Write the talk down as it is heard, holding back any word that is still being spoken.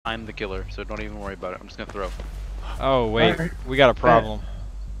I'm the killer, so don't even worry about it. I'm just gonna throw. Oh wait, we got a problem.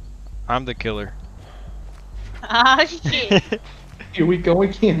 I'm the killer. Ah, shit. Here we go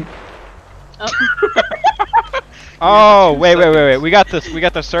again. Oh wait. We got this. We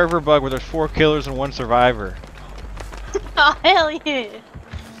got the server bug where there's 4 killers and 1 survivor. Oh, hell yeah.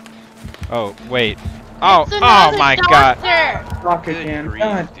 Oh wait. Oh, It's oh another my doctor. god. Rock Good again. grief,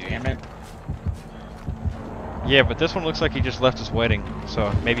 God dude. damn it. Yeah, but this one looks like he just left his wedding,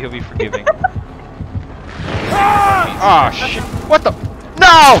 so maybe he'll be forgiving. Oh shit! What the?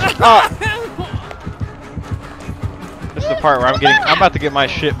 No! This is the part where I'm about to get my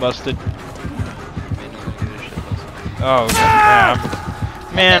shit busted. Oh yeah.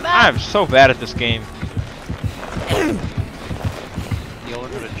 Man, I'm so bad at this game. You'll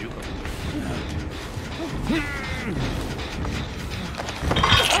learn how to juke him.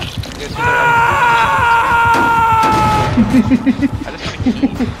 I just got a key.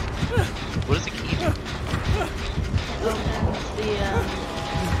 What is the key?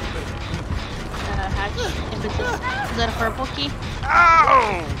 The hatch emphasis. Is that a purple key?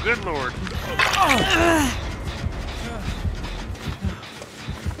 Oh, good lord.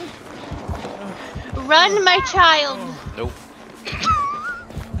 Run, my child. Nope.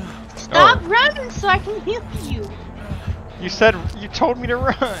 Stop running so I can heal you. You said you told me to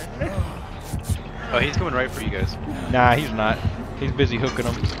run. Oh, he's coming right for you guys. Nah, he's not. He's busy hooking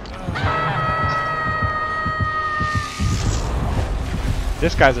them.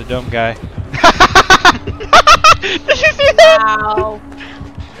 This guy's a dumb guy. Did you see that? Wow.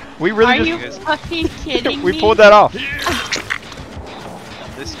 We really Are just you fucking kidding me? we pulled that off.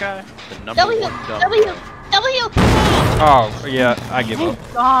 This guy, the number W, one dumb. W. Oh yeah, I give Oh up.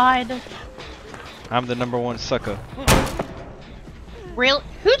 God. I'm the #1 sucker. Real?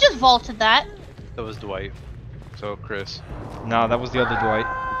 Who just vaulted that? That was Dwight. So Chris. No, that was the other Dwight.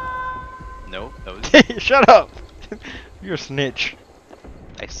 Nope, that was. Shut up. You're a snitch.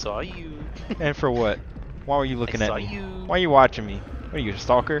 I saw you. And for what? Why were you looking I at saw me? you. Why are you watching me? What are you, a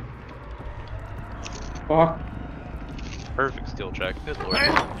stalker? Fuck. Perfect skill check. Good lord.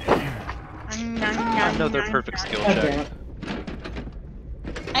 Another perfect skill God damn check. it.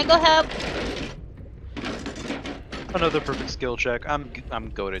 I go help. Another perfect skill check. I'm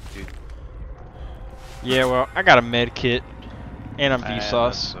goated, dude. Yeah, well, I got a med kit. And I'm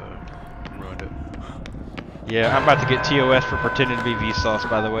Vsauce. Ruined it. Yeah, I'm about to get TOS for pretending to be Vsauce,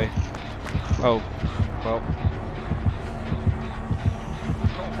 by the way. Oh, well.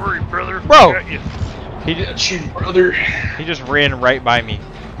 Don't worry, brother. Bro! Got you. He just ran right by me.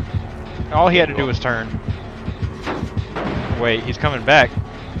 All he had to do was turn. Wait, he's coming back.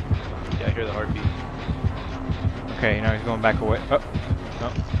 Yeah, I hear the heartbeat. Okay, now he's going back away. Oh,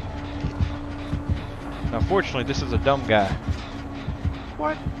 no. Now, fortunately, this is a dumb guy.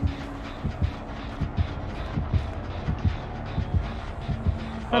 What?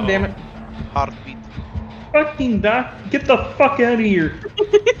 God damn it. Heartbeat. Fucking Doc, get the fuck out of here.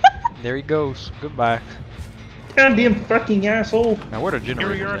 There he goes. Goodbye. Goddamn fucking asshole. Now, where the Here we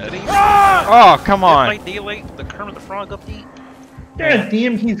generator are at? today. Oh, come on. Midnight Daylight, the Kermit the Frog update. God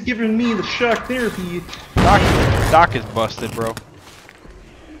damn, he's giving me the shock therapy. Doc is busted, bro.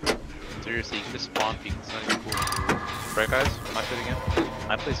 Seriously, you can just spawn people. It's not even cool. Right, guys? My fit again.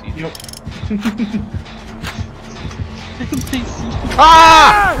 I play easy. Yep.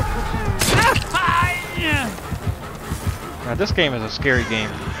 Ah! Now, this game is a scary game.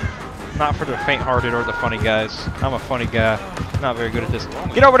 Not for the faint-hearted or the funny guys. I'm a funny guy. Not very good at this.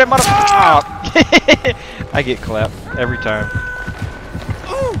 Get over there, mother! Oh. I get clapped every time.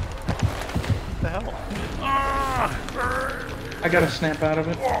 What the hell? I gotta snap out of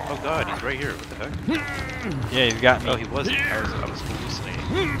it. Oh god, he's right here. What the heck? Yeah, he's got me. Oh, he wasn't. I was hallucinating.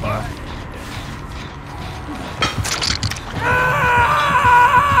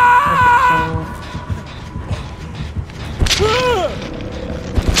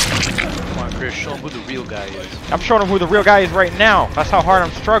 Come on, Chris, show him who the real guy is. I'm showing him who the real guy is right now. That's how hard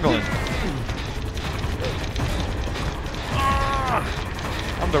I'm struggling.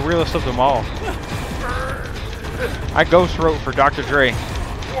 I'm the realest of them all. I ghost wrote for Dr. Dre.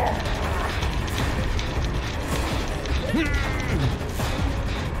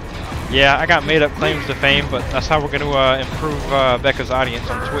 Yeah, I got made up claims to fame, but that's how we're going to improve Becca's audience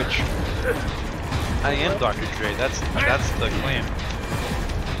on Twitch. I am Dr. Dre. That's the claim.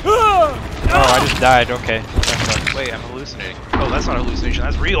 Oh, I just died. Okay. That sucks. Wait, I'm hallucinating. Oh, that's not a hallucination.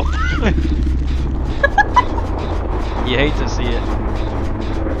 That's real. You hate to see it.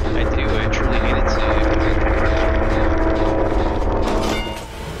 I do. I truly hate it too.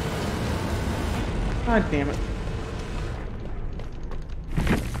 God damn it.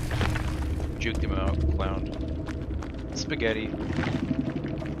 Juked him out, clown. Spaghetti.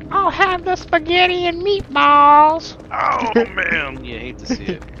 I'll have the spaghetti and meatballs. Oh man, you hate to see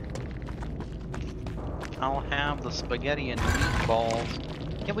it. I'll have the spaghetti and meatballs.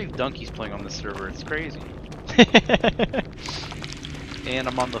 I can't believe Donkey's playing on this server. It's crazy. And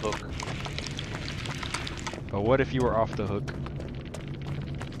I'm on the hook. But what if you were off the hook?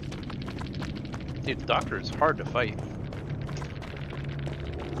 Dude, the doctor is hard to fight.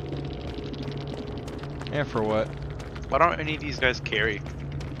 And for what? Why don't any of these guys carry?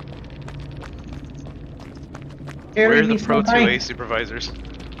 Carry Where are me the Pro some 2A supervisors?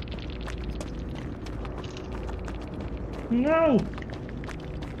 No.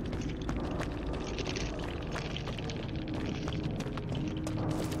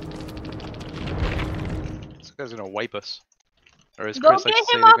 This guy's gonna wipe us. Or as Go Chris likes get to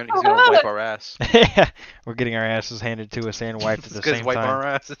say, him off he's the gonna wipe hook. our ass. We're getting our asses handed to us and wiped at the This guy's same wiping our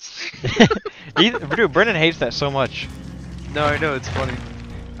time. asses. Dude, Brendan hates that so much. No, I know, it's funny.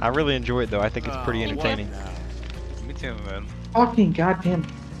 I really enjoy it though. I think it's pretty entertaining. Me too, man. Fucking goddamn.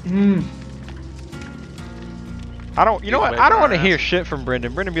 Mm. I don't. You know He's what? wiping I don't our want to hear ass. shit from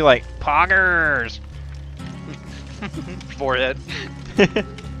Brendan. Brendan be like, "Poggers." Forehead. Oh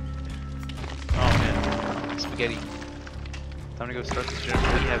man. Spaghetti. Time to go start this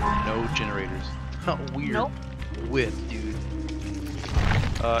generator. We have no generators. Weird. Nope. Whip, dude.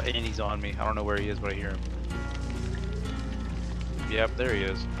 And he's on me. I don't know where he is, but I hear him. Yep, there he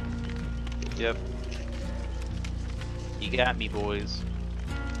is. Yep. He got me, boys.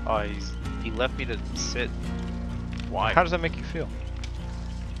 Oh, he left me to sit. Why? How does that make you feel?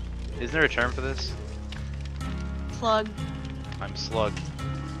 Isn't there a term for this? Slug. I'm slug.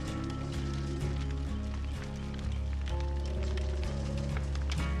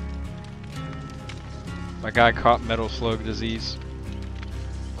 My guy caught metal slug disease.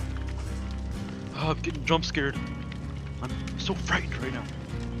 Oh, I'm getting jump scared. I'm so frightened right now.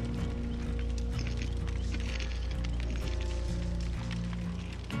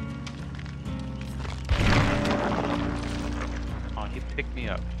 Oh, he picked me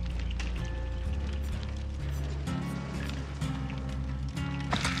up.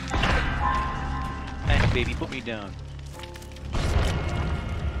 Hey, baby, put me down.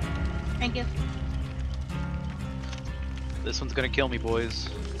 Thank you. This one's gonna kill me, boys.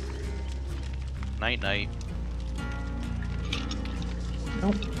 Night, night.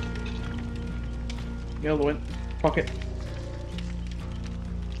 Nope. The other one. Fuck it.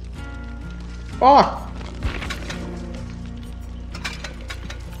 Fuck!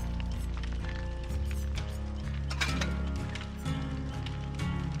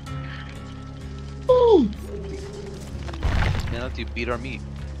 Ooh. Man, that dude beat our meat.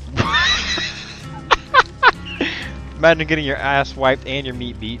 Imagine getting your ass wiped and your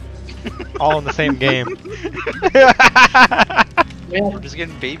meat beat, all in the same game. We're just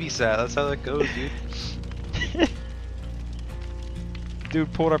getting babysat. That's how that goes, dude.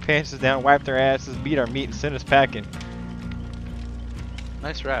 Dude pulled our pants down, wiped our asses, beat our meat, and sent us packing.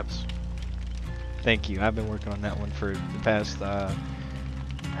 Nice raps. Thank you. I've been working on that one for the past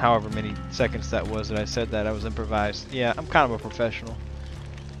however many seconds that was that I said that. I was improvised. Yeah, I'm kind of a professional.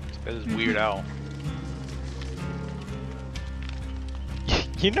 This guy's Weird Owl.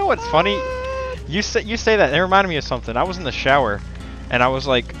 You know what's funny? You say that. It reminded me of something. I was in the shower, and I was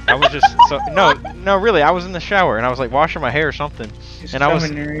like, I was just no, really. I was in the shower, and I was like washing my hair or something, and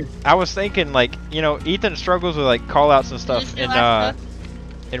I was thinking like, you know, Ethan struggles with like call outs and stuff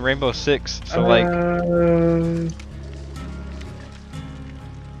in Rainbow Six. So like,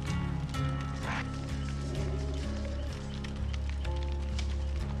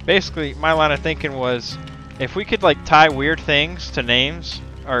 basically, my line of thinking was, if we could like tie weird things to names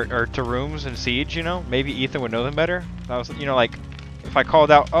or to rooms in Siege, you know, maybe Ethan would know them better. I was, you know, like if I called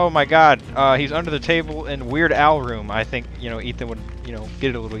out, oh my God, he's under the table in Weird Owl room, I think, you know, Ethan would, you know,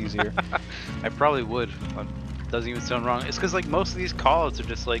 get it a little easier. I probably would. Doesn't even sound wrong. It's because like most of these callouts are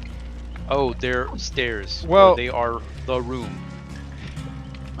just like, oh, they're stairs. Well, or they are the room.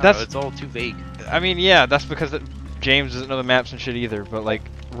 It's all too vague. I mean, yeah, that's because James doesn't know the maps and shit either. But like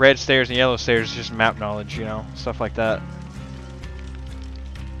red stairs and yellow stairs is just map knowledge, you know, stuff like that.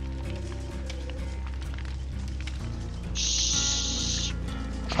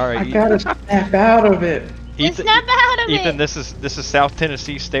 All right, I gotta snap out of it. Ethan, snap out of Ethan, it. this is South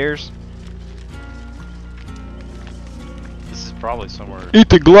Tennessee stairs. This is probably somewhere.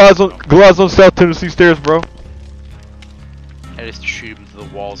 Ethan, glass on South Tennessee stairs, bro. I just shoot him to the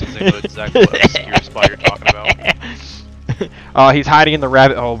walls and they know exactly what obscure spot you're talking about. He's hiding in the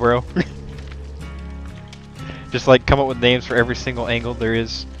rabbit hole, bro. Just like come up with names for every single angle there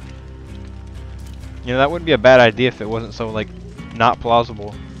is. You know, that wouldn't be a bad idea if it wasn't so, like, not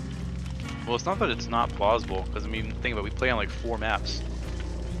plausible. Well, it's not that it's not plausible, because I mean, think about it, we play on like 4 maps.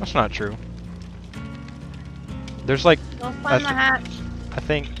 That's not true. There's like, Go find the hatch. I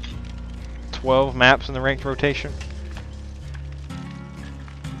think, 12 maps in the ranked rotation.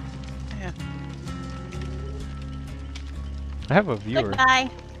 Yeah. I have a viewer. Goodbye.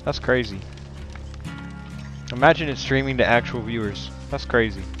 That's crazy. Imagine it streaming to actual viewers. That's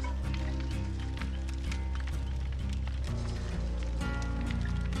crazy.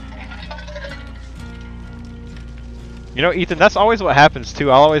 You know, Ethan, that's always what happens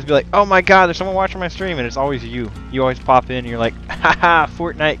too. I'll always be like, oh my god, there's someone watching my stream, and it's always you. You always pop in and you're like, haha,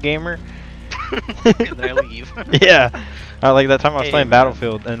 Fortnite gamer. And then I leave. Yeah. Like that time I was Hey, playing man.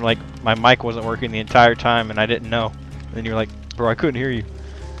 Battlefield, and like my mic wasn't working the entire time, and I didn't know. And then you're like, bro, I couldn't hear you.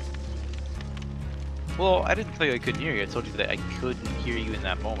 Well, I didn't tell you I couldn't hear you. I told you that I couldn't hear you in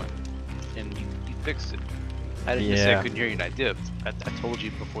that moment, and you fixed it. I didn't just say Yeah. I couldn't hear you and I dipped. I told you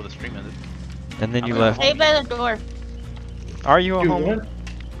before the stream ended. And then you I'm left. gonna- Stay by the door. Are you a Dude, homie? what?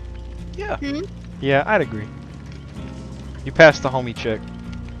 Yeah. Hmm? Yeah, I'd agree. You passed the homie check.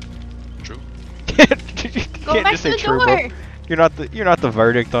 True. You Go can't back just to say the true, door. bro. You're not the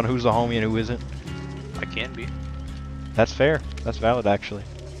verdict on who's a homie and who isn't. I can be. That's fair. That's valid, actually.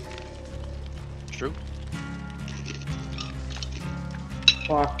 It's true.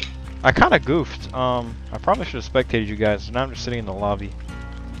 Fuck. I kind of goofed. I probably should have spectated you guys. Now I'm just sitting in the lobby.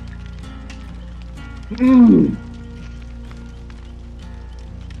 Mm.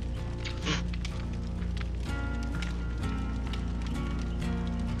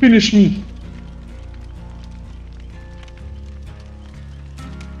 Finish me.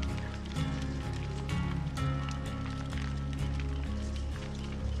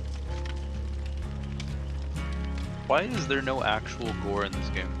 Why is there no actual gore in this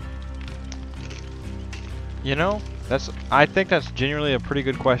game? You know, I think that's genuinely a pretty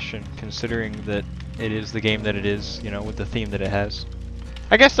good question, considering that it is the game that it is. You know, with the theme that it has.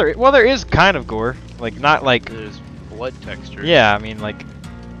 I guess there is kind of gore, like not like. There's blood texture. Yeah, I mean, like,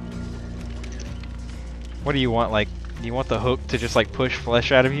 what do you want? Like, do you want the hook to just like push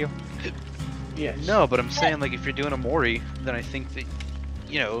flesh out of you? Yes. No, but I'm saying like if you're doing a Mori, then I think that,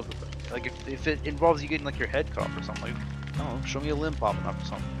 you know, like if it involves you getting like your head cut off or something, like, I don't know, show me a limb popping up or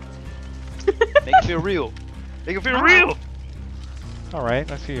something. Make it feel real. Make it feel real. All right,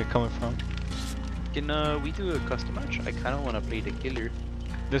 I see where you're coming from. Can we do a custom match? I kind of want to play the killer.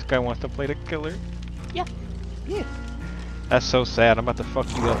 This guy wants to play the killer. Yeah. Yeah. That's so sad. I'm about to fuck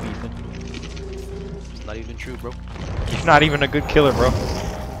you up, Ethan. It's not even true, bro. You're not even a good killer, bro.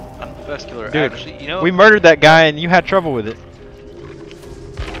 I'm the best killer. Dude, Actually, you know. We murdered that guy and you had trouble with it.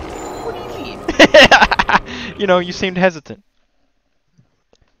 What do you mean? You know, you seemed hesitant.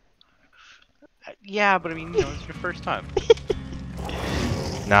 Yeah, but I mean, you know, it's your first time.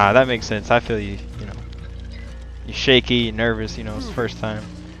 Nah, that makes sense. I feel you. You know, you're shaky, you're nervous. You know, it's the first time.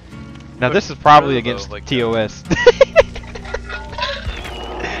 Now But this is probably though, against like, TOS.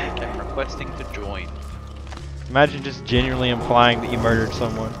 I'm requesting to join. Imagine just genuinely implying that you murdered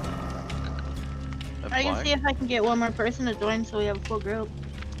someone. I can see if I can get one more person to join so we have a full group.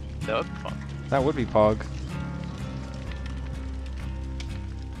 That would be fun. That would be Pog.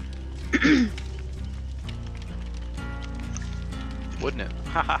 Wouldn't it?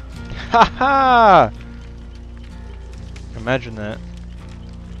 Haha. Haha! Imagine that.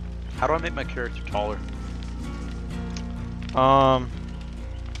 How do I make my character taller?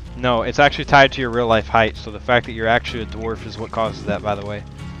 No, it's actually tied to your real life height, so the fact that you're actually a dwarf is what causes that, by the way.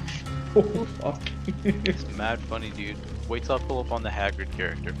 Oh, fuck. It's mad funny, dude. Wait till I pull up on the Hagrid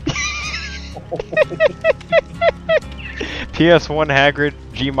character. PS1 Hagrid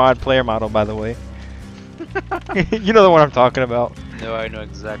Gmod player model, by the way. You know the one I'm talking about. No, I know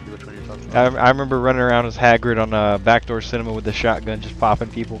exactly which one you're talking about. I remember running around as Hagrid on Backdoor Cinema with the shotgun, just popping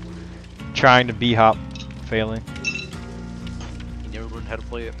people. Trying to B-hop, failing. You never learned how to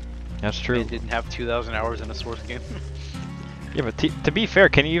play it. That's true. It didn't have 2,000 hours in a Source game. Yeah, but to be fair,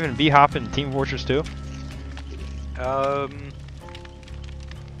 can you even B-hop in Team Fortress 2? No.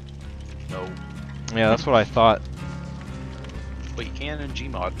 Yeah, that's what I thought. But you can in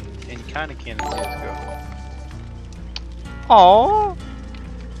Gmod, and you kind of can in CSGO. Aww.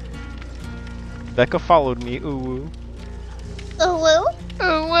 Becca followed me, ooh woo. Oh, well?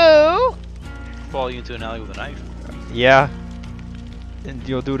 Ooh woo. Follow you into an alley with a knife. Yeah. And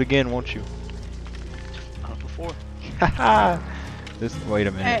you'll do it again, won't you? Not before. Haha. Wait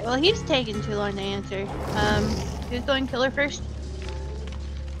a minute. Alright, well, he's taking too long to answer. Who's going killer first?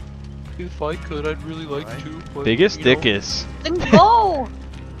 If I could, I'd really like to. But, Biggest you know, dickus. Then go!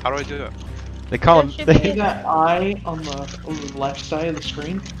 How do I do it? They call That him. should See be- that eye on the left side of the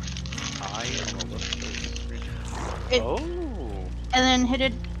screen? I am a little It- Oh. And then hit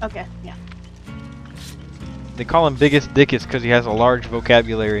it. Okay, yeah. They call him Biggest Dickus because he has a large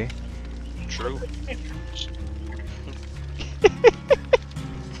vocabulary. True.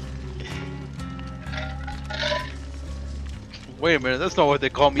 Wait a minute, that's not what they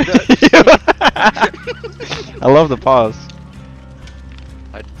call me. That. I love the pause.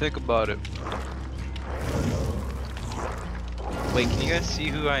 I'd think about it. Wait, can you guys see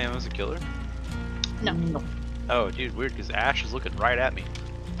who I am as a killer? No. Oh, dude, weird, because Ash is looking right at me.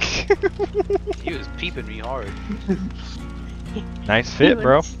 He was peeping me hard. Nice fit,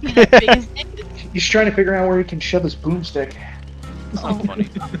 bro. You know, biggest dick. He's trying to figure out where he can shove his boomstick. That's not funny.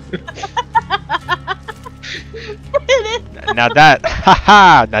 Now that,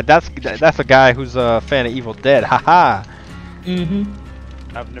 haha. Now that's a guy who's a fan of Evil Dead, haha.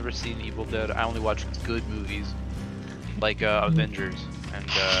 Mm-hmm. I've never seen Evil Dead. I only watch good movies, like Avengers and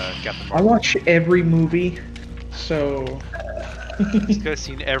Captain I Marvel. watch every movie, so This guy's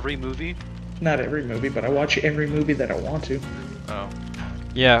seen every movie. not every movie, but I watch every movie that I want to. Oh.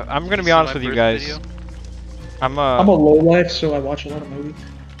 Yeah, I'm gonna You be see honest my with you first guys. video? I'm a low life, so I watch a lot of movies.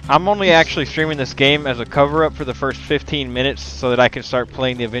 I'm only actually streaming this game as a cover up for the first 15 minutes so that I can start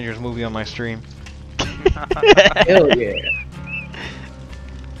playing the Avengers movie on my stream. Hell yeah!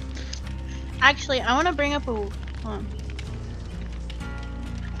 Actually, I want to bring up a. Hold on.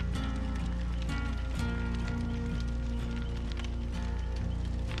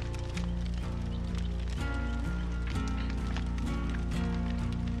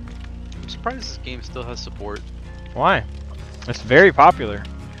 I'm surprised this game still has support. Why? It's very popular.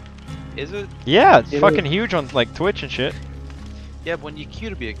 Is it? Yeah, it's It fucking is. huge on like Twitch and shit. Yeah, but when you queue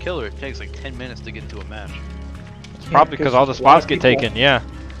to be a killer, it takes like 10 minutes to get into a match. It's probably because all the spots get taken. Yeah,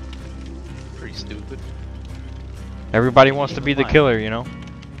 Pretty stupid. everybody wants to be the Fine. killer, you know.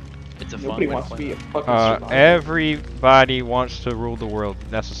 It's a fun Nobody way wants to to play be a that. fucking survivor. Everybody wants to rule the world.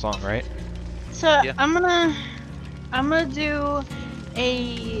 That's the song, right? So Yeah. I'm gonna do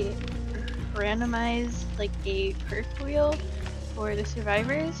a randomize like a perk wheel for the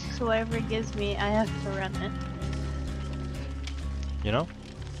survivors. So whatever it gives me, I have to run it. You know.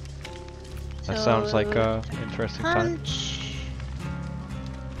 That So, sounds like interesting time. punch.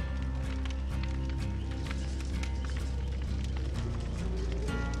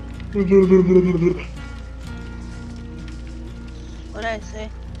 What did I say?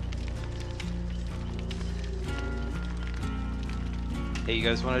 Hey, you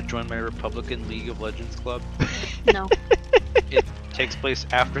guys want to join my Republican League of Legends club? No. It takes place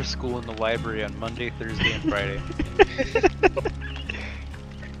after school in the library on Monday, Thursday, and Friday.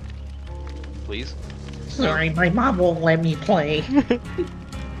 Please? Sorry, my mom won't let me play.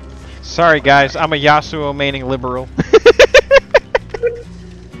 Sorry, guys. I'm a Yasuo maining liberal.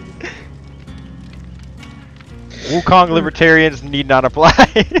 Wukong libertarians need not apply.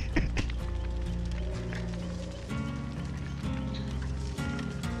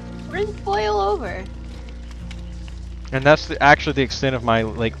 Where's Boyle over? And that's actually the extent of my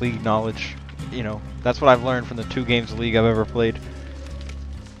like league knowledge. You know, that's what I've learned from the 2 games of League I've ever played.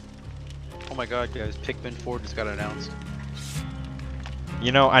 Oh my god, guys, Pikmin 4 just got announced.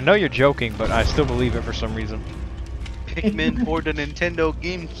 You know, I know you're joking, but I still believe it for some reason. Pikmin for the Nintendo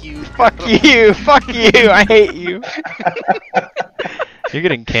GameCube. Fuck you! Fuck you! I hate you! You're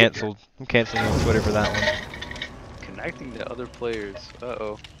getting cancelled. I'm canceling you on Twitter for that one. Connecting to other players.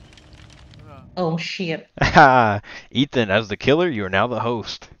 Uh-oh. Oh shit. Ethan, as the killer, you are now the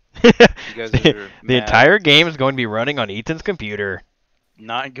host. You guys the are the mad. entire game is going to be running on Ethan's computer.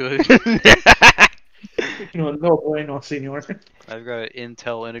 Not good. No bueno, senor. I've got an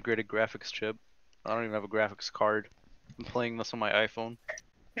Intel integrated graphics chip. I don't even have a graphics card. I'm playing this on my iPhone.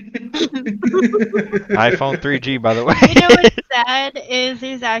 iPhone 3G, by the way. You know what's sad is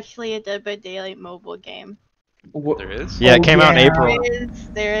there's actually a Dead by Daylight mobile game. What? There is? Yeah, it came out in yeah. April.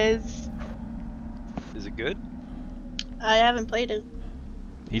 There is. Is it good? I haven't played it.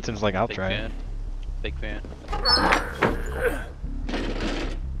 Ethan's like, I'll Big try it. fan. Big fan.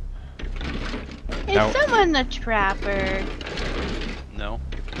 Is No. someone a trapper? No.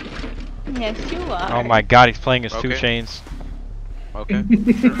 Yes, you are. Oh my god, he's playing his 2 Okay. chains. Okay.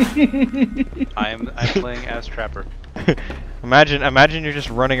 Sure. I'm playing as Trapper. Imagine you're just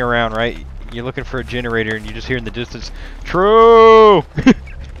running around, right? You're looking for a generator and you just hear in the distance, "True!"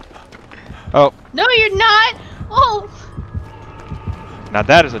 Oh, No, you're not. Oh. now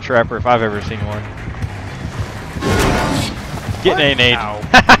that is a trapper if I've ever seen one. Get an nade. Ow.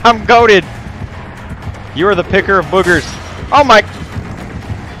 I'm goated. You are the picker of boogers. Oh my!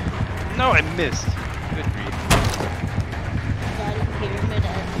 No, I missed. Good grief. Daddy Pyramid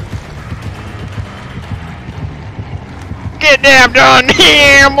Head. Get damn done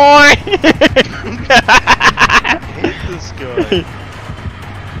here, boy! I hate this guy.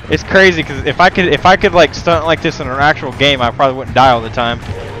 It's crazy because if I could like stunt like this in an actual game, I probably wouldn't die all the time.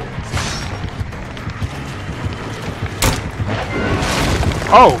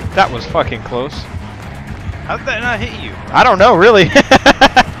 Oh, that was fucking close. How did that not hit you? I don't know, really.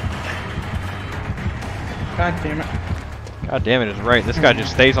 God damn it. God damn it, is right. This guy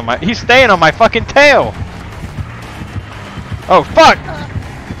just stays on my. He's staying on my fucking tail. Oh fuck!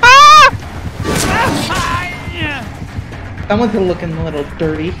 Ah! Someone's looking a little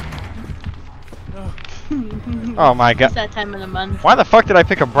dirty. Oh my It's god. that time of the month. Why the fuck did I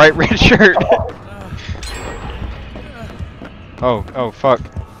pick a bright red shirt? Oh fuck.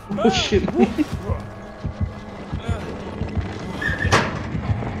 Oh shit.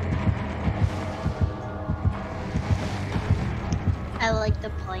 I like the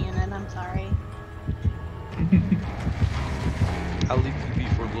planet, I'm sorry. I'll leave you be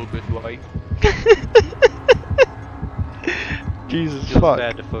for a little bit, Dwight. Jesus Feels fuck.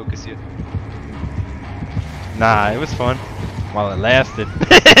 bad to focus you. Nah, it was fun. While it lasted.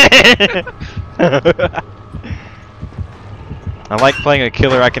 I like playing a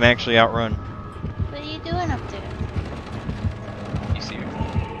killer I can actually outrun. What are you doing up there? You see me?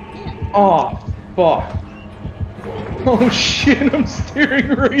 Yeah. Oh, fuck. Oh shit, I'm staring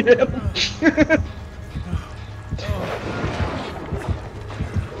right at him.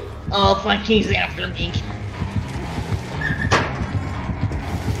 Oh fuck, he's after me.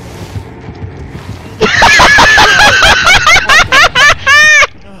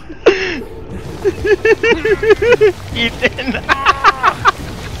 Ethan!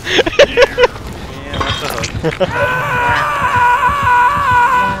 Yeah, that's a hook.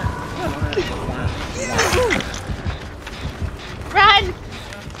 Run!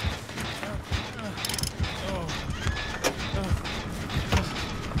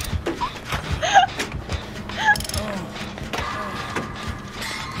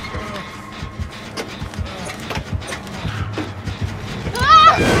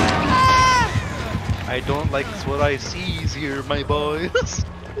 I don't like what I sees here, my boys.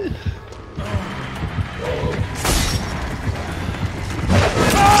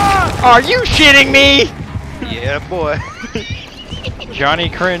 Are you shitting me? Yeah, boy. Johnny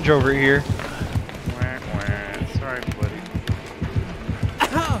Cringe over here. Sorry, buddy.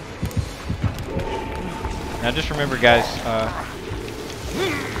 Now just remember, guys,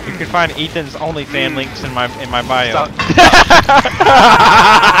 you can find Ethan's OnlyFans links in my bio.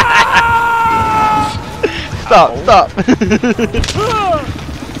 Stop!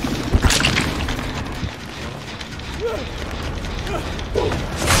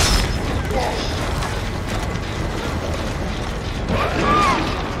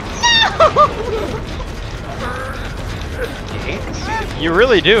 You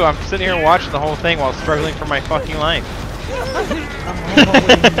really do. I'm sitting here watching the whole thing while struggling for my fucking life.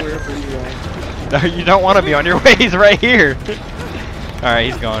 No, you don't want to be on your way. He's right here. Alright,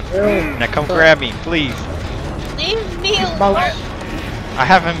 he's gone. Now come grab me, please. Leave me alone! I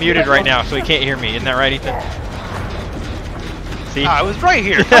have him muted right now, so he can't hear me. Isn't that right, Ethan? See? I was right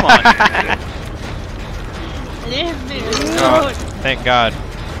here. Come on. Leave me Oh, alone! thank God.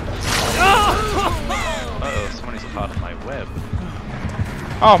 Uh-oh, somebody's caught in my web.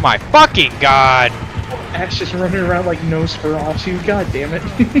 Oh my fucking God! Ash just running around like Nosferatu, god damn it.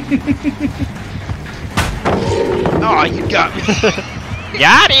 Oh, you got me.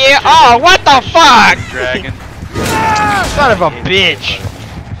 Got you! Oh, what the fuck? Dragon. Son of a bitch!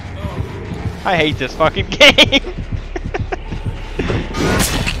 I hate this fucking game.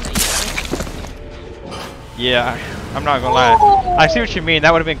 Yeah, I'm not gonna lie. I see what you mean.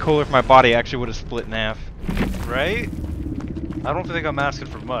 That would have been cooler if my body actually would have split in half. Right? I don't think I'm asking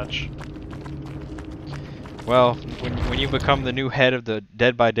for much. Well, when you become the new head of the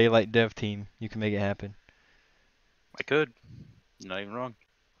Dead by Daylight dev team, you can make it happen. I could. Not even wrong.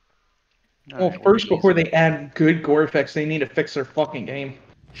 Well, Alright, first, easy. before they add good gore effects, they need to fix their fucking game.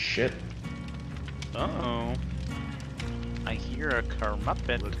 Shit. Uh-oh. I hear a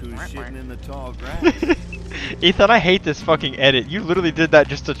kermuppet. Look who's shitting in the tall grass. Ethan, I hate this fucking edit. You literally did that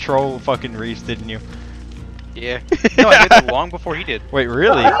just to troll fucking Reese, didn't you? Yeah. No, I did that long before he did. Wait,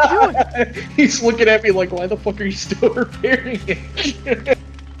 really? He's looking at me like, why the fuck are you still repairing it?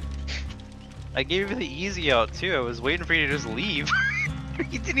 I gave you the easy out too. I was waiting for you to just leave.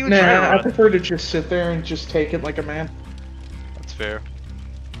 You didn't even try to Nah, I run. prefer to just sit there and just take it like a man. That's fair.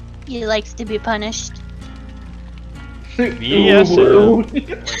 He likes to be punished. Yes, Ooh. Wait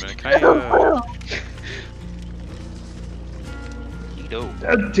a minute, can I, Neato.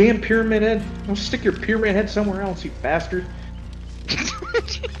 That damn pyramid head. Don't stick your pyramid head somewhere else, you bastard.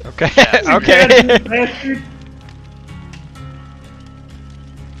 Okay. Yes. Okay. Goddamn bastard.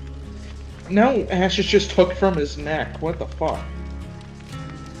 No, Ash is just hooked from his neck. What the fuck?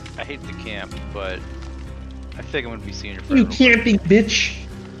 I hate the camp, but I think I'm gonna be seeing your You friend. camping bitch!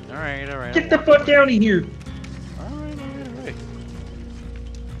 Alright, alright. Get the fuck out of here! Alright, alright.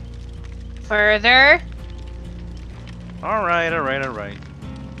 Further. Alright.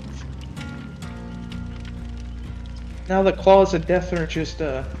 Now the claws of death are just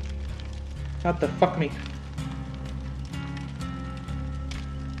out to fuck me.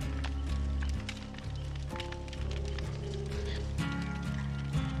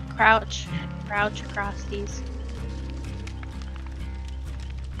 Crouch across these.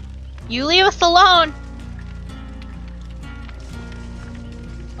 You leave us alone!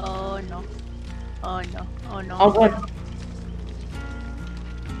 Oh no. Oh no. Oh no. I'll run.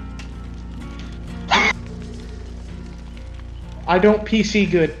 I don't PC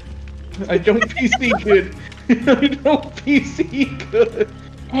good. I don't PC good. I don't PC good.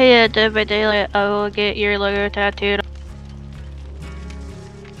 Hey, Dead by Daylight, I will get your logo tattooed.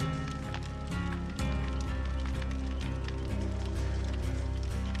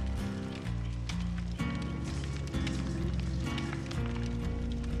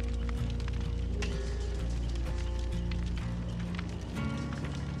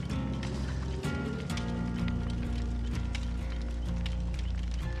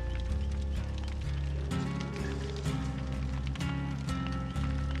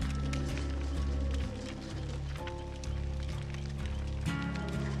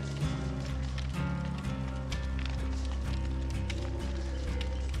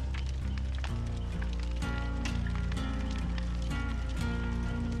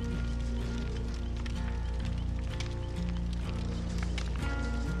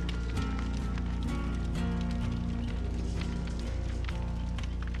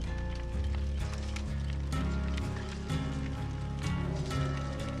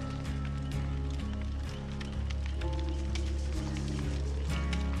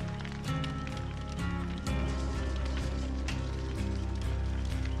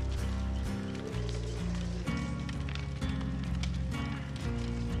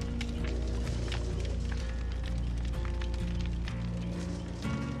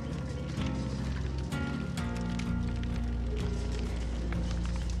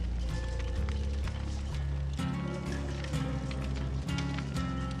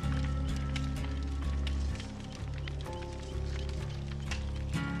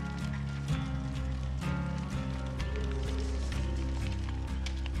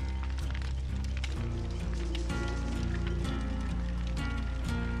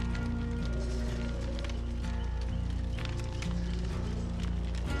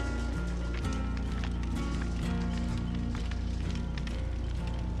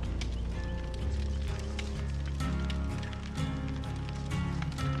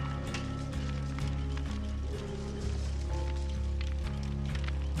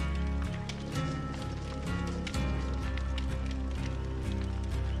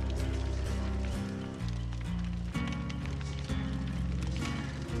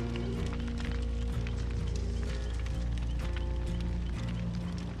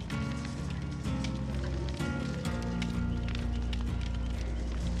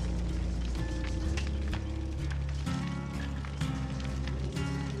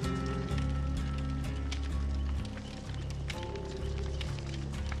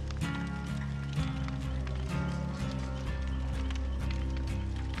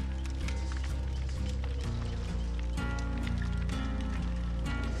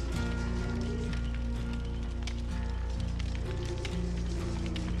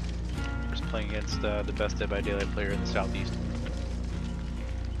 Playing against the best Dead by Daylight player in the Southeast.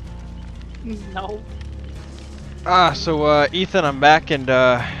 No. So Ethan, I'm back, and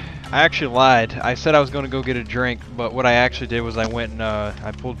I actually lied. I said I was going to go get a drink, but what I actually did was I went and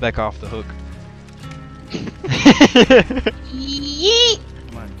I pulled back off the hook. Yeet!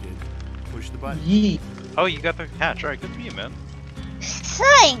 Come on, kid. Push the button. Yeet. Oh, you got the hatch. Alright, good for you, man.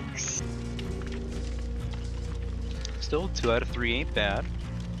 Thanks! Still, 2 out of 3 ain't bad.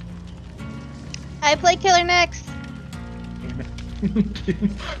 I play Killer next.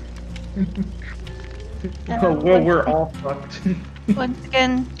 Oh, well, we're all fucked. Once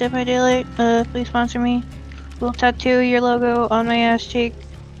again, Dead by Daylight, please sponsor me. We'll tattoo your logo on my ass cheek.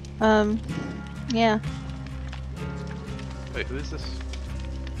 Yeah. Wait, who is this?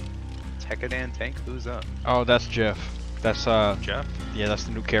 Tekadan Tank? Who's that? Oh, that's Jeff. That's Jeff. yeah, that's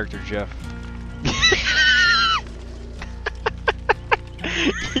the new character, Jeff.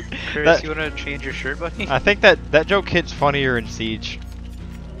 Chris, That- you wanna change your shirt, buddy? I think that joke hits funnier in Siege.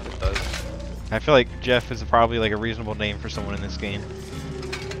 It does. I feel like Jeff is probably like a reasonable name for someone in this game.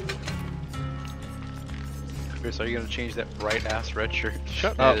 Chris, are you gonna change that bright ass red shirt?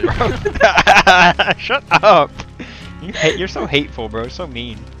 Shut Yeah, up, there- bro. Shut up. You're so hateful, bro. So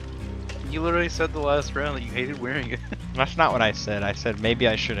mean. You literally said the last round that you hated wearing it. That's not what I said. I said maybe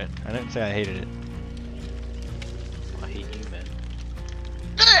I shouldn't. I didn't say I hated it. I hate you, man.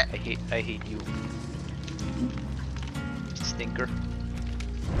 I hate you. Stinker.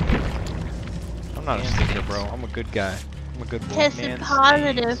 I'm not a stinker, bro. I'm a good guy. I'm a good boy. Tested man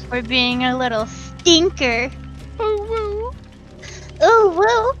positive stays. for being a little stinker. Ooh woo. Ooh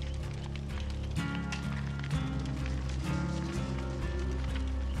woo.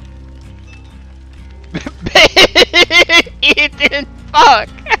 Ethan, fuck.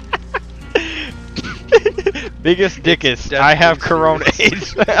 Biggest dickest. I have corona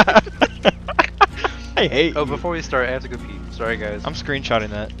AIDS. I hate Oh, you. before we start, I have to go pee. Sorry, guys. I'm screenshotting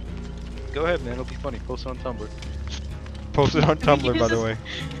that. Go ahead, man. It'll be funny. Post it on Tumblr. Post it on Tumblr, by the way.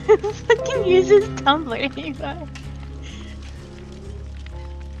 Fucking uses Tumblr. Levi.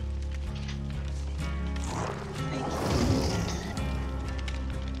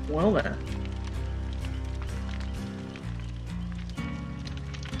 Well then.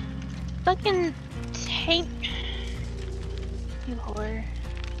 Fucking taint. You whore.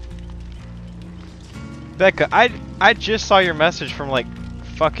 Becca, I just saw your message from like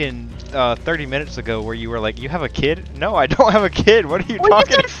fucking 30 minutes ago where you were like, you have a kid? No, I don't have a kid. What are you We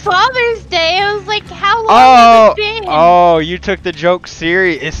talking just had Father's Day. I was like, how long Oh, has it been? oh, you took the joke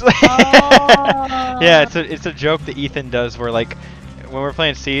serious. Oh. Yeah, it's a joke that Ethan does where like when we're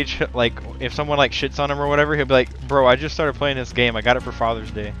playing Siege, like if someone like shits on him or whatever, he'll be like, "Bro, I just started playing this game. I got it for Father's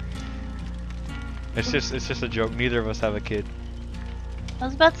Day." It's just a joke. Neither of us have a kid. I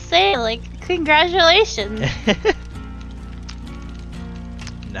was about to say, like, congratulations.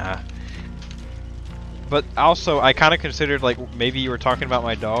 Nah. But also, I kind of considered like maybe you were talking about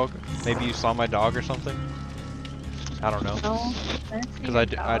my dog. Maybe you saw my dog or something. I don't know. No, Because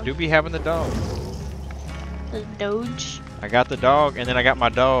I do be having the dog. The Doge. I got the dog, and then I got my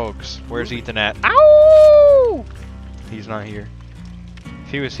dogs. Where's Ethan at? Ow! He's not here.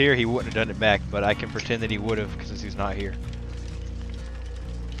 If he was here, he wouldn't have done it back, but I can pretend that he would have since he's not here.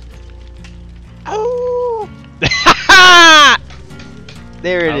 Oh!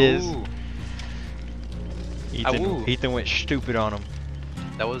 There it is. Ow. Ethan, Ow. Ethan went stupid on him.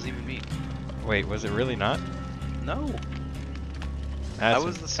 That wasn't even me. Wait, was it really not? No. That's That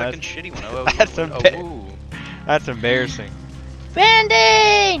was the second shitty one. Oh, that's oh, emba- ooh. That's embarrassing.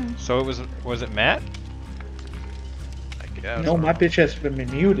 Branding! So it was it Matt? I guess. No, my bitch has been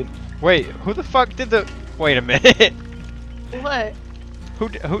muted. Wait, who the fuck did the? Wait a minute. What? Who?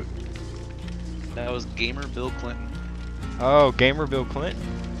 That was Gamer Bill Clinton. Oh, Gamer Bill Clinton.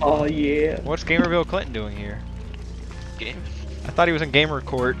 Oh yeah. What's Gamer Bill Clinton doing here? Game. I thought he was in Gamer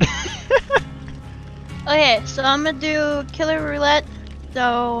Court. Okay, so I'm gonna do Killer Roulette.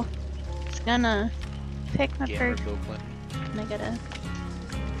 So, it's gonna pick my Gamer perk. Bill Clinton. And I gotta.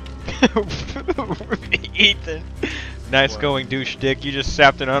 Ethan. Nice What? going, douche dick. You just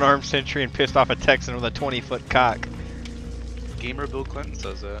sapped an unarmed sentry and pissed off a Texan with a 20-foot cock. Gamer Bill Clinton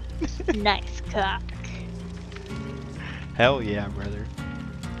says that. Nice cock. Hell yeah, brother.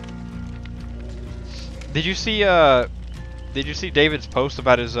 Did you see David's post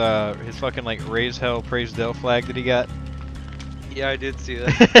about his fucking like raise hell praise Dell flag that he got? Yeah, I did see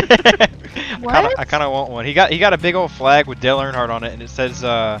that. What? I kind of want one. He got a big old flag with Dale Earnhardt on it, and it says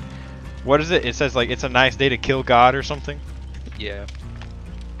what is it? It says like it's a nice day to kill God or something. Yeah.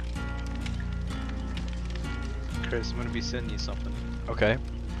 Chris, I'm gonna be sending you something. Okay.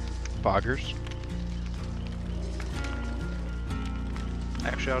 Boggers.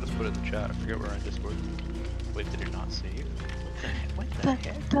 Actually, I'll just put it in the chat. I forget we're on Discord. Wait, did it not save? What the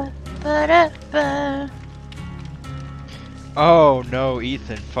heck? Ba-da-ba. Oh no,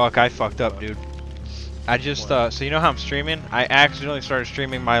 Ethan. Fuck, I fucked up, dude. I just What? so you know how I'm streaming? I accidentally started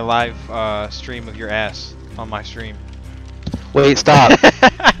streaming my live stream of your ass on my stream. Wait, stop.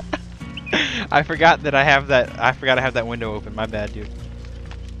 I forgot that I have that. I forgot I have that window open. My bad, dude.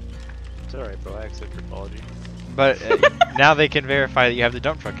 It's alright, bro. I accept your apology. But now they can verify that you have the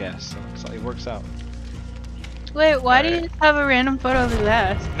dump truck ass, so it works out. Wait, why do you Alright. just have a random photo of his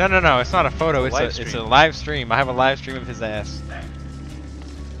ass? No, it's not a photo. It's Live it's a stream. live stream. I have a live stream of his ass.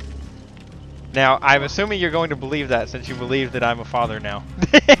 Now, I'm assuming you're going to believe that since you believe that I'm a father now.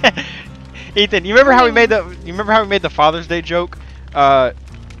 Ethan, you remember how we made the Father's Day joke?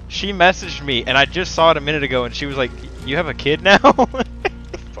 She messaged me, and I just saw it a minute ago, and she was like, "You have a kid now?"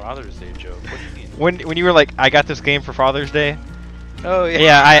 Father's Day joke. What do you mean? when you were like, "I got this game for Father's Day." Oh yeah.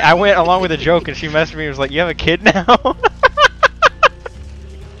 Yeah, I went along with the joke, and she messaged me and was like, "You have a kid now?"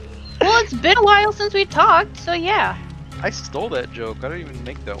 Well, it's been a while since we talked, so yeah. I stole that joke. I don't even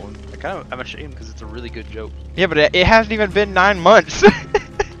make that one. I'm ashamed because it's a really good joke. Yeah, but it hasn't even been 9 months.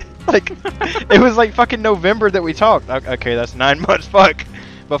 Like, it was like fucking November that we talked. Okay, that's 9 months. Fuck.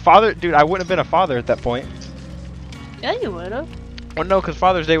 But dude, I wouldn't have been a father at that point. Yeah, you would've. Well, no, because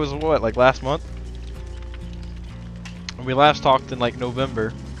Father's Day was what, like last month? And we last talked in like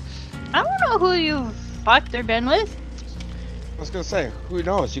November. I don't know who you fucked or been with. I was gonna say, who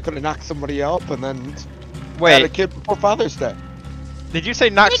knows? You could have knocked somebody up and then had a Wait, kid before Father's Day. did you say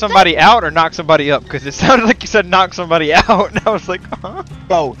knock somebody out or knock somebody up? Because it sounded like you said knock somebody out, and I was like, huh?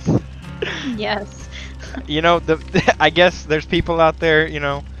 Both. Yes. You know, I guess there's people out there, you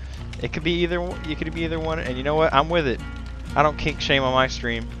know, it could be either, you could be either one, and you know what? I'm with it. I don't kink shame on my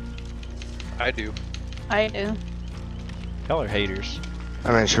stream. I do. I do. Y'all are haters.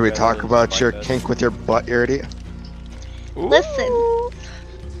 I mean, should we talk about your kink with your butt, you idiot? Listen.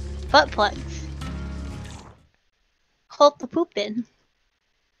 Butt plugs. Hold the poop in.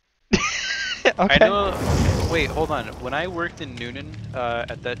 Okay. I know. Wait, hold on. When I worked in Noonan,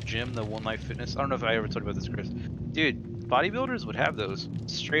 at that gym, the One Life Fitness, I don't know if I ever told you about this, Chris. Dude, bodybuilders would have those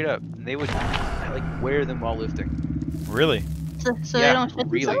straight up, and they would like wear them while lifting. Really? So Yeah, they don't shit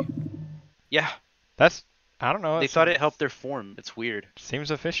really. themselves? Yeah, That's, I don't know. they thought it helped their form. It's weird.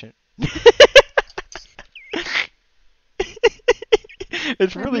 Seems efficient.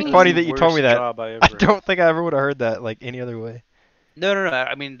 It's really mean, funny that you told me Worst that. job I I ever don't think I ever would have heard that like any other way. No.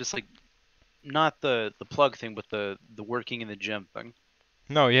 I mean, just like, not the plug thing, but the working in the gym thing.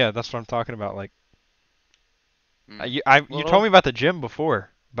 No, yeah, that's what I'm talking about. Like, Mm. you Well- told me about the gym before,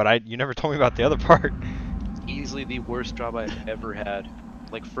 but you never told me about the other part. Easily the worst job I've ever had.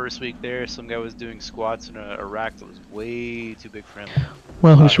 Like, first week there, some guy was doing squats in a rack that was way too big for him.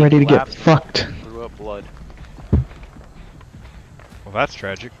 Well, who's He ready to get collapsed fucked? and threw up blood. Well, that's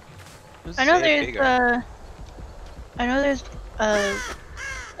tragic. This I know is AFK guy. there's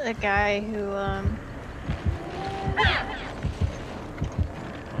a guy who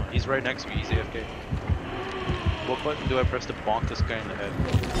Oh, he's right next to me. He's AFK. What button do I press to bonk this guy in the head?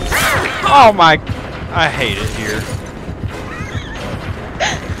 Oh my! I hate it here.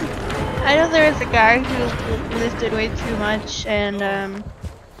 I know there was a guy who lifted way too much and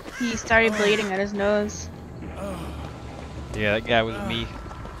he started bleeding at his nose. Yeah, that guy was me.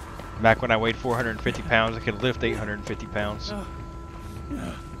 Back when I weighed 450 pounds, I could lift 850 pounds.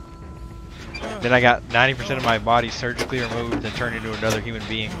 Then I got 90% of my body surgically removed and turned into another human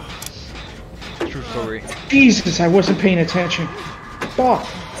being. True story. Jesus, I wasn't paying attention. Fuck.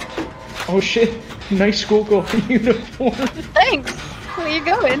 Oh shit. Nice schoolgirl uniform. Thanks! Where you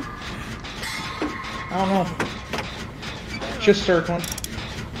going? I don't know. Just circling.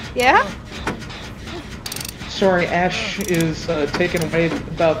 Yeah? Sorry, Ash is taken away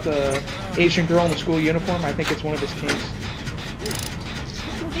about the Asian girl in the school uniform. I think it's one of his kinks.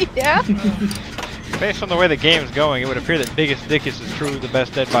 Yeah? Based on the way the game is going, it would appear that Biggest Dickus is truly the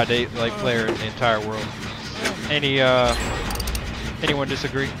best Dead by Daylight player in the entire world. Anyone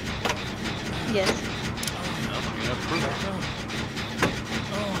disagree? Yes. No, you have proof.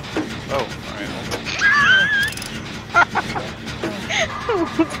 Oh, alright.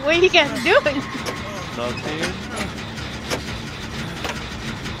 What are you guys doing? Nothing.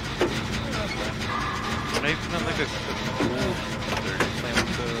 Can I even have like a cool they're playing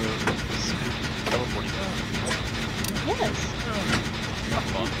with the teleporting? Yes. Not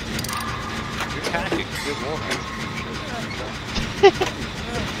fun. You're hacking. Good wall.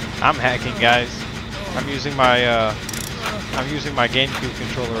 I'm hacking, guys. I'm using my GameCube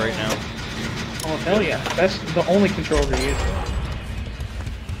controller right now. Oh hell yeah. That's the only controller he uses.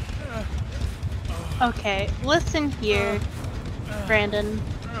 Okay, listen here, Brandon.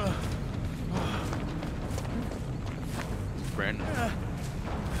 Brandon.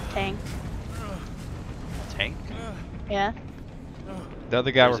 Tank. Tank? Yeah? The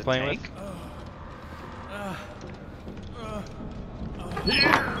other guy There's we're a playing tank? with.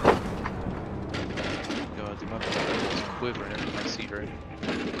 God, the map is quivering every time I see her.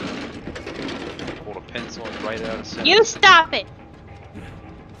 Hold a pencil and write it out a sentence. You stop it!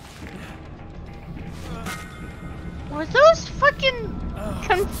 Were those fucking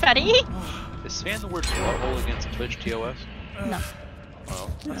confetti? Is saying the word butthole against Twitch TOS? No.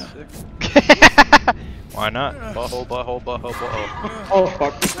 Well, that's sick. Why not? Butthole, butthole, butthole, butthole. Oh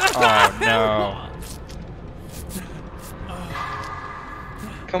fuck. Oh no.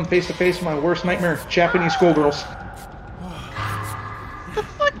 Come face to face with my worst nightmare, Japanese schoolgirls. The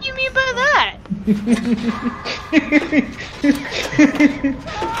fuck you mean by that?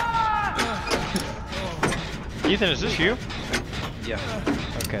 Ethan, is this you? Yeah.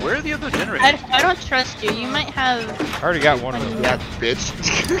 Okay. Where are the other generators? I don't trust you. You might have I already got one of them. Yeah, bitch.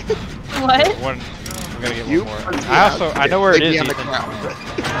 what? One. I'm gonna get You one more. are- I know where it Take is, me on the Ethan. ground.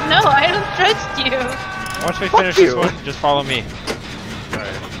 No, I don't trust you. Once we Fuck finish this you. one, just follow me.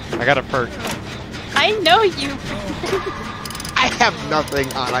 I got a perk. I know you. I have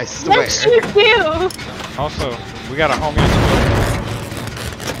nothing on, I swear. Yes, you do. Also, we got a homie as well.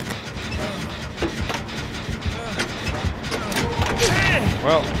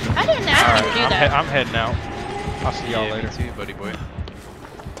 Well, I didn't ask you to do that. I'm heading out. I'll see y'all Yeah, later. me too, buddy boy.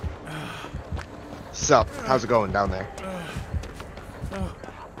 Sup, how's it going down there?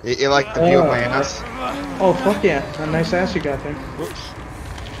 You like the view of my ass? Oh fuck yeah, a nice ass you got there.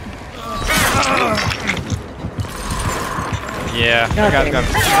 Yeah, I God gotta damn be on it.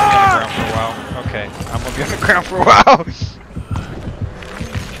 the ground for a while. Okay, I'm gonna be on the ground for a while.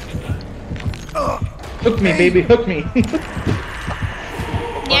 Hook me, baby, hook me.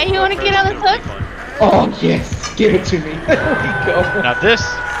 Yeah, you want to get on the hook? Oh yes, give it to me. There we go. Now is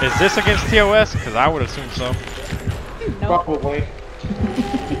this against TOS? Because I would assume so. No. Probably.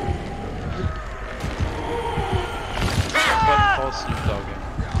 Call Snoop Dogg in.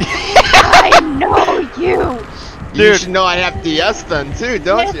 I know you. You Dude. should know I have DS then too,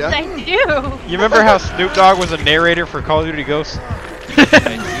 don't Yes, you? I do. You remember how Snoop Dogg was a narrator for Call of Duty Ghosts?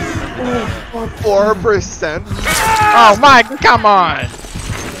 4%. Oh my, come on!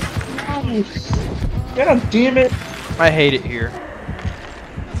 God damn it. I hate it here.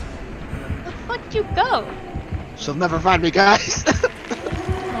 Where the fuck you go? She'll never find me, guys. Oh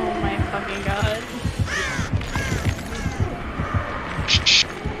my fucking god.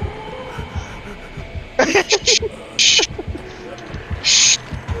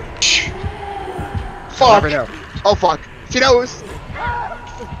 Fuck. Never know. Oh fuck. She knows.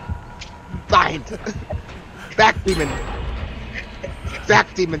 Blind. Back demon.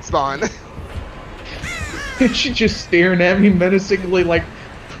 Back demon spawn. She's just staring at me menacingly like,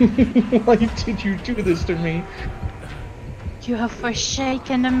 why did you do this to me? You have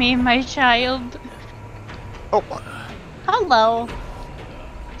forsaken me, my child. Oh fuck. Hello.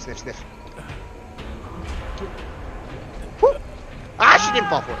 Sniff, sniff. Woo. Ah, she didn't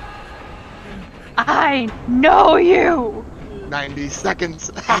fall for it. I know you. 90 seconds.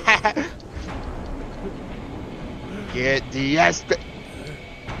 Get DS.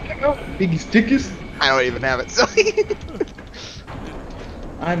 Biggie Stickus. I don't even have it, so.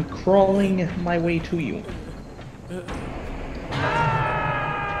 I'm crawling my way to you.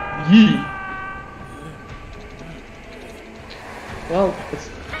 Yee. Well, it's...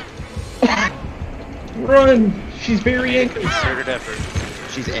 Run! She's very angry. Concerted effort.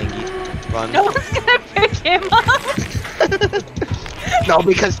 She's angry. Run. No one's gonna pick him up. No,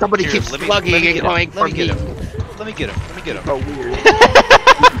 because somebody Here, keeps let me slugging and get him. going Let for me me. get him. Let me get him. Let me get him. Oh, weird.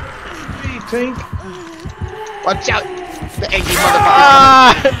 Hey, Tank. Watch out! The angry motherfucker.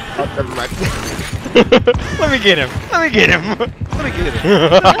 Ah! Oh, never mind. Let me get him. Let me get him. Let me get him.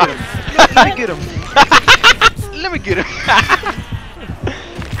 Let me get him. Let me get him.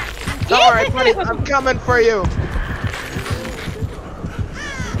 Alright, buddy, I'm coming for you.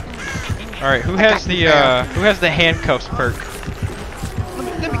 All right, who has the handcuffs perk?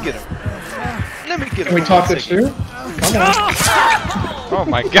 Let me get him. Let me get him. Can we for talk God's this sake. through? Come on. Oh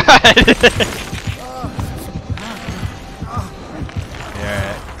my god!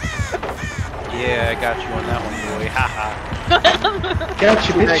 Yeah. Yeah, I got you on that one, boy. Haha.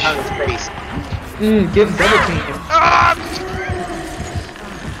 Gotcha, Right bitch. on his face. Getting double teamed.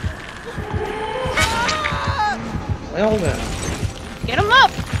 Well then. Get him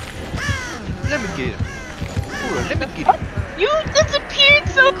up. Let me get him. Hold on, let me get him. You disappeared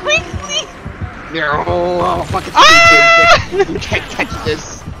so quickly. Oh, fucking you can't catch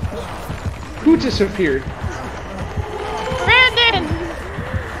this. Who disappeared? Brandon.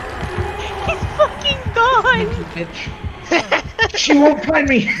 He's fucking gone. Bitch. She won't find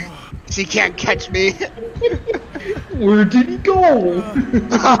me. She can't catch me. Where did he go?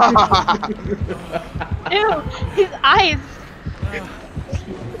 Ew, his eyes.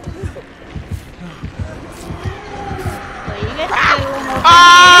 What are you gonna do?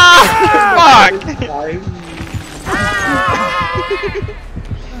 Ah! Fuck!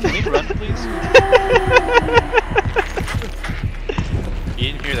 Can you run, please? You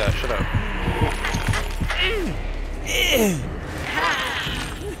didn't hear that. Shut up.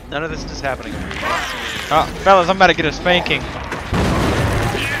 None of this is happening. Oh, fellas, I'm about to get a spanking.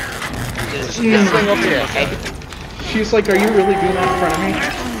 Swing over here. Hey. She's like, are you really doing that in front of me?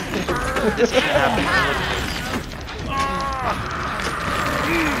 This isn't happening.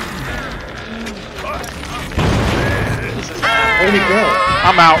 This isn't happening. Where'd he go?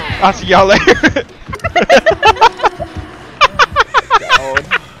 I'm out. I'll see y'all later.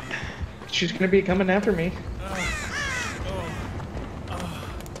 She's gonna be coming after me.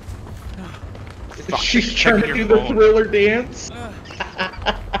 She's trying to do the Thriller dance.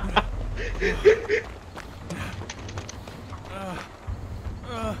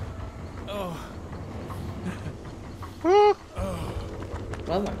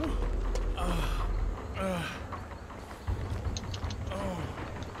 Well,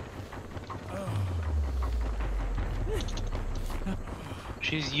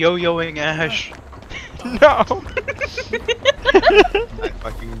 She's yo-yoing Ash. No. My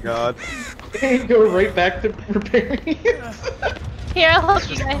fucking god. and go right back to repairing it. Here, I'll help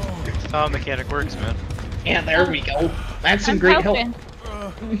you guys. That's how a mechanic works, man. Yeah, there we go. That's some I'm great helping.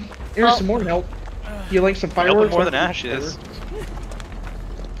 help. Here's some more help. You like some Helping fireworks? more than Ash is.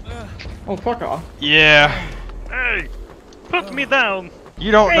 Oh, fuck off. Yeah. Hey, put me down.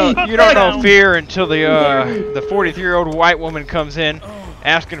 You don't know. Hey, You don't know down. fear until the 43-year-old white woman comes in,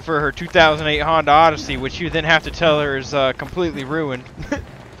 asking for her 2008 Honda Odyssey, which you then have to tell her is completely ruined.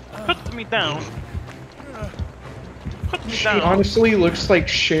 Put me down. Put me She down. honestly looks like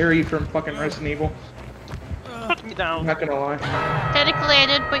Sherry from fucking Resident Evil. Put me I'm down. not gonna lie. Technically, I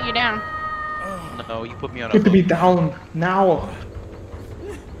did put you down. No, you put me on a Put me boat. down now.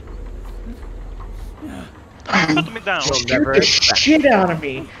 Put me down. You'll Scared never the expect. shit out of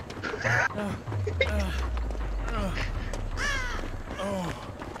me.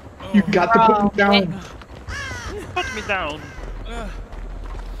 You got to put me down. Put me down.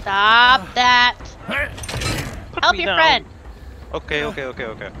 Stop that. Put Help me your down. friend. Okay, okay, okay,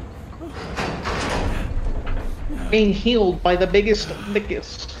 okay. Being healed by the biggest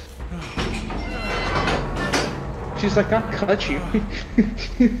thickest. She's like, I'll cut you.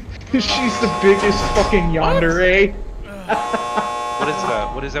 She's the biggest fucking yandere. What is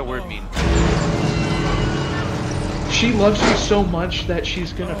that? What does that word mean? She loves you so much that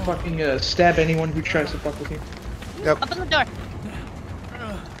she's gonna fucking stab anyone who tries to fuck with you. Open the door.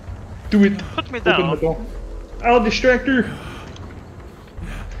 Do it. Put me Open the down. door. I'll distract her.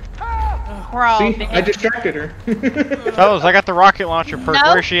 Crawl. See, bitch. I distracted her. Fellas, I got the rocket launcher perk.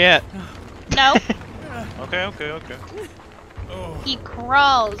 No. Where's she at? No, Okay, okay, okay. he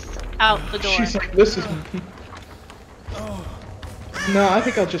crawls out the door. She's like, this is me. No, I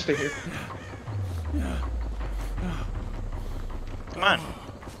think I'll just stay here. Come on.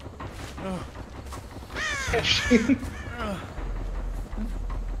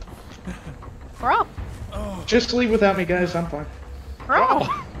 Crawl. Just leave without me, guys. I'm fine. Crawl.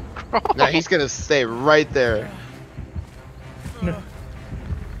 No, he's gonna stay right there. No.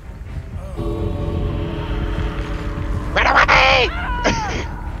 Run away!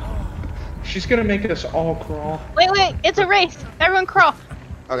 She's gonna make us all crawl. Wait, it's a race. Everyone crawl.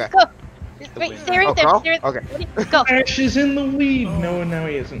 Okay. Go. Wait, stay right Oh, there. crawl? Stay right Okay. Ready? Go. Ash is in the lead. No, no,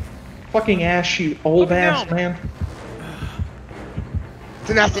 he isn't. Fucking Ash, you old ass down. man.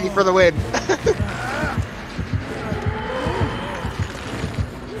 Tenacity for the win.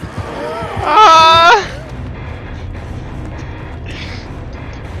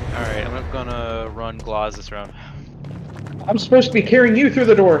 Alright, I'm gonna run Gloz this round. I'm supposed to be carrying you through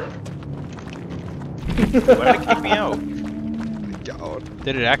the door. Why did it kick me out? God.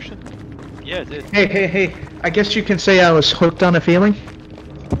 Did it actually? Yeah, it did. Hey, hey, hey. I guess you can say I was hooked on a feeling.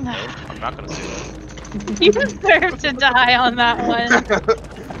 I'm not gonna say that. You deserve to die on that one.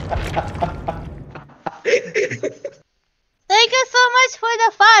 Thank you so much for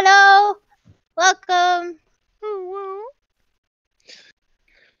the follow. Welcome.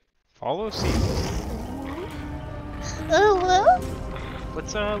 Follow C. Ooh, woo.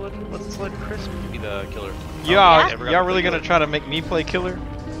 Let's let Chris be the killer. Y'all, Ever y'all gotten really play gonna try to make me play killer? killer?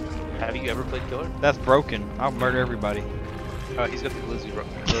 Have you ever played killer? That's broken. I'll murder everybody. He's got the glizzy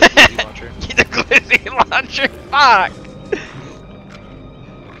launcher. The glizzy launcher. Fuck.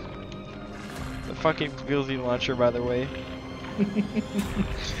 The fucking glizzy launcher, by the way.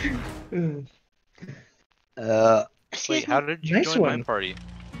 Wait, how did you Nice join one. my party?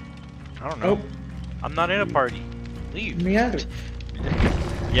 I don't know. Oh, I'm not in a party. Leave. me either.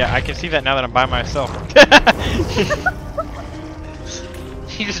 Yeah, I can see that now that I'm by myself.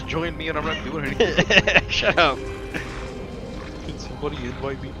 He just joined me and I'm not doing anything. Shut up. Can somebody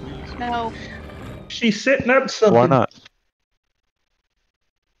invite me, please? No. She's setting up something. Why not?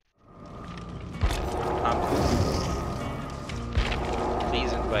 I'm cool.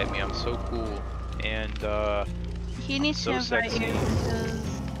 Please invite me. I'm so cool. And He needs So to invite sexy. you because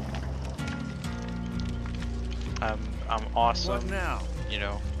I'm awesome. What now? You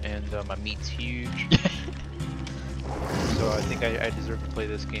know, and my meat's huge. So I think I deserve to play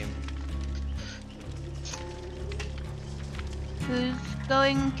this game. who's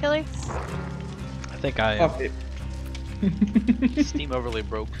going killer? I think I am. Fuck it. Steam overlay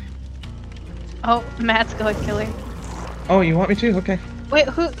broke. Oh, Matt's going killer. Oh, you want me to? Okay. Wait,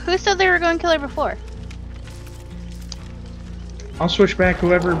 who said they were going killer before? I'll switch back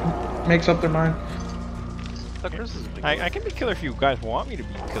whoever makes up their mind. Thought Chris was a big I can be killer if you guys want me to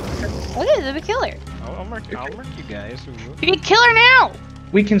be killer. Okay, they'll be killer. I'll mark you guys. Be killer now!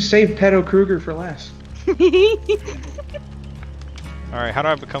 We can save Pedo Kruger for last. Alright, how do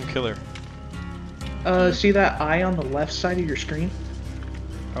I become killer? See that eye on the left side of your screen?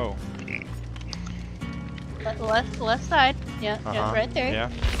 Oh. left side. Yeah, yeah, right there. Yeah.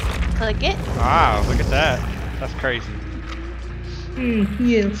 Click it. Wow, look at that. That's crazy.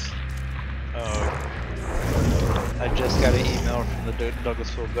 Yes. Oh. I just got an email from the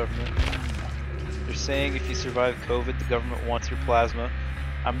Douglasville government. They're saying if you survive COVID, the government wants your plasma.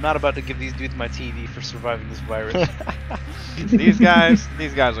 I'm not about to give these dudes my TV for surviving this virus. these guys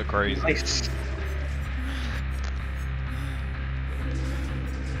are crazy. Nice.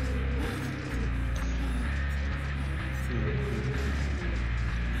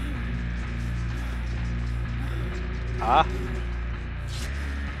 Ah.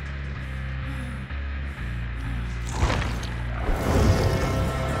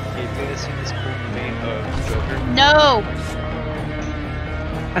 Hey, have you guys seen this cool movie of Joker? No!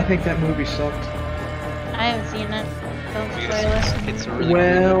 I think that movie sucked. I haven't seen it. Don't You spoil guys- it. It's a really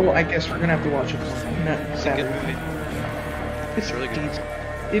Well, cool I guess we're gonna have to watch it not movie. It's a good Saturday. movie. It's really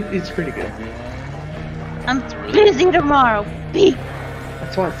good. It's pretty good. I'm busy tomorrow. Be.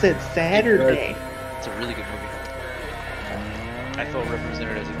 That's why I said Saturday. It's a really good movie. I felt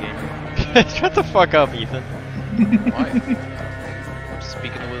represented as a gamer. Shut the fuck up, Ethan. Why? I'm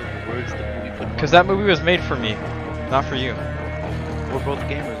speaking the words the movie put in my Because that movie was made for me, not for you. mouth. We're both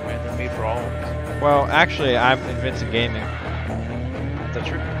gamers, man. They're made for all of us. Well, actually, I'm Vincent Gaming. Is that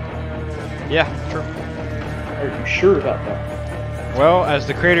true? Yeah, true. Are you sure about that? Well, as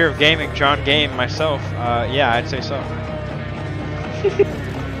the creator of gaming, John Game, myself, yeah, I'd say so. Waiting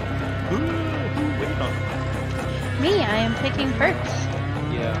on. Me, I am picking perks.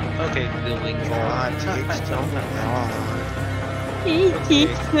 Yeah. Okay, building God, takes so long.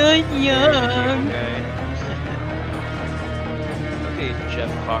 It's so young. Okay. Okay, Jeff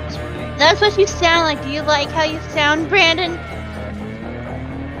Foxworthy. That's what you sound like. Do you like how you sound, Brandon?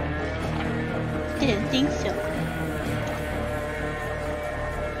 Didn't think so.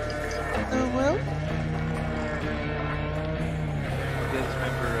 Oh well. You guys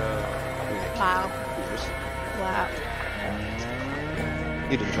remember, Wow. Wow.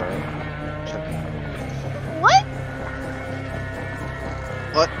 Need to try it. Check it out. What?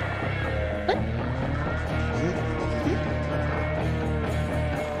 What?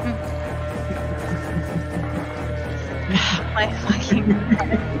 My fucking.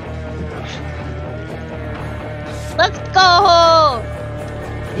 Let's go!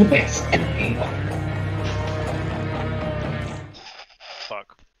 Yes.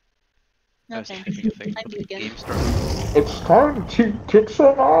 fuck. I No was thanks. typing a thing. I do again. Game started. It's time to kick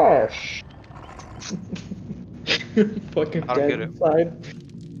some ass. Fucking I don't dead get it. inside.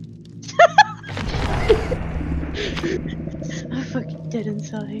 I'm fucking dead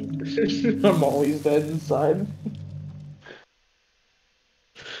inside. I'm always dead inside.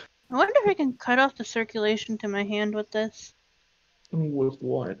 I wonder if I can cut off the circulation to my hand with this. With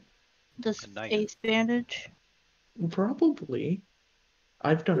what? This A knife. ace bandage. Probably.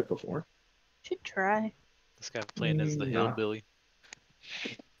 I've done it before. Should try. This guy playing as the Nah. hillbilly.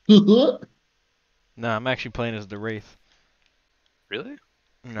 No, I'm actually playing as the Wraith. Really?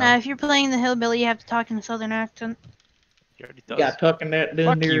 No. Now, if you're playing the hillbilly, you have to talk in a southern accent. He already does. Got tucking that Fuck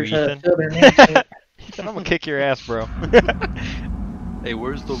down you, there. Ethan. Southern accent. Ethan, I'm gonna kick your ass, bro. Hey,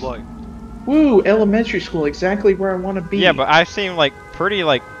 where's the light? Woo, elementary school, exactly where I want to be. Yeah, but I seem pretty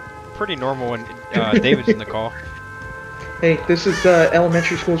normal when David's in the call. Hey, this is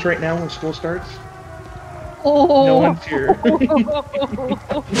elementary schools right now when school starts. Oh! No one's here.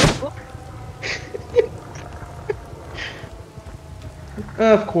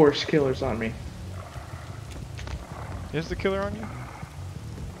 Of course, killer's on me. Is the killer on you?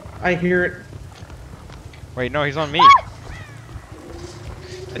 I hear it. Wait, no, he's on me.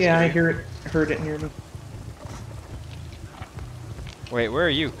 Yeah, I hear it. I heard it near me. Wait, where are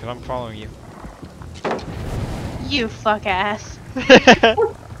you? Because I'm following you. You fuck ass.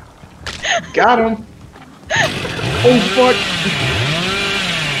 Got him! Oh fuck!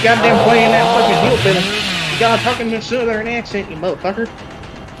 Goddamn playing that fucking hillbilly. You gotta talk in a southern accent, you motherfucker.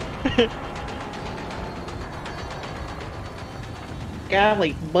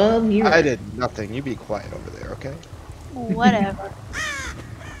 Golly, bum, you. I did nothing. You be quiet over there, okay? Whatever.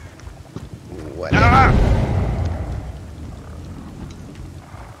 Whatever.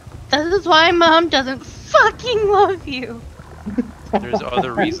 This is why Mom doesn't fucking love you. There's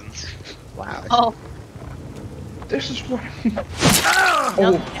other reasons. Wow. Oh, This is what.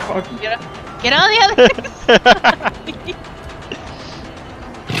 Oh fuck! get on the other side.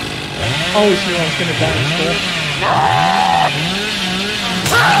 Always knew I was gonna die in school.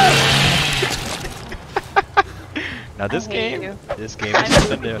 Now this I hate game, you. this game I is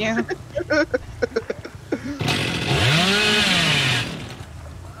something hate new. you.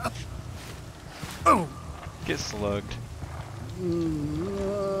 Get slugged.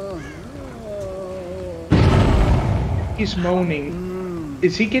 He's moaning.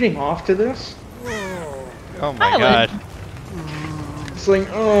 Is he getting off to this? Oh my I would. god. It's like,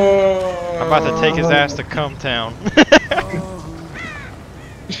 oh. I'm about to take his ass to Cum Town.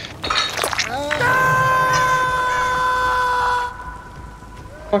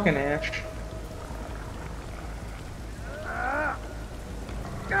 Fucking Ash.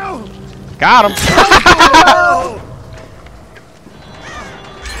 Got him!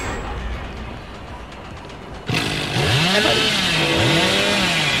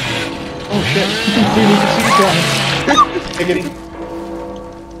 Oh shit. We need to see the Giggity.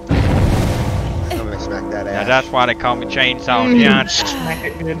 I'm gonna smack that Now ass. that's why they call me Chainsaw Johnson. Smack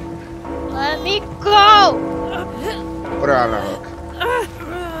it good. Let me go. Put her on a hook.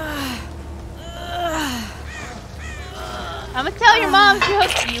 I'm gonna tell your mom she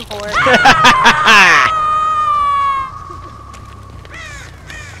hooked you, whore.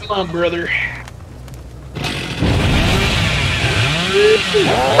 Come on, brother.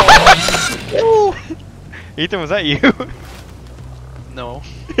 Ethan, was that you? No.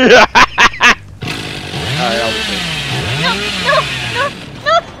 Alright, I'll be safe. No,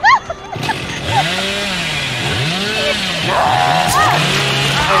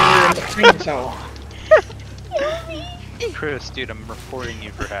 Chainsaw. Chris, dude, I'm reporting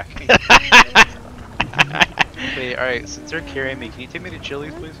you for hacking. Wait, alright, since they're carrying me, can you take me to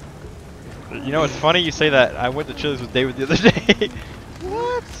Chili's, please? You know what's funny? You say that. I went to Chili's with David the other day.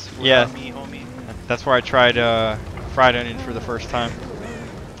 What? Yeah. Without me, homie. That's where I tried fried onions for the first time.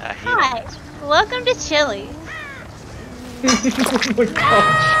 I hate Hi, it. welcome to Chili's. Oh my god,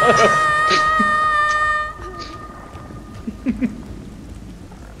 shut up.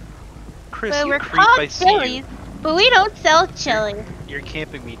 Chris, But you we're creep, I called see Chili's, you. but we don't sell chili. You're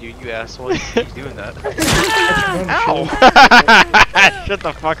camping me, dude, you asshole. You keep doing that. Ow! Shut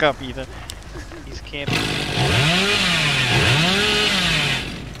the fuck up, Ethan. He's camping.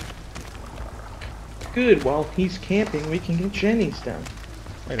 Good, while he's camping, we can get Jenny's done.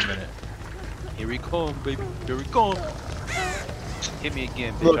 Wait a minute. Here we come, baby. Here we come. Hit me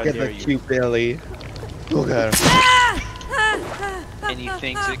again, bitch. Look I at dare the you. cute Billy. Look at him. And he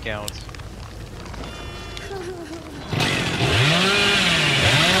thinks it counts.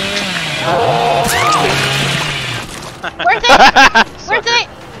 Worth it! Worth it!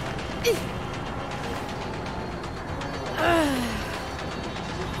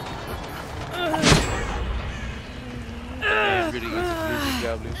 Man, really is a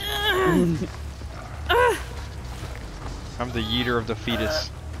goblin. I'm the yeeter of the fetus.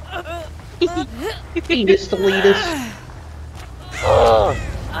 Fetus to lead us.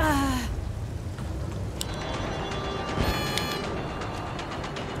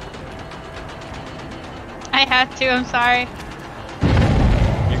 I had to, I'm sorry.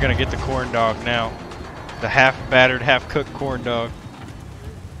 You're gonna get the corn dog now. The half battered, half cooked corn dog.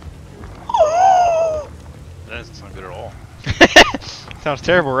 That doesn't sound good at all. Sounds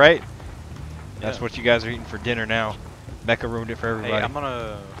terrible, right? That's Yeah. what you guys are eating for dinner now. Becca ruined it for Hey, everybody. I'm on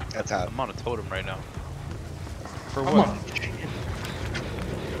a... That's hot. I'm on a totem right now. For Come what? on.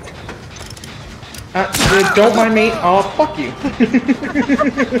 Don't mind me. Oh, fuck you.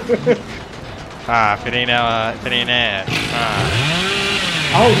 Ah, if it ain't Ash.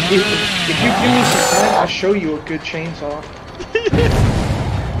 Ah. Oh, if you give me some time, I'll show you a good chainsaw.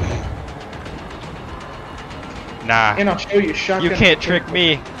 Nah. And I'll show you a shotgun. You can't trick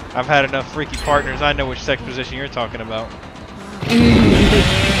me. I've had enough freaky partners. I know which sex position you're talking about.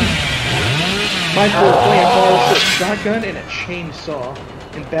 Mine were playing balls with a shotgun and a chainsaw.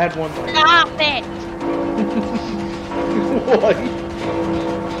 And bad ones. Stop it! What?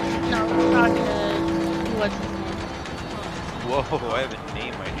 No, we're talking to what's his name? Whoa, I have a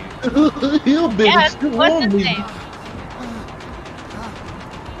name, I do. Yeah, what's his name?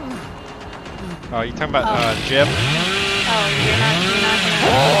 Oh, you talking about Jim? Oh, you're not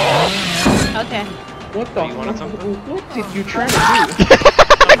gonna. Okay. What the? You wanted something? What did you try to do?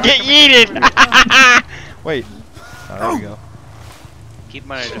 Get yeeted! Wait. Oh, there we go. Keep in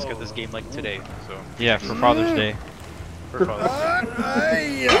mind, I just got this game like today, so. Yeah, for Father's Day. For Father's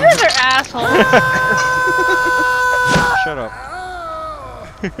Day. You guys are assholes. Shut up.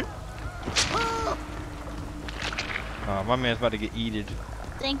 Oh, my man's about to get yeeted.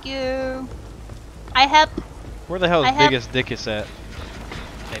 Thank you. I have. Where the hell I is have- Biggest Dickus at?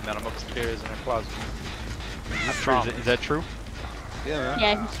 Hey man, I'm upstairs in a closet. Is that true? Yeah, man.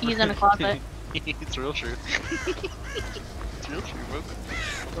 Yeah, he's in a closet. It's real true. It's real true, bro.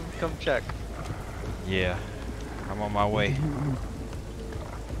 Come check. Yeah. I'm on my way.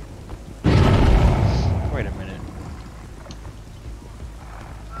 Wait a minute.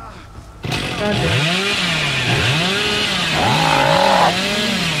 God damn.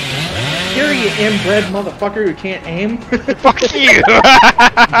 Here you inbred motherfucker who can't aim. Fuck you!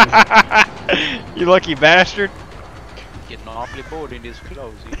 You lucky bastard. Getting awfully bored in this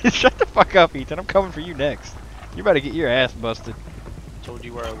clothes. Shut the fuck up, Ethan. I'm coming for you next. You better get your ass busted. Told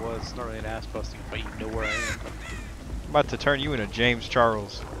you where I was. It's not really an ass busting, but you know where I am. I'm about to turn you into James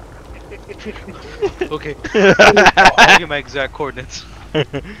Charles. Okay. I'll give my exact coordinates.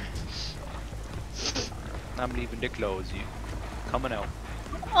 I'm leaving the clothes. You coming out.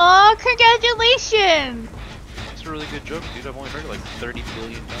 Oh, congratulations! It's a really good joke, dude. I've only heard it like 30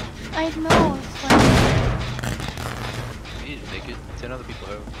 billion times. I know. It's like, You need to make it. 10 other people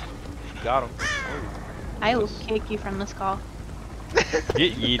have. You got them. I will kick you from this call.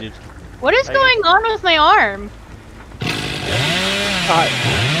 Get yeeted. What is going on with my arm?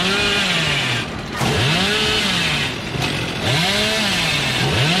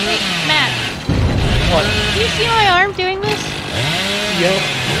 Wait, Matt. What? Do you see my arm doing this? Yep.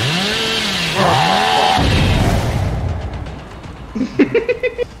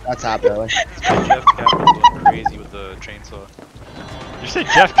 That's hot, Billy. Jeff Kaplan went crazy with the chainsaw. You say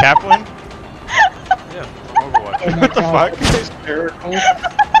Jeff Kaplan? Yeah, from Overwatch. Oh my What the God, fuck? that's hysterical.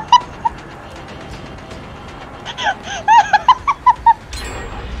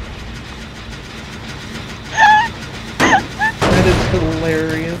 That is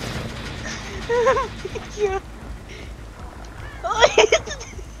hilarious. Yeah.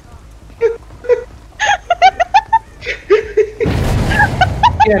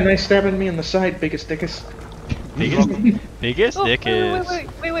 Yeah, nice stabbing me in the side, biggest dickus. Biggest Oh, Dickus.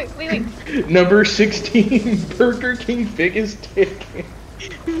 wait. Number 16, Burger King biggest dick.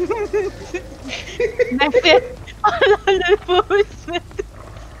 My fifth honorable postman.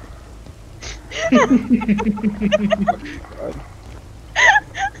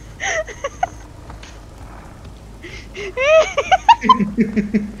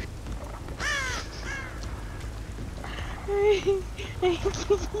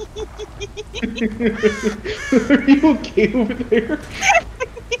 Are you okay over there?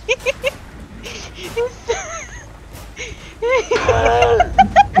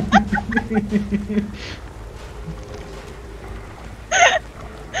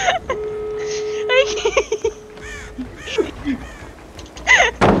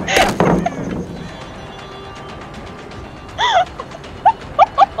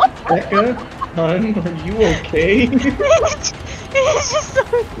 Becca, hon, are you okay? It's just so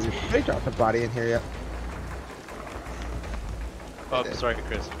They dropped the body in here yet. Oh, sorry,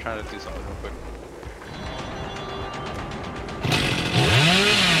 Chris. I'm trying to do something real quick.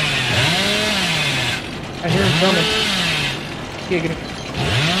 I hear him coming. Giggity.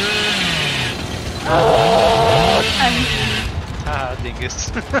 Ah, dingus.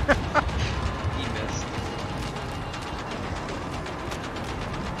 He missed.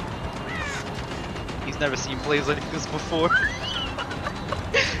 He's never seen plays like this before.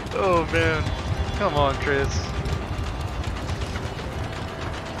 Oh man. Come on, Chris.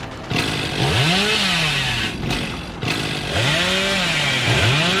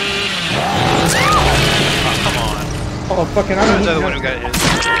 Oh, come on. Oh, fucking, Who's I'm the other one who got hit?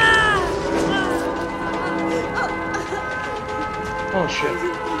 Oh, shit.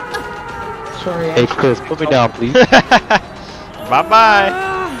 Sorry, Hey, Chris, put me down, please. Bye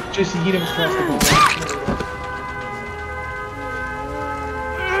bye. just yeet him across the board.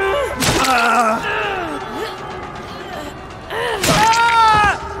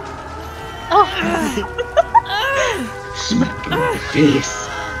 Oh, Smack him in the face.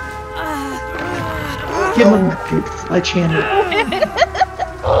 Give him the big sledgehammer.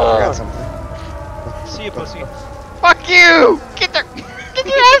 I got something. See you, pussy. Fuck you! Get your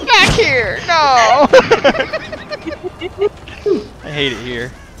ass back here! No! I hate it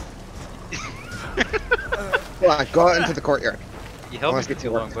here. Come on, go out into the courtyard. You held me Let's for get too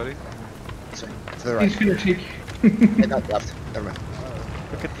to long, work. buddy. Sorry, to the right. He's gonna take. I got left. Never mind.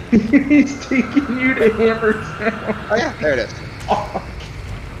 He's taking you to Hammertown. Oh yeah, there it is. Oh,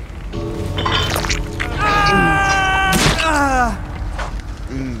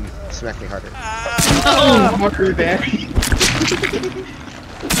 Smack me harder. fucker, daddy.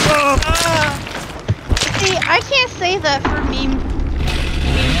 See, I can't say that for meme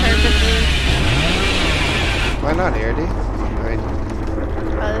purposes. Why not, Airdy?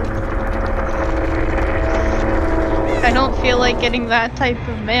 I don't feel like getting that type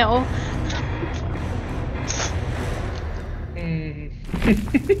of mail.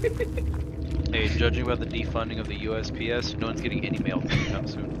 Hey, judging by the defunding of the USPS, no one's getting any mail anytime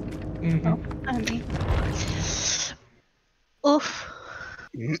soon. I mean, oof.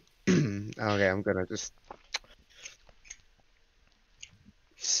 Okay, I'm gonna just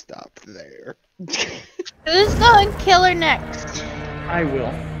stop there. Who's going killer next? I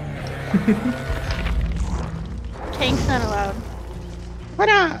will. Tank's not allowed. Why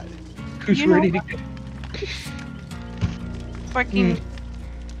not? Who's You know ready to what? get? Fucking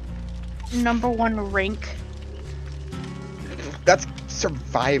 #1 rank. That's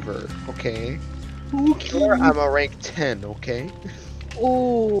Survivor, okay? Killer, I'm a rank 10, okay?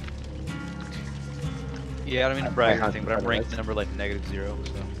 Oh. Yeah, I don't mean to brag or I anything, but I'm ranked number like -0,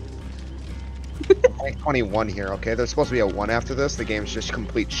 so. Rank 21 here, okay? There's supposed to be a 1 after this. The game's just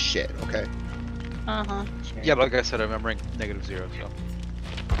complete shit, okay? Uh-huh. Sure. Yeah, but like I said, I'm ranked -0, so.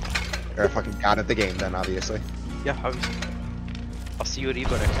 You're a fucking god at the game then, obviously. Yeah, obviously. I'll see you at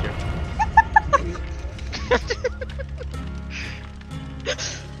EVO next year.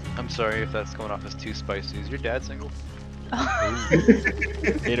 I'm sorry if that's coming off as too spicy. Is your dad single?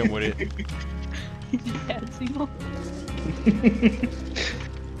 Hit him with it. Yeah, single.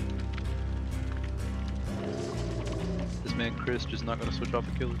 This man Chris just not gonna switch off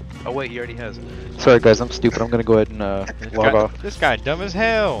the killer. Oh wait, he already has. Sorry guys, I'm stupid. I'm gonna go ahead and log off. This guy dumb as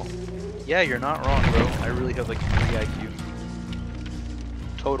hell. Yeah, you're not wrong, bro. I really have like 3 IQ.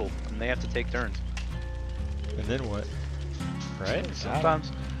 Total. And they have to take turns. And then what? Right?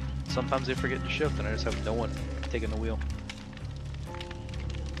 Sometimes they forget to shift and I just have no one taking the wheel.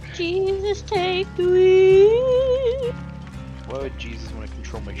 Jesus, take the wheel. Why would Jesus want to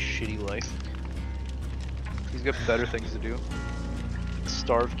control my shitty life? He's got better things to do.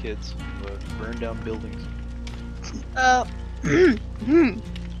 Starve kids, burn down buildings.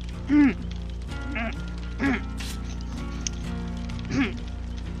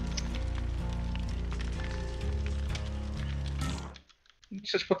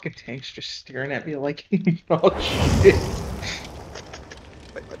 Just fucking Tank's just staring at me like, oh shit.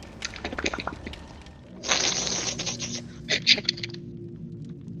 Wait,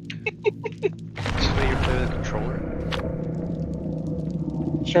 you're playing with a controller?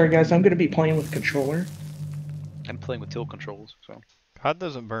 Sorry guys, I'm gonna be playing with controller. I'm playing with tilt controls, so. God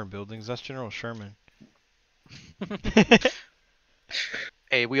doesn't burn buildings. That's General Sherman.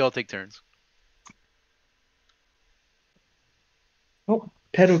 Hey, we all take turns. Oh,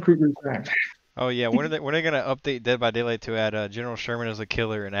 Pedo Kruger's back. Oh yeah, when are they gonna update Dead by Daylight to add General Sherman as a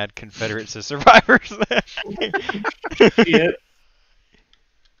killer and add Confederates as survivors? Yeah.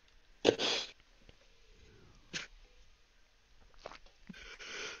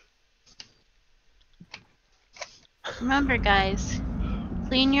 Remember, guys,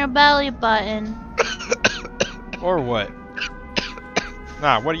 clean your belly button. Or what?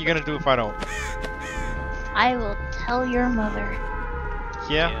 Nah, what are you gonna do if I don't? I will tell your mother.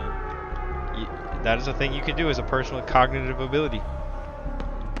 Yeah. That is a thing you can do as a person with cognitive ability.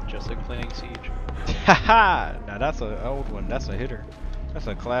 Just like playing Siege. Haha! Now that's an old one. That's a hitter. That's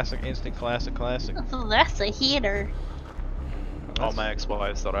a classic, instant classic. Oh, that's a heater. All my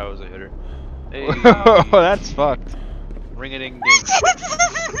ex-wives thought I was a hitter. Hey, Oh, that's fucked. ring a ding ding.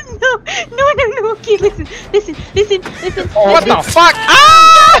 No. Okay, listen. What the fuck? Ah!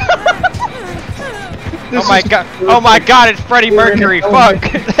 This Oh my is god! perfect. Oh my god! It's Freddie We're in Mercury. an Fuck!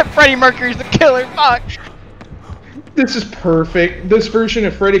 Freddie Mercury's the killer. Fuck! This is perfect. This version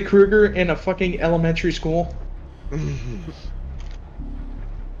of Freddy Krueger in a fucking elementary school.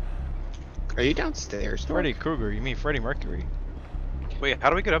 Are you downstairs? Freddy Krueger? You mean Freddie Mercury? Wait, how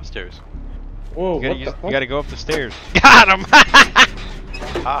do we get upstairs? Whoa, You what gotta, the fuck? you gotta go up the stairs. Got him!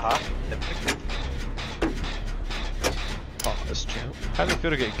 Haha. That's true. How does it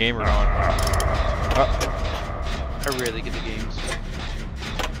feel to get gamer on? I rarely get the games.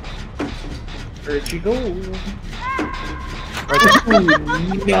 Where'd you go? Right there. Ooh,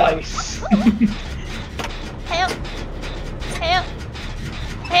 nice. Help! Help!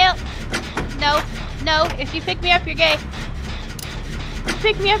 Help! No, no, if you pick me up, you're gay.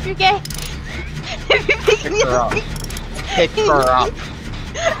 Pick me up, you're gay. If you pick Pick me her up. up. Pick her up.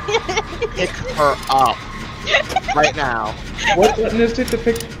 Pick her up. Right now. What button is it to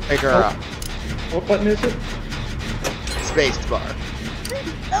pick? Pick her up. What button is it? Space bar.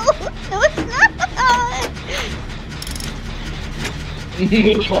 No, no, it's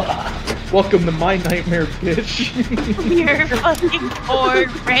not. Welcome to my nightmare, bitch. You're fucking poor,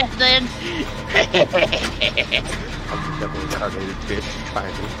 Brandon. I'm definitely retarded bitch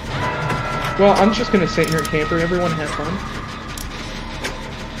trying to. Well, I'm just gonna sit here and camper. Everyone have fun.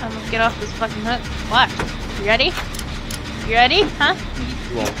 I'm gonna get off this fucking hook. What? You ready? You ready? Huh?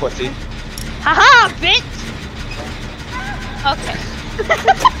 You little pussy. Haha, bitch! Okay.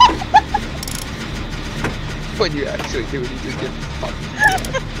 When you actually do it, you just get fucked.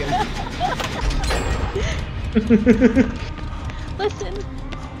 Listen.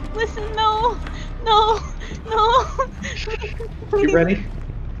 Listen, no. No. No. You ready?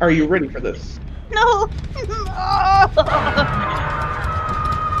 Are you ready for this? No.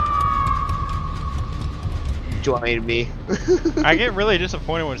 Join me. I get really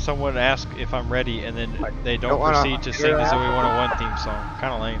disappointed when someone asks if I'm ready and then they don't Don't wanna proceed to sing the Zoe 101 theme song.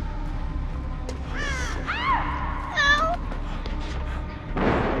 Kinda lame.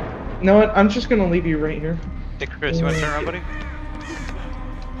 You know what? I'm just gonna leave you right here. Hey Chris, you wanna turn around, buddy?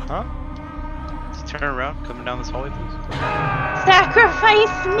 Huh? Just turn around, coming down this hallway, please.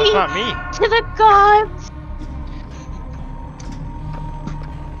 Sacrifice me That's not me. to the gods.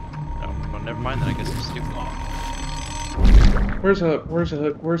 Oh, well, never mind then, I guess I'm stupid. Where's the hook? Where's the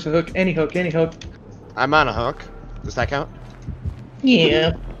hook? Where's the hook? Any hook? Any hook? I'm on a hook. Does that count?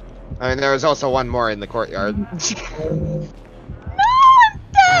 Yeah. I mean, there was also one more in the courtyard. No, I'm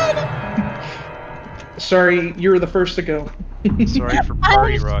dead. Sorry, you were the first to go. Sorry for I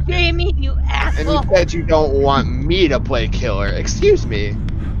party was rocket. screaming, you And you asshole. said you don't want me to play killer. Excuse me.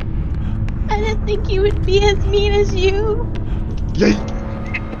 I didn't think you would be as mean as you. Yay.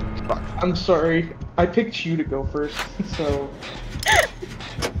 Fuck. I'm sorry. I picked you to go first, so.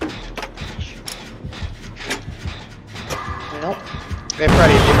 Well. Hey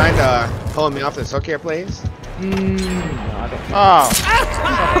Freddy, do you mind pulling me off this hook here, please? No, I don't. Oh.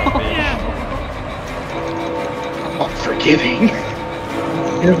 I'm unforgiving.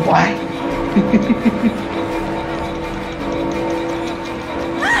 Here's why.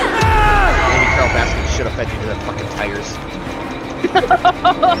 Maybe Carol Baskin should have fed you to the fucking tigers.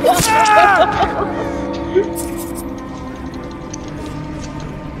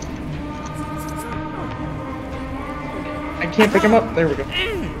 I can't pick him up. There we go.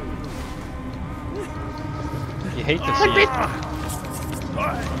 You hate to see it.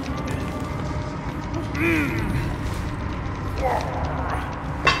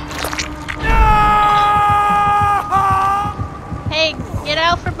 Hey, get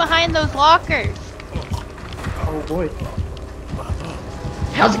out from behind those lockers. Oh boy.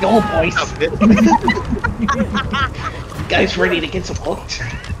 How's it going, boys? You guys ready to get some hooked?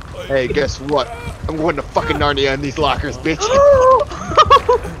 Hey, guess what? I'm going to fucking Narnia in these lockers, bitch. Oh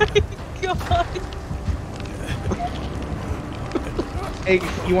my god. Hey,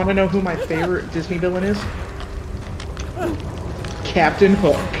 you want to know who my favorite Disney villain is? Captain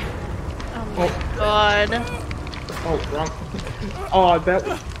Hook. Oh my god. Oh, wrong. Oh, that.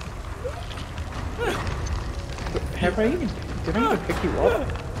 Have I even? Did I even pick you up?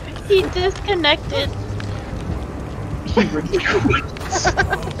 He disconnected. He really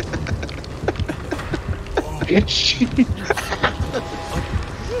Bitch.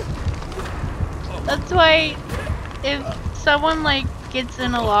 That's why if someone like gets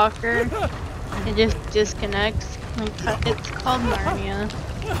in a locker and just disconnects, like it's called Narnia.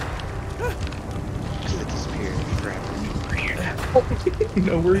 It disappeared forever. You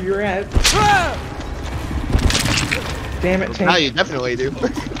know where you're at. Damn it, Now Tank. you definitely do.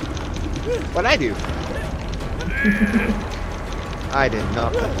 What'd I do? I did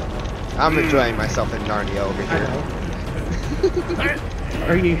nothing. I'm enjoying myself in Narnia over I here. know.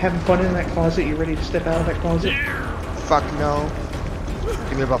 Are you having fun in that closet? You ready to step out of that closet? Fuck no.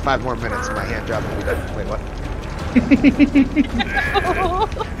 Give me about 5 more minutes and my hand job will be done. Wait, what?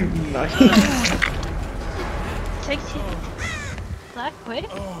 Nice. Takes you that quick?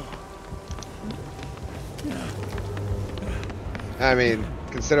 I mean,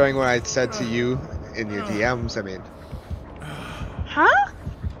 considering what I said to you in your DMs, I mean, Huh?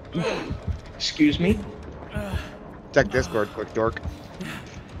 Excuse me? Check Discord, quick dork.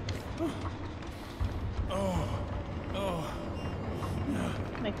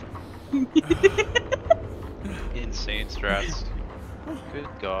 Like, Insane strats. Good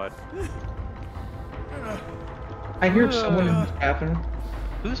God. I hear someone in the bathroom.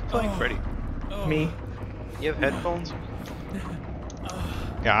 Who's playing Freddy? Me. You have headphones?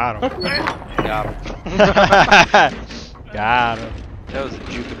 Got him. Got him. Got him. That was a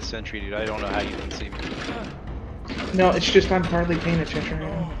juke of the century, dude. I don't know how you didn't see me. No, it's just I'm hardly paying attention right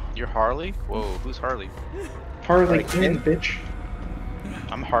now. You're Harley? Whoa, who's Harley? Hardly in, bitch.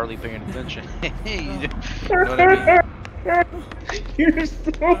 I'm hardly paying attention. Hey, you know what I mean? You're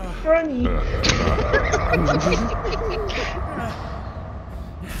so funny.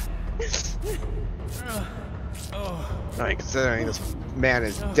 Alright, considering this man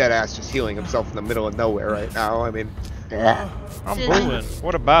is dead ass just healing himself in the middle of nowhere right now, I mean. I'm moving.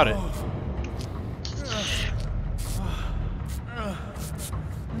 What about it?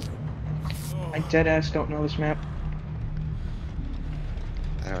 I dead ass don't know this map.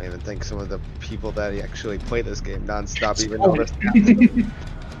 I don't even think some of the people that actually play this game non-stop even Oh. know this.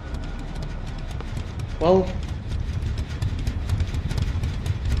 Well,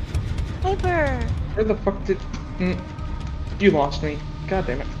 Piper. where the fuck did... You lost me. God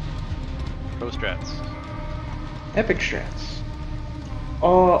damn it. Pro strats. Epic strats.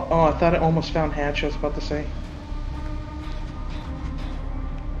 Oh, I thought I almost found Hatch, I was about to say.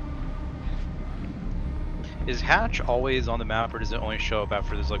 Is Hatch always on the map, or does it only show up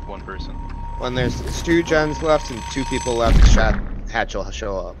after there's like one person? When there's 2 gens left and 2 people left, Hatch will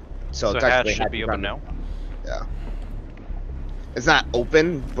show up. So, So Hatch technically should be is open on- now? Yeah. It's not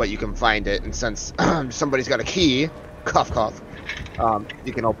open, but you can find it, and since somebody's got a key, cough cough,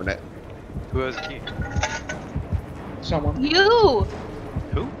 you can open it. Who has a key? Someone. You.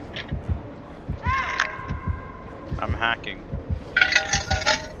 Who? I'm hacking.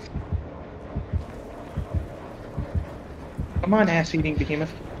 Come on, ass-eating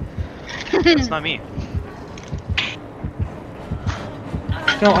behemoth. That's not me.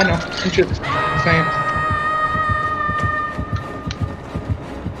 No, I know. I'm just saying.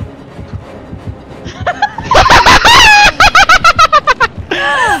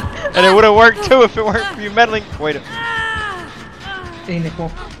 And it would have worked too if it weren't for you meddling. Wait a Hey,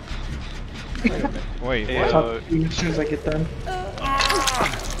 Nicole. wait. Hey, What? I'll talk to you as soon as I get done.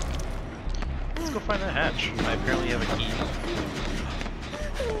 Let's go find that hatch. I apparently have a key.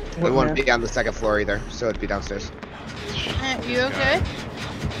 It What wouldn't map? be on the 2nd floor either, so it'd be downstairs. You okay?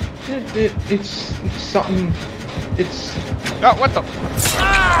 It's something. It's Oh, what the?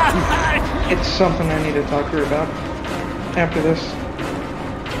 it's something I need to talk to her about after this.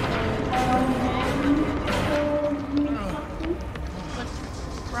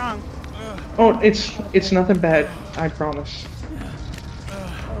 What's wrong? Oh, it's nothing bad. I promise.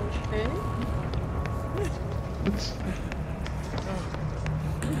 Okay. It's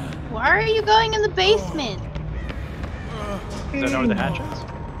Why are you going in the basement? Does that know where the hatch is?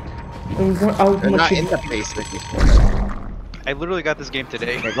 I'll They're let not you. in the basement. I literally got this game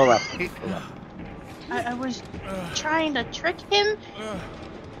today. Okay, go left. Go left. I was trying to trick him.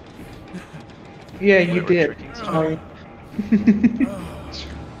 Yeah, you Whatever, did. tricking Sorry.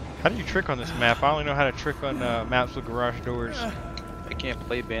 How do you trick on this map? I only know how to trick on maps with garage doors. I can't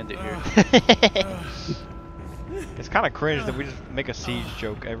play Bandit here. It's kind of cringe that we just make a siege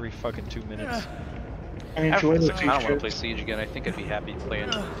joke every fucking 2 minutes. I enjoy the I don't want to play features. Siege again. I think I'd be happy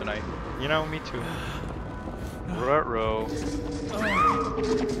playing tonight. You know, me too. Ruh-roh.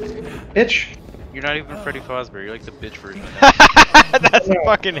 Bitch. You're not even Freddy Fazbear. You're like the bitch version of that. That's a No.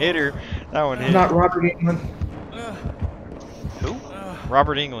 fucking hitter. That one hit. Not Robert England. Who?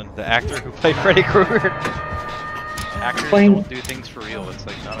 Robert England, the actor who played Freddy Krueger. Actors Playing- don't do things for real. It's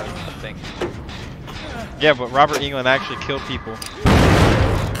like not a thing. Yeah, but Robert England actually killed people.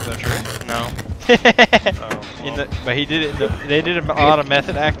 Is that true? No. Oh, But he did it. They did a lot of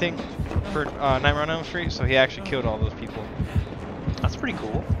method acting for Nightmare on Elm Street, so he actually killed all those people. That's pretty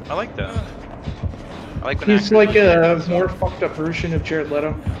cool. I like that. I like when He's actors like do a things. more fucked up version of Jared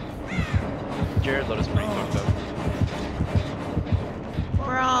Leto. Jared Leto's pretty fucked up.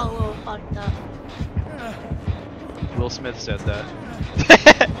 We're all a little fucked up. Will Smith said that.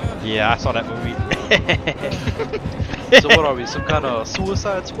 Yeah, I saw that movie. So what are we? Some kind of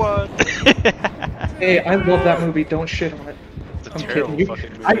Suicide Squad? Hey, I love that movie. Don't shit on it. It's a I'm terrible kidding you.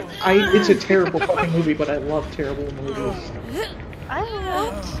 fucking movie. It's a terrible fucking movie, but I love terrible movies. I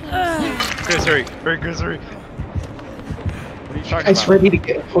hope so. Chris, hurry! Hurry, Chris, hurry! What are you talking It's about? ready to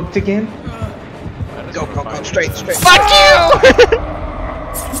get hooked again. I Go, go, go, straight, straight. Fuck you!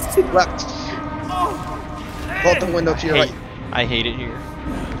 Left. Vault the window to your right. I hate it here.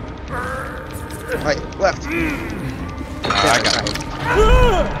 Right, left. I got it.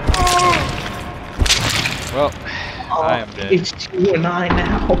 Well, I am dead. It's 2 and 9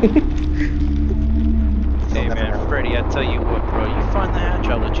 now. Hey man, Freddy, I tell you what, bro. You find the hatch,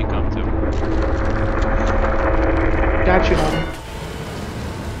 I'll let you come to. Gotcha, homie.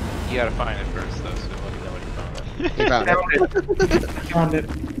 You gotta find it first, though. So let me know when you found it. You found it. Found it.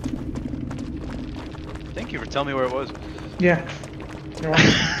 Thank you for telling me where it was. Yeah. You're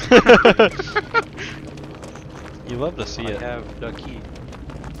welcome. You love to see I it. have the key.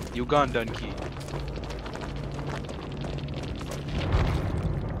 Ugandan key.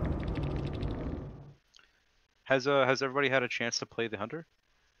 Has everybody had a chance to play the Hunter?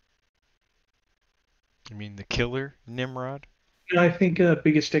 You mean the killer, Nimrod? I think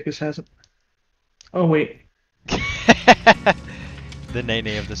Biggest Stickers hasn't. Oh, wait. The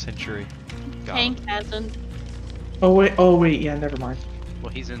Nene of the century. Hank hasn't. Oh, wait, yeah, never mind.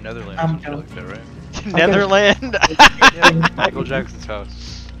 Well, he's in Netherlands. I'm or something like that, right? Netherland? Yeah, Michael Jackson's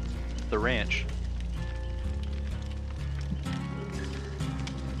house. The ranch.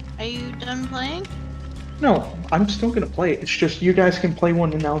 Are you done playing? No, I'm still gonna play it. It's just you guys can play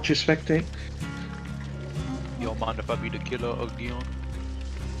one and I'll just spectate. You don't mind if I be the killer again?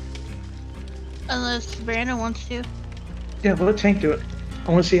 Unless Brandon wants to. Yeah, let Tank do it.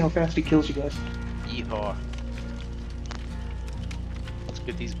 I want to see how fast he kills you guys. Yeehaw. Let's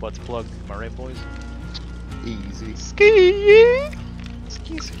get these butts plugged. Am I right, boys? Easy. Ski!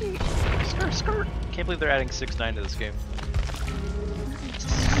 Ski, ski. Skirt, skirt. Can't believe they're adding 6-9 to this game.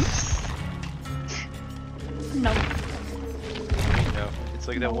 No. You know, it's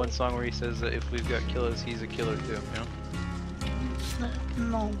like that one song where he says that if we've got killers, he's a killer too, you know?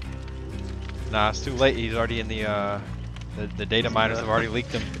 No. Nah, it's too late. He's already in the data miners have already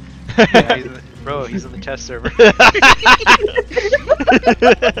leaked him. Yeah, bro, he's in the test server.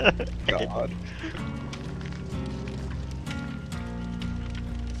 God.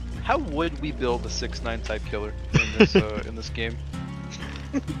 How would we build a 6-9 type killer in this game?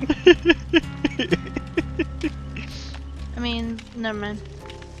 I mean, never mind.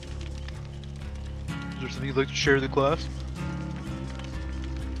 Is there something you'd like to share with the class?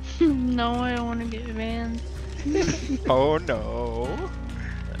 No, I don't want to get banned. Oh no.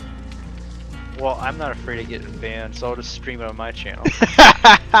 Well, I'm not afraid of getting banned, so I'll just stream it on my channel.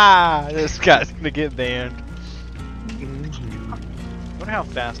 This guy's gonna get banned. I wonder how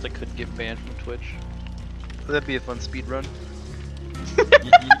fast I could get banned from Twitch. Would that be a fun speed run?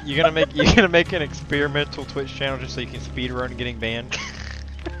 You're gonna make an experimental Twitch channel just so you can speedrun getting banned.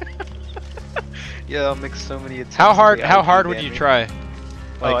 Yeah, I'll make so many attempts. How hard to would ban you me. try?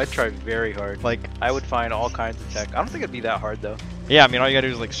 Oh, I'd try very hard. Like, I would find all kinds of tech. I don't think it'd be that hard though. yeah, I mean all you gotta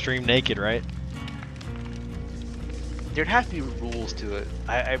do is like stream naked, right? There'd have to be rules to it.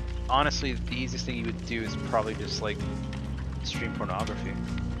 I honestly, the easiest thing you would do is probably just like stream pornography,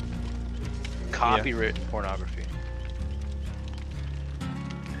 copywritten pornography.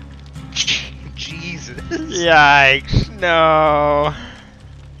 Jesus. Yikes! No.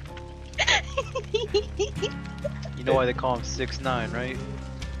 You know why they call him 6'9", right?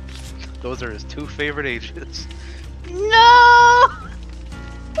 Those are his 2 favorite ages. No!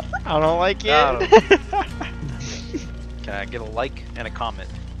 I don't like Got it. Can I get a like and a comment?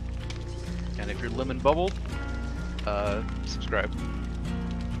 And if you're lemon bubbled, subscribe.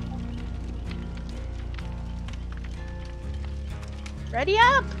 Ready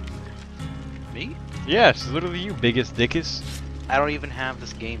up! Me? Yes, literally you, biggest dickus. I don't even have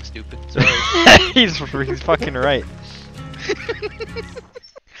this game, stupid. Sorry. he's fucking right.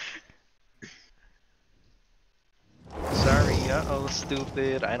 Sorry, uh-oh,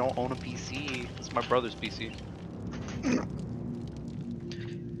 stupid. I don't own a PC. It's my brother's PC.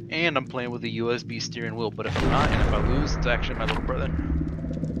 And I'm playing with a USB steering wheel, but if I'm not, and if I lose, it's actually my little brother.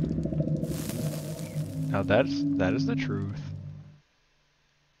 Now that is the truth.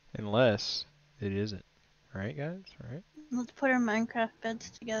 Unless it isn't. Right, guys? Right? Let's put our Minecraft beds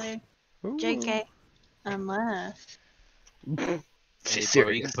together. Ooh. JK. Unless. Hey, bro, you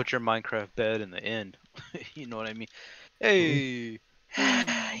Serious. can put your Minecraft bed in the end. You know what I mean? Hey!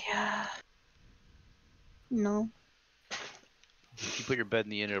 Yeah. No. If you put your bed in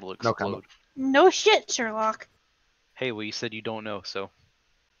the end, it'll No explode. comment. No shit, Sherlock. Hey, well, you said you don't know, so.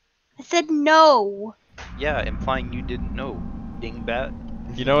 I said no. Yeah, implying you didn't know.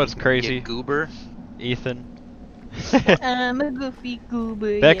 Dingbat. You know what's crazy, Get goober. Ethan? I'm a goofy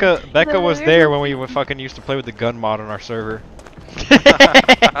goober. Becca was there when we fucking used to play with the gun mod on our server.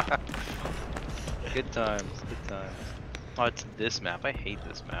 Good good times, good times. Oh, it's this map. I hate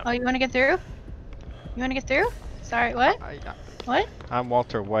this map. Oh, you want to get through? You want to get through? Sorry, what? What? I'm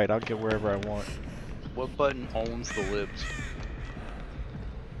Walter White. I'll get wherever I want. What button owns the libs?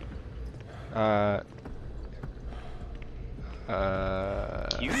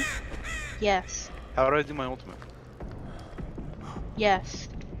 Q? Yes. How do I do my ultimate? Yes.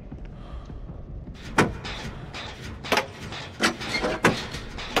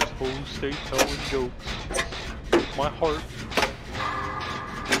 Oh, stay telling jokes. My heart.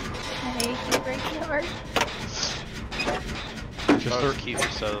 I hate you, break your heart. Just Oh, a,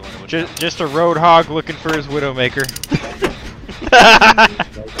 Kiefer Sutherland. Which just a roadhog looking for his Widowmaker.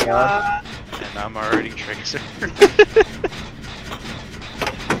 and I'm already Tracer.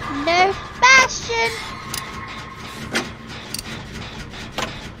 No fashion!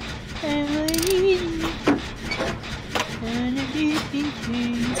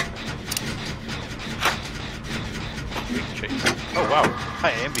 Being chased. Oh wow,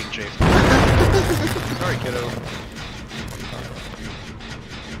 I am being chased. Sorry, kiddo.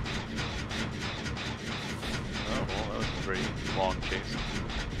 Oh well, that was a very long chase.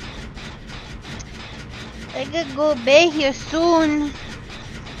 I could go back here soon.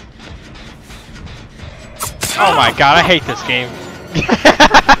 Oh my god, I hate this game.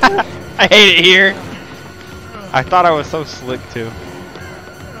 I hate it here. I thought I was so slick too.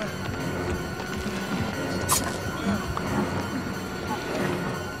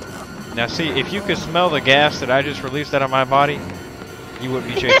 Now see, if you could smell the gas that I just released out of my body, you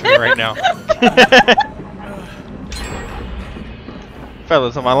wouldn't be chasing me right now.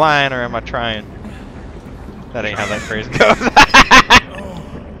 Fellas, am I lying or am I trying? That ain't how that phrase goes.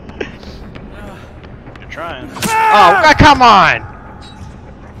 You're trying. Oh, come on!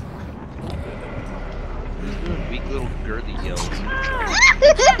 Weak little girly yells.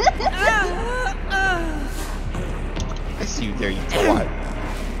 I see you there, you twat.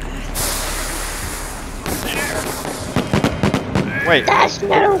 Wait, That's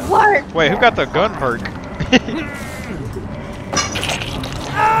gonna work! wait, who got the gun perk?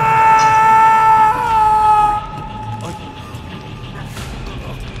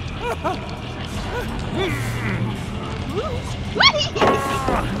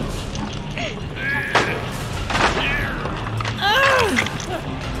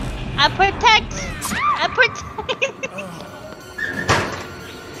 I protect!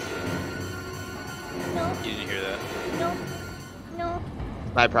 No, You didn't hear that? no, no,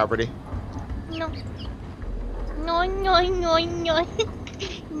 My property. no. No, no, no, no.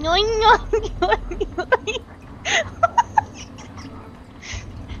 No, no, no, no.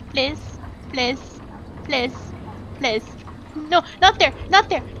 Please, please, please, please. No, not there, not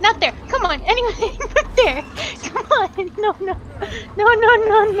there, not there. Come on, anyway, not there. Come on, no, no, no, no,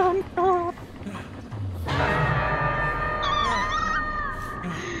 no, no, no.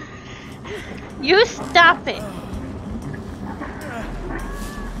 You stop it.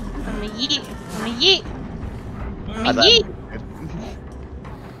 I'm a yeet. I'm a yeet. I'm a yeet.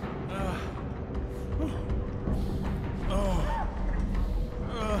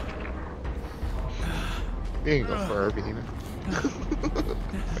 You can go for her, Behemoth.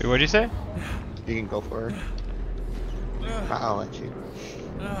 Wait, what'd you say? You can go for her. I'll let you.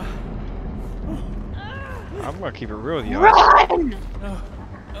 I'm gonna keep it real with you. Run!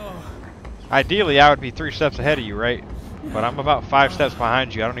 Ideally, I would be 3 steps ahead of you, right? But I'm about 5 steps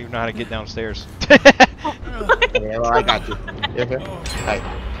behind you. I don't even know how to get downstairs. Yeah, well, I got you. You okay? Right.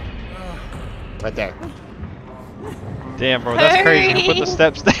 Right there. Damn, bro, that's crazy. Who put the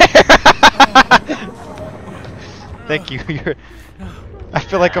steps there? Thank you. I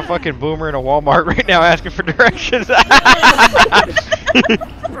feel like a fucking boomer in a Walmart right now asking for directions.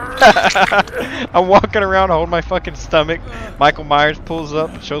 I'm walking around holding my fucking stomach. Michael Myers pulls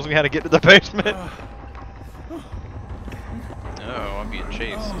up, shows me how to get to the basement. Oh, I'm being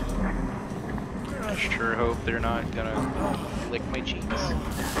chased. I sure hope they're not gonna lick my cheeks.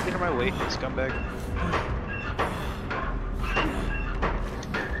 Get out of my way, scumbag.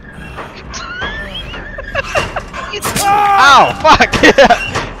 Ow! Fuck!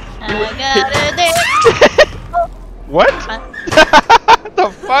 I got it. What? The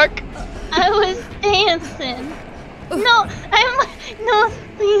fuck? I was dancing. No, no,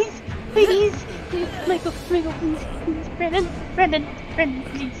 please, please, please, Michael, please, please, Brennan,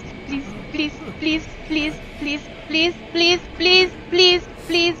 please, please, please, please, please, please, please, please, please, please,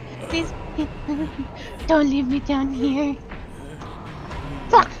 please, please, don't leave me down here.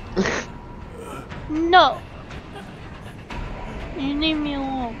 Fuck. No. You leave me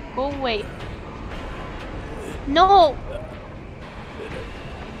alone. Go away. No.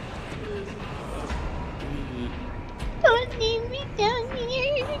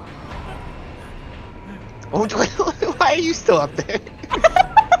 Oh, why are you still up there?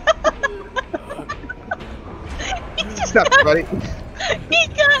 He just Stop, got, buddy. he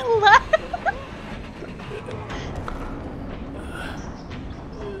got left.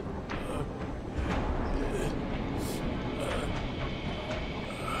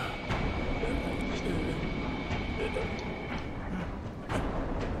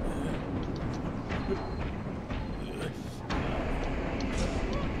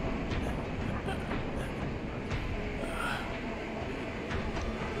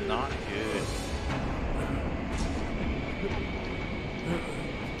 Not good.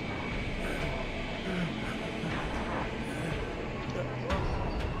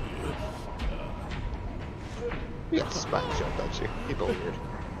 You got spine jump, don't you? People are weird.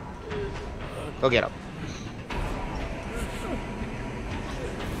 Go get him.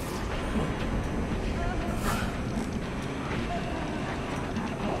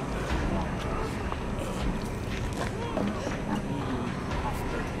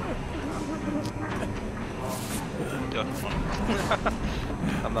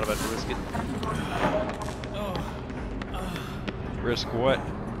 I'm not about to risk it. Risk what?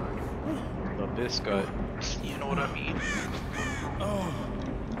 The biscuit. You know what I mean.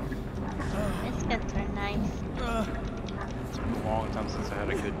 Biscuits are nice. It's been a long time since I had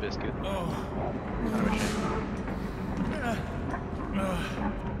a good biscuit. Kind of a shame.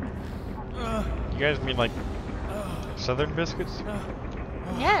 You guys mean like Southern biscuits?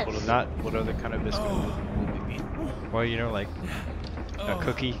 Yes. What other kind of biscuit would we mean? Well, you know, like a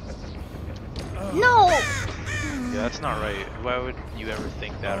cookie. No. Yeah, that's not right. Why would you ever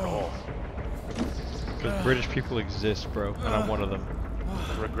think that at all? Because British people exist, bro, and I'm one of them.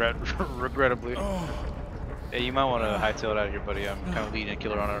 Regrettably. Hey, you might want to hightail it out of here, buddy. I'm kind of leading a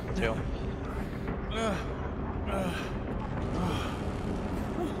killer on our tail.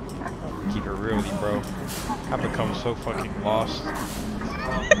 Keep it real with you, bro. I've become so fucking lost.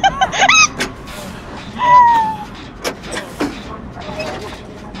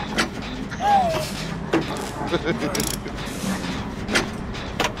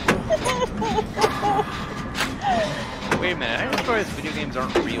 Wait a minute, I just realized video games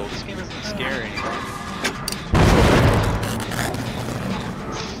aren't real. This game isn't scary anymore.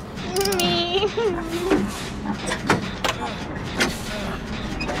 Me.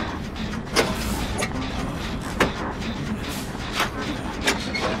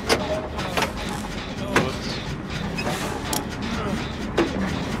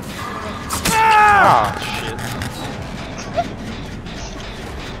 Ah, shit.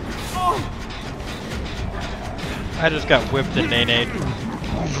 I just got whipped and nay-nayed.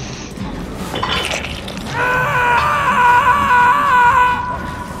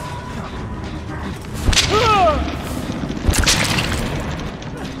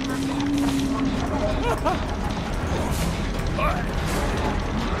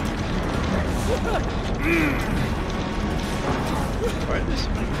 Alright, this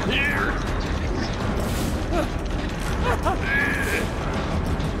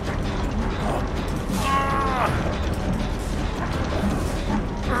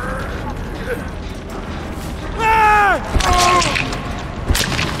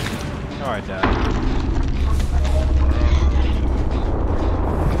Oh, I died.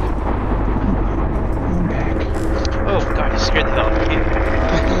 I'm back. Oh god, you scared the hell out of me.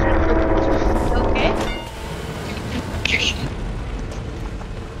 Okay.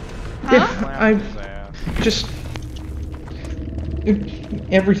 Yeah, Huh? I'm His ass. just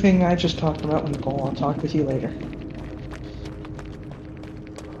everything I just talked about, Nicole. I'll talk with you later.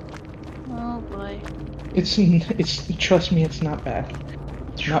 Oh boy. It's trust me, it's not bad.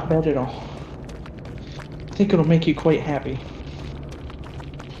 It's not bad at all. I think it'll make you quite happy.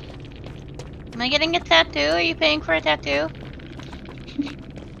 Am I getting a tattoo? Are you paying for a tattoo?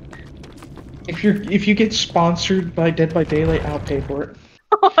 If you get sponsored by Dead by Daylight, I'll pay for it.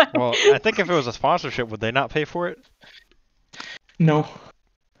 Well, I think if it was a sponsorship, would they not pay for it? No.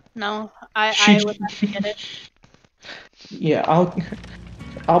 No, I She- would have to get it. Yeah,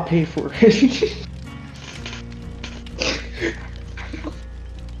 I'll pay for it.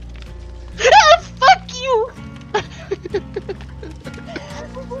 Fuck you!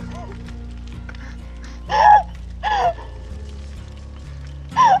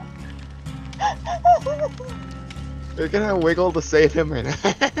 You're gonna wiggle to save him right now.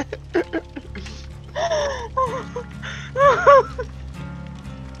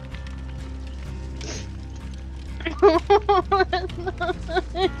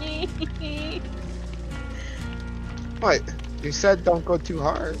 What? You said don't go too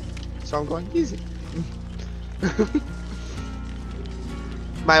hard, so I'm going easy.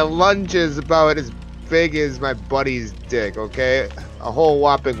 My lunge is about as big is my buddy's dick, okay? A whole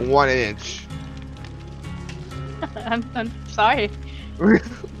whopping 1 inch. I'm sorry.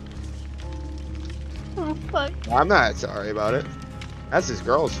 Oh fuck. I'm not sorry about it. That's his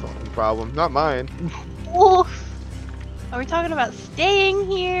girl's fucking problem, not mine. Oof. Are we talking about staying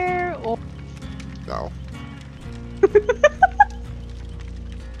here or? No.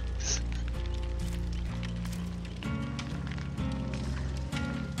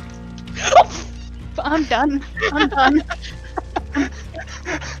 I'm done. I'm done.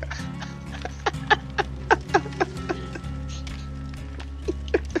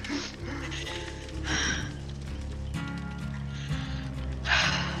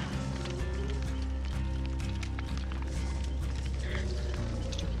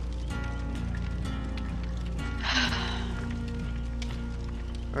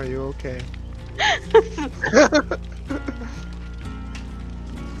 Are you okay?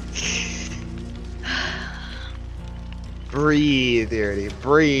 Breathe, Irity,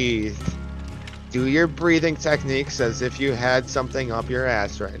 breathe. Do your breathing techniques as if you had something up your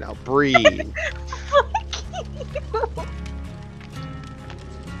ass right now. Breathe.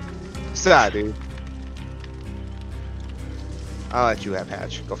 Stop, dude. I'll let you have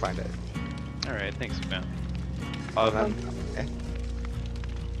Hatch. Go find it. Alright, thanks, man. Okay.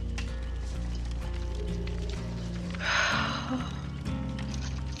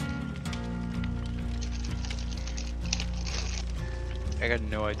 I got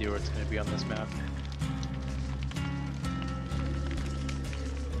no idea where it's going to be on this map.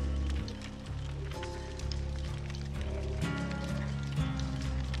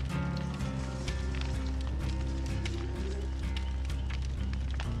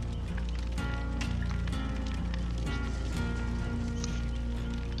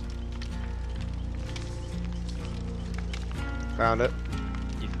 Found it.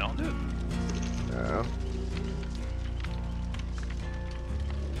 You found it? Oh.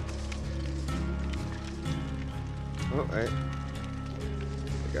 Oh, wait. I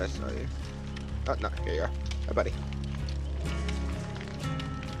think I saw you. Oh, no, here you are. Hi, buddy.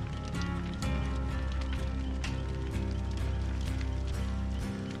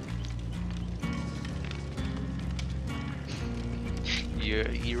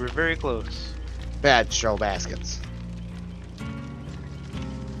 You were very close. Bad show baskets.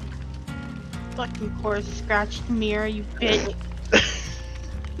 Fucking course scratched mirror, you bitch.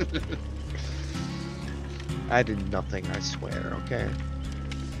 I did nothing, I swear, okay?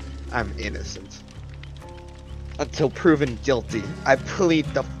 I'm innocent. Until proven guilty, I plead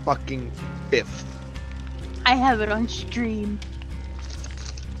the fucking fifth. I have it on stream.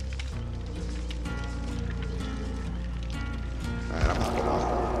 Alright, I'm fucking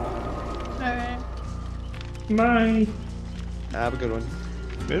off. Alright. Bye. Have a good one.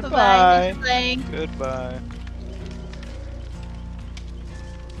 Bye-bye. Just playing. Goodbye.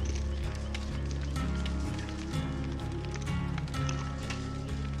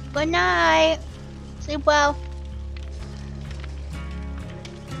 Good night. Sleep well.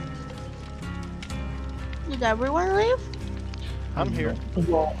 Did everyone leave? I'm here.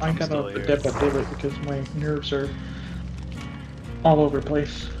 Well, I I'm got still up the here. Dead by Daylight because my nerves are all over the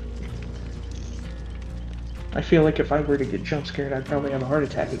place. I feel like if I were to get jump scared, I'd probably have a heart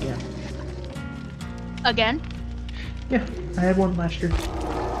attack again. Again? Yeah, I had one last year.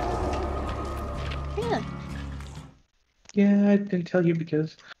 Yeah. Yeah, I didn't tell you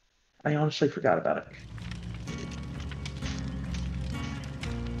because I honestly forgot about it.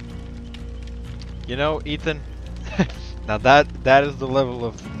 You know, Ethan, now that is the level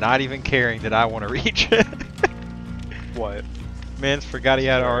of not even caring that I want to reach. What? Man's forgot he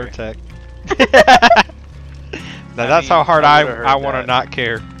had a heart Sorry. attack. Now that's how hard I would've heard I want to that. not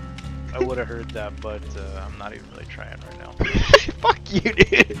care. I would have heard that, but I'm not even really trying right now. Fuck you,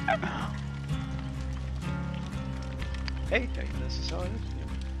 dude. Hey, this is how it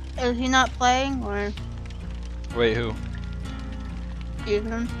is. Is he not playing or Wait, who?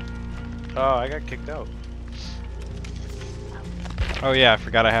 Ethan? Oh, I got kicked out. Oh yeah, I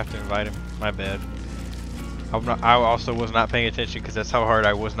forgot I have to invite him. My bad. I also was not paying attention because that's how hard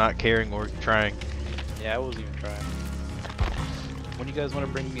I was not caring or trying. Yeah, I wasn't even trying. When you guys want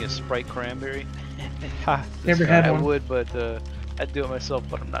to bring me a Sprite cranberry? Ha. Never had I one. would, but I'd do it myself,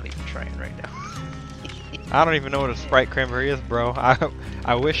 but I'm not even trying right now. I don't even know what a Sprite cranberry is, bro.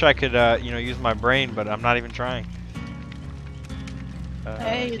 I wish I could, you know, use my brain, but I'm not even trying.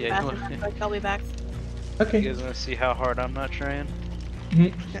 Hey, yeah, you, bathroom. I'll be back. you Okay. guys want to see how hard I'm not trying?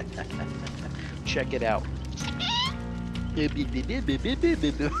 Mhm. Check it out.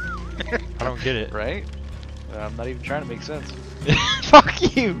 I don't get it. Right? I'm not even trying to make sense.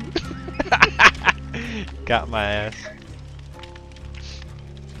 Fuck you. Got my ass.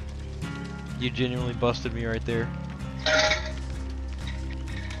 You genuinely busted me right there.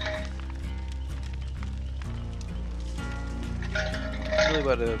 I'm really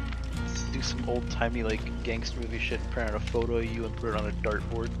about to do some old-timey like gangster movie shit and print out a photo of you and put it on a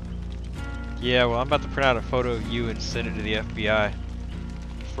dartboard. Yeah, well, I'm about to print out a photo of you and send it to the FBI.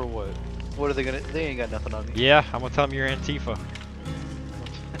 For what? What are they gonna? They ain't got nothing on me. Yeah, I'm gonna tell them you're Antifa.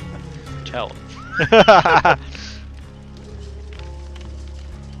 Tell 'em.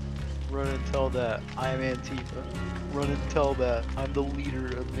 Run and tell that I'm Antifa. Run and tell that I'm the leader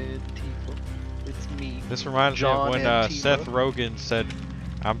of Antifa. It's me. This reminds John me of when Antifa. Seth Rogen said,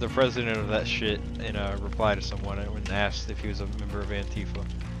 "I'm the president of that shit," in a reply to someone when asked if he was a member of Antifa.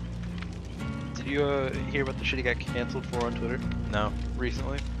 Did you hear about the shit he got canceled for on Twitter No.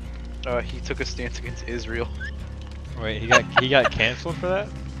 recently? He took a stance against Israel. Wait, he got canceled for that?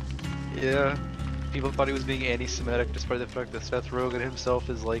 Yeah. People thought he was being anti-Semitic despite the fact that Seth Rogen himself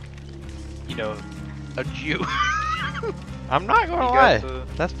is like, you know, a Jew. I'm not gonna He lie.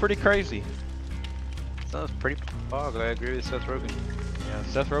 got, That's pretty crazy. Sounds pretty fog. I agree with Seth Rogen. Yeah,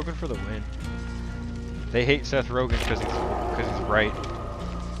 Seth Rogen for the win. They hate Seth Rogen because he's right.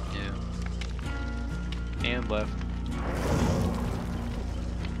 Yeah. And left.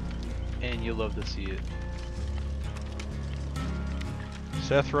 And you love to see it.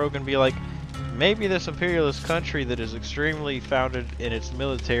 Seth Rogen be like, maybe this imperialist country that is extremely founded in its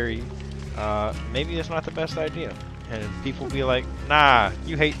military, maybe it's not the best idea. And people be like, nah,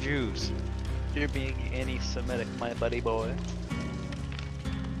 you hate Jews. You're being anti-Semitic, my buddy boy.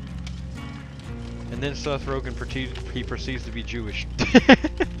 And then Seth Rogen proceeds to be Jewish.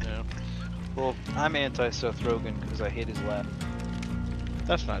 Yeah. Well, I'm anti-Seth Rogen because I hate his laugh.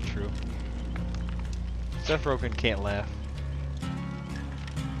 That's not true. Seth Rogen can't laugh.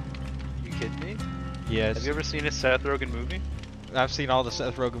 You kidding me? Yes. Have you ever seen a Seth Rogen movie? I've seen all the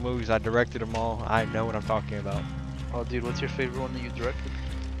Seth Rogen movies. I directed them all. I know what I'm talking about. Oh, dude, what's your favorite one that you directed?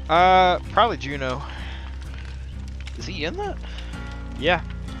 Probably Juno. Is he in that? Yeah.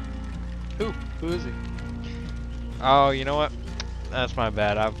 Who? Who is he? Oh, you know what? That's my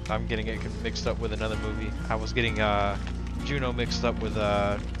bad. I'm getting it mixed up with another movie. I was getting Juno mixed up with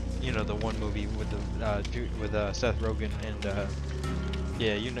you know, the one movie with the Seth Rogen and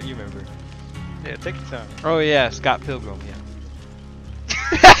yeah, you know, you remember. Yeah, take your time. Oh yeah, Scott Pilgrim. Yeah.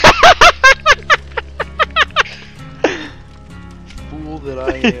 Fool that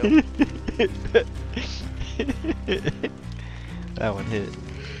I am. That one hit.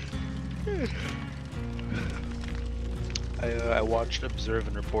 I watched Observe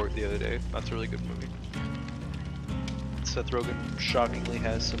and Report the other day. That's a really good movie. Seth Rogen shockingly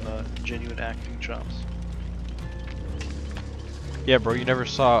has some genuine acting chops. Yeah, bro, you never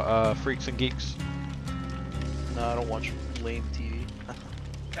saw Freaks and Geeks? No, I don't watch lame TV.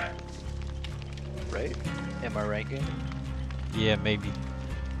 Right? Am I right, game? Yeah, maybe.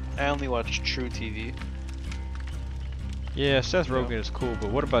 I only watch True TV. Yeah, Seth Yeah. Rogen is cool,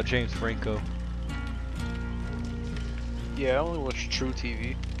 but what about James Franco? Yeah, I only watch True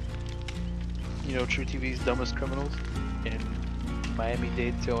TV. You know, True TV's Dumbest Criminals and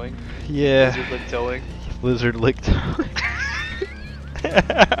Miami-Dade Towing. Yeah. Lizard Lick Towing. Lizard licked.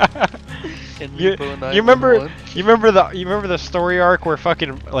 And You, Repo you remember 911. you remember the story arc where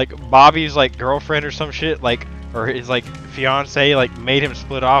fucking like Bobby's like girlfriend or some shit like or his like fiance like made him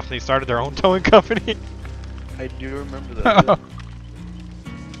split off and they started their own towing company? I do remember that.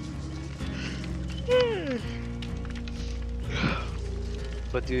 Yeah.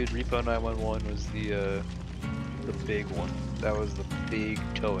 But dude, Repo 911 was the big one. That was the big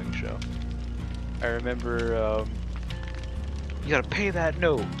towing show. I remember you gotta pay that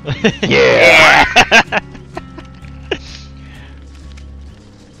note. Yeah.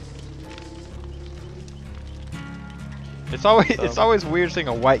 It's always weird seeing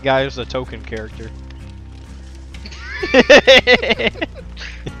a white guy as a token character. Yeah,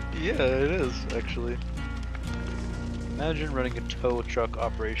 it is actually. Imagine running a tow truck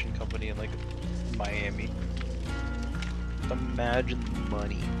operation company in like Miami. Imagine the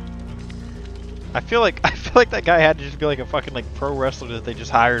money. I feel like that guy had to just be like a fucking like pro wrestler that they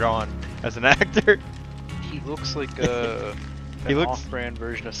just hired on as an actor. He looks like an off-brand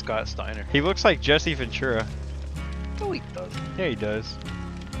version of Scott Steiner. He looks like Jesse Ventura. No, he doesn't. Yeah, he does.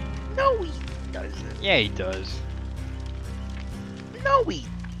 No, he doesn't. Yeah, he does. No, he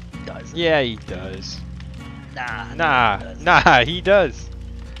doesn't. Yeah, he does. Nah. Nah, he does.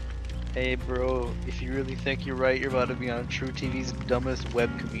 Hey, bro, if you really think you're right, you're about to be on True TV's dumbest web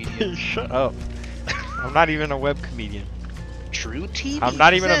comedian. Shut up. I'm not even a web comedian. True TV. I'm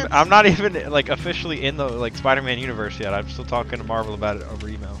not even presents- I'm not even like officially in the like Spider-Man universe yet. I'm still talking to Marvel about it over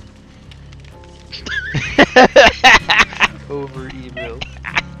email. over email.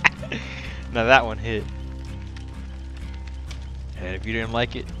 Now that one hit. And if you didn't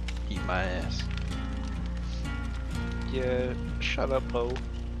like it, eat my ass. Yeah, shut up, Poe.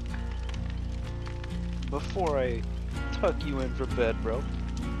 Before I tuck you in for bed, bro.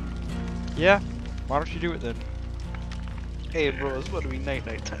 Yeah. Why don't you do it then? Hey, bro, it's about to be night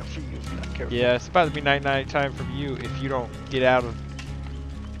time for you if you're not careful. Yeah, it's about to be night time from you if you don't get out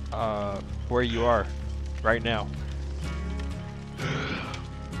of where you are right now.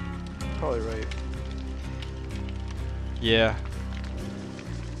 Probably right. Yeah.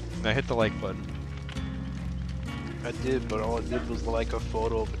 Now hit the like button. I did, but all I did was like a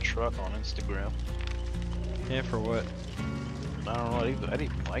photo of a truck on Instagram. Yeah, for what? I don't know, I didn't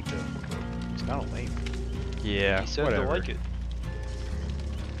even like that photo. It's kind of lame. Yeah, He said whatever. to like it.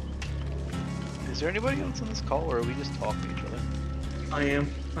 Is there anybody else on this call, or are we just talking to each other? I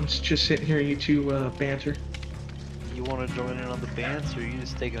am. I'm just sitting here, you two banter. You want to join in on the bands, or are you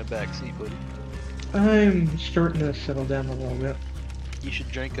just taking a back seat, buddy? I'm starting to settle down a little bit. You should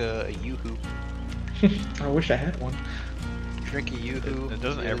drink a Yoo-Hoo. I wish I had one. Drink a Yoo-Hoo. And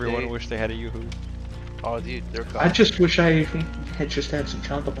doesn't the other everyone day. wish they had a Yoo-Hoo? Oh, dude, they're I just wish I had just had some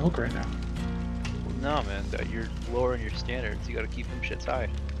chocolate milk right now. No, man, you're lowering your standards. You gotta keep them shits high.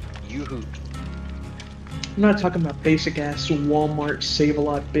 Yoo-Hoo. I'm not talking about basic ass Walmart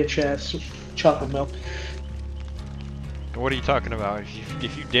Save-A-Lot bitch ass chocolate milk. What are you talking about?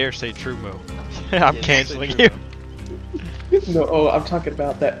 If you dare say True Mo, I'm Yeah, canceling say you. True No, oh, I'm talking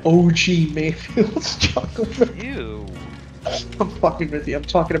about that OG Mayfield's chocolate milk. Ew. I'm fucking with you. I'm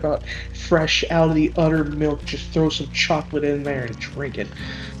talking about fresh out of the udder milk. Just throw some chocolate in there and drink it.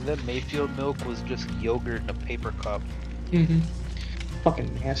 That Mayfield milk was just yogurt in a paper cup. Mm-hmm.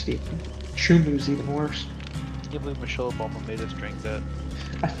 Fucking nasty. True Moo's even worse. I can't believe Michelle Obama made us drink that.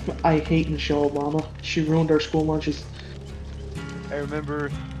 I hate Michelle Obama. She ruined our school lunches. I remember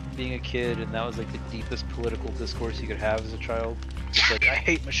being a kid, and that was like the deepest political discourse you could have as a child. It's like, I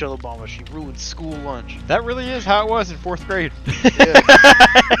hate Michelle Obama. She ruined school lunch. That really is how it was in 4th grade. Yeah.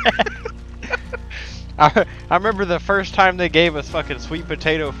 I remember the first time they gave us fucking sweet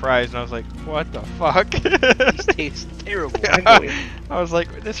potato fries, and I was like, what the fuck? These taste terrible. Exactly. I was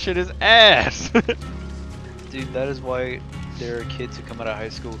like, this shit is ass. Dude, that is why there are kids who come out of high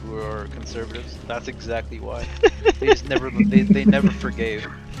school who are conservatives. That's exactly why. They just never, they never forgave.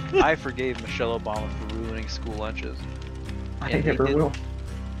 I forgave Michelle Obama for ruining school lunches. I Yeah, they never did. will.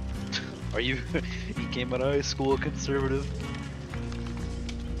 Are you? You came out of high school a conservative?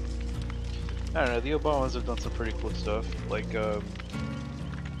 I don't know. The Obamas have done some pretty cool stuff. Like, give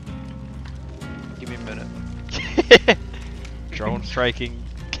me a minute. Drone striking.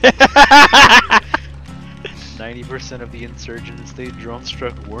 90% of the insurgents they drone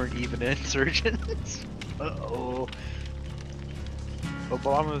struck weren't even insurgents. Uh-oh.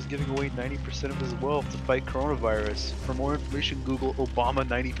 Obama is giving away 90% of his wealth to fight coronavirus. For more information, Google Obama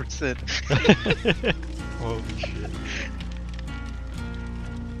 90%. Holy shit.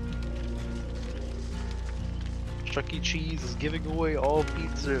 Chuck E. Cheese is giving away all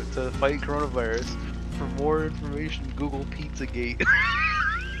pizza to fight coronavirus. For more information, Google Pizzagate.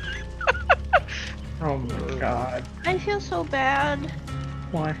 Oh my god. I feel so bad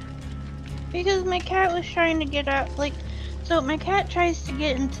Why? because my cat was trying to get out. Like, so my cat tries to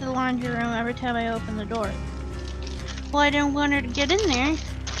get into the laundry room every time I open the door. Well, I didn't want her to get in there.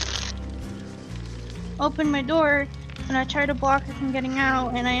 Open my door, and I tried to block her from getting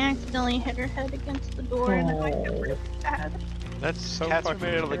out, and I accidentally hit her head against the door, and I got really bad. That's so Cats are fucking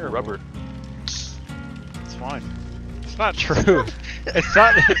made out of like terrible. rubber. It's fine. It's not true. It's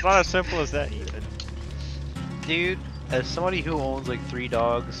not as simple as that even. Dude, as somebody who owns like 3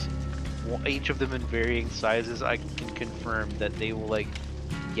 dogs, each of them in varying sizes, I can confirm that they will like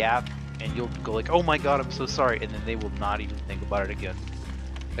yap and you'll go like, oh my god, I'm so sorry, and then they will not even think about it again.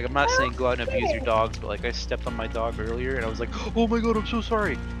 Like, I'm not saying go out and abuse your dogs, but like I stepped on my dog earlier and I was like, oh my god, I'm so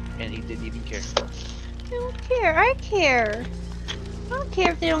sorry, and he didn't even care. I don't care. I care. I don't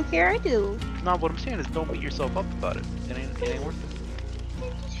care if they don't care. I do. No, what I'm saying is don't beat yourself up about it. It ain't worth it.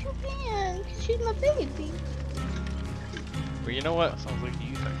 Yes, you can. 'Cause she's my baby. Well, you know what? That sounds like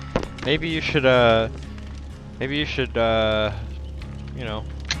you think. Maybe you should, you know,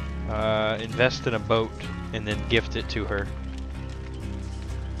 invest in a boat and then gift it to her.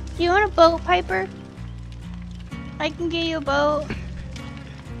 Do you want a boat, Piper? I can get you a boat.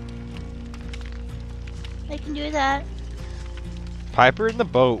 I can do that. Piper in the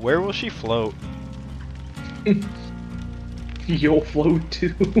boat. Where will she float? You'll float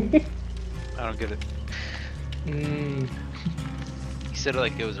too. I don't get it. Mm, He said it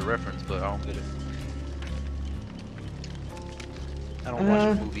like it was a reference, but I don't get it. I don't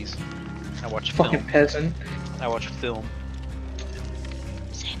watch movies. I watch fucking film. peasant. I watch film.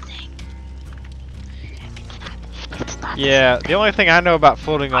 Same thing. Yeah, the only thing I know about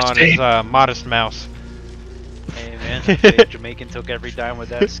floating on is Modest Mouse. Hey man, the Jamaican took every dime with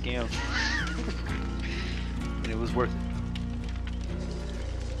that scam. And it was worth it.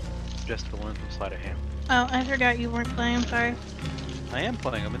 Just to learn from Sleight of Hand. Oh, I forgot you weren't playing. I'm sorry. I am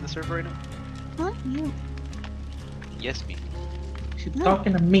playing. I'm in the server right now. What? You? Yes, me. She's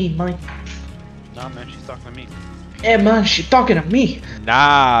talking to me, man. Nah, man, she's talking to me. Hey, man, she's talking to me.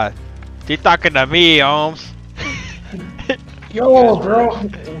 Nah, she talking to me, Holmes. Yo, bro,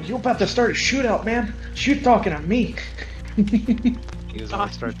 you about to start a shootout, man. She talking to me. You guys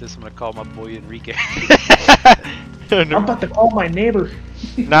want to start this? I'm gonna call my boy Enrique. I'm about to call my neighbor.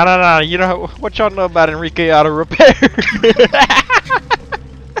 No. You know what y'all know about Enrique Auto Repair?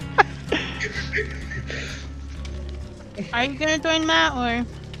 Are you gonna join Matt or?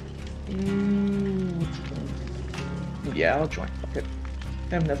 Yeah, I'll join. Fuck it.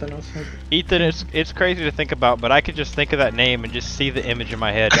 I have nothing else. Ethan, it's crazy to think about, but I could just think of that name and just see the image in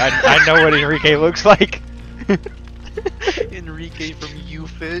my head. I know what Enrique looks like. Enrique from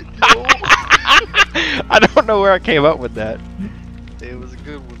UFit. I don't know where I came up with that. It was a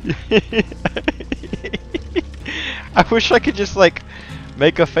good one. I wish I could just like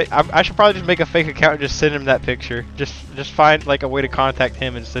make a fake. I should probably just make a fake account and just send him that picture. Just find like a way to contact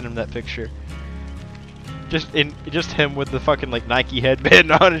him and send him that picture. Just him with the fucking like Nike headband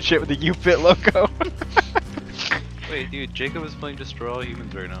on and shit with the UFit logo. Wait, dude, Jacob is playing Destroy All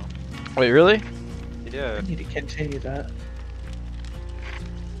Humans right now. Wait, really? Yeah. I need to continue that.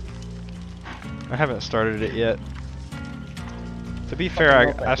 I haven't started it yet. To be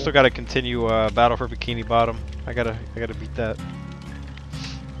fair, I still gotta continue Battle for Bikini Bottom. I gotta beat that.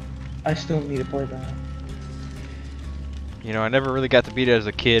 I still need to play that. You know, I never really got to beat it as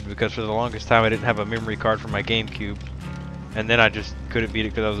a kid because for the longest time I didn't have a memory card for my GameCube. And then I just couldn't beat it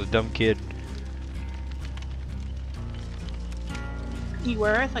because I was a dumb kid. You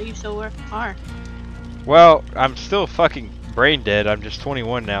were? I thought you still were. Are. Well, I'm still fucking brain dead. I'm just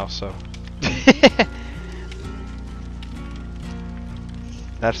 21 now, so.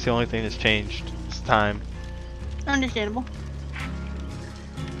 That's the only thing that's changed. It's time. Understandable.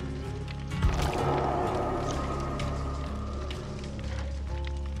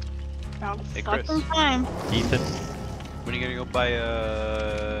 Hey, Suck Chris. some time. Ethan. When are you gonna go buy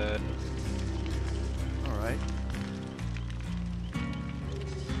Alright.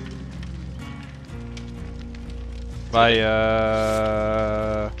 By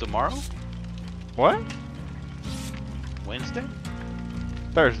Tomorrow? what? Wednesday?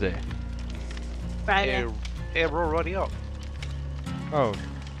 Thursday. Friday. Hey, bro, ready up. Oh.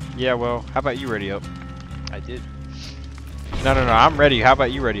 Yeah, well, how about you ready up? I did. No, I'm ready. How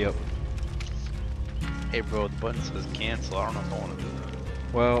about you ready up? Hey, bro, the button says cancel. I don't know if I want to do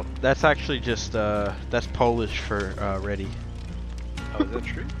that. Well, that's actually just that's Polish for ready. Oh, is that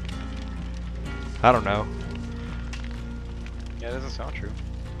true? I don't know. Yeah, that doesn't sound true.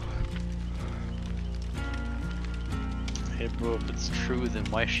 Hey, bro, if it's true, then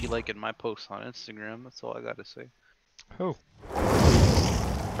why is she liking my posts on Instagram? That's all I gotta say. Who?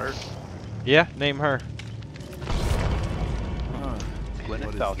 Her, Yeah, name her. Gwyneth What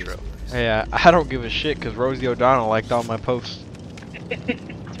is Paltrow. this place? Yeah, I don't give a shit because Rosie O'Donnell liked all my posts.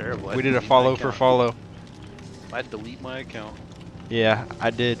 Terrible. We did a follow for follow. I delete my account. Yeah,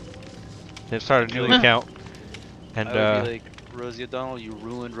 I did. Then started a new Really? account. And I would be like, Rosie O'Donnell, you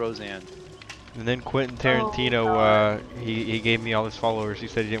ruined Roseanne. and then Quentin Tarantino, God. he gave me all his followers. He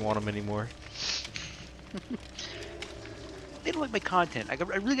said he didn't want them anymore. They don't like my content. I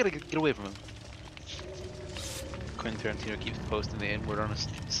really gotta get away from him. Quentin Tarantino keeps posting the N-word on a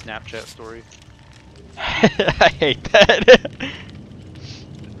Snapchat story. I hate that.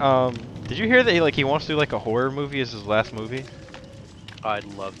 Did you hear that he wants to do like a horror movie as his last movie? I'd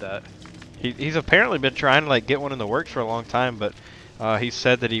love that. He's apparently been trying to like get one in the works for a long time, but he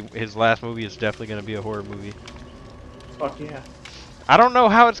said that his last movie is definitely going to be a horror movie. Fuck yeah. I don't know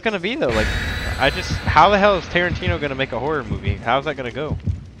how it's going to be though. Like, how the hell is Tarantino going to make a horror movie? How's that going to go?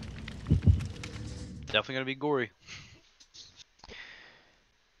 Definitely gonna be gory.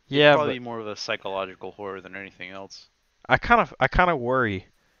 Yeah, Probably but more of a psychological horror than anything else. I kind of worry.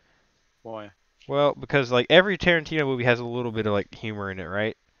 Why? Well, because like every Tarantino movie has a little bit of like humor in it,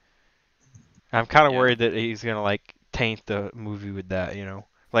 right? I'm kind of Yeah. worried that he's gonna like taint the movie with that, you know.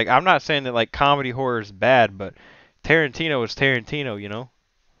 Like I'm not saying that like comedy horror is bad, but Tarantino is Tarantino, you know.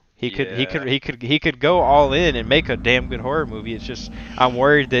 He Yeah. could go all in and make a damn good horror movie. It's just I'm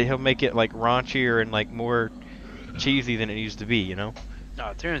worried that he'll make it like raunchier and like more cheesy than it used to be, you know.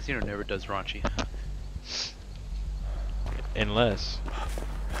 No, Tarantino never does raunchy. Unless,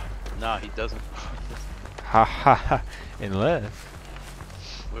 Nah, he doesn't. ha ha ha, unless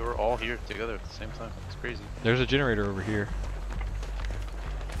We were all here together at the same time. It's crazy. there's a generator over here.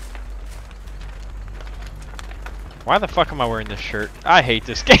 Why the fuck am I wearing this shirt? I hate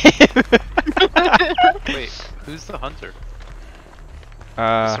this game. Wait, who's the hunter?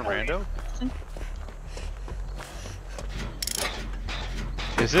 Some rando?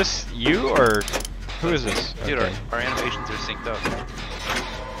 Is this you or who is this? Dude, Okay. our animations are synced up.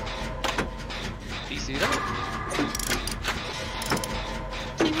 Do you see that?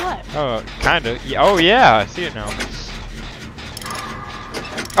 See what? Oh, kinda. Yeah, oh yeah, I see it now.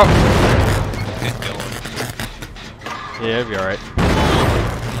 Oh. Get going. Yeah, it'll be alright.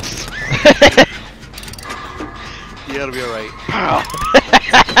 Yeah, it'll be alright.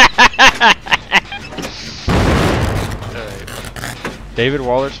 Alright. David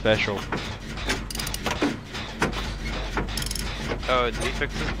Waller special. Oh, did he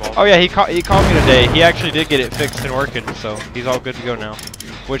fix his ball? Oh yeah, he called me today. He actually did get it fixed and working, so he's all good to go now.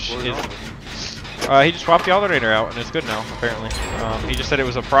 Which What was is, wrong with he just swapped the alternator out and it's good now, apparently. He just said it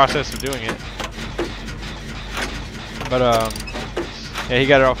was a process of doing it. But yeah, he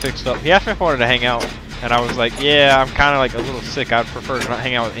got it all fixed up. He asked me if I wanted to hang out, and I was like, yeah, I'm kind of like a little sick. I'd prefer to not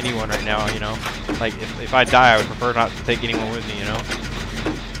hang out with anyone right now, you know. Like if I die, I would prefer not to take anyone with me, you know.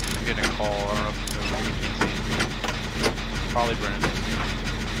 I'm getting a call. I don't know if it's over. You can't see. Probably Brennan.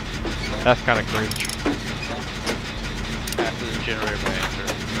 That's kind of cringe. After the generator by answer.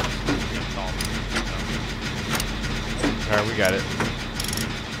 Yeah, call him. All right, we got it.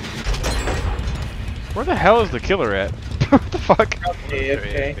 Where the hell is the killer at? What the fuck?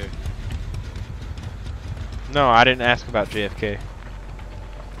 Okay. No, I didn't ask about JFK.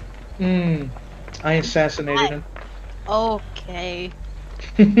 I assassinated Okay.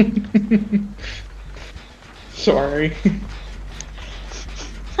 him. Sorry.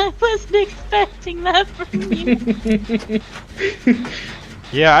 I wasn't expecting that from you.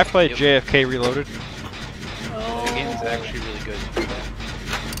 Yeah, I played Yep. JFK Reloaded. The game is actually really good.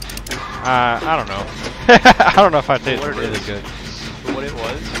 I don't know. I don't know if I'd say it's What it really is. good. For what it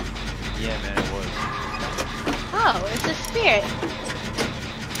was, yeah, man, it was. Oh, it's a spirit.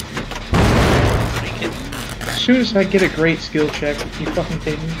 Are you kidding? As soon as I get a great skill check, you fucking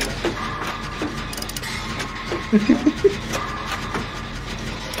take me.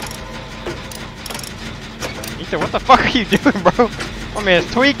 Ethan, what the fuck are you doing, bro? My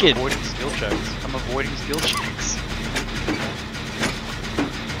man's tweaking. Avoiding skill checks. I'm avoiding skill checks.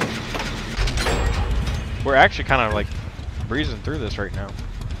 We're actually kind of like breezing through this right now.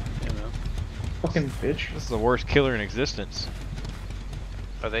 You know. Fucking bitch. This is the worst killer in existence.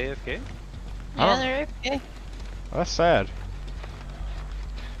 Are they AFK? I Yeah, don't- they're okay. Oh, that's sad.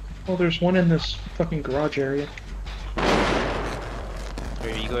 Well, there's one in this fucking garage area.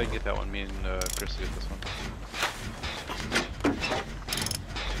 Here, you go ahead and get that one. Me and Chris will get this one.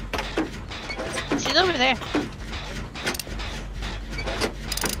 She's over there.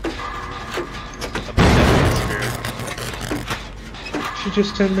 A big dead spirit. She's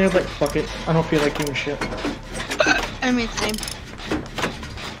just sitting there like, fuck it. I don't feel like doing shit. I mean, same.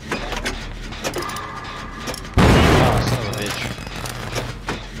 Oh, son of a bitch.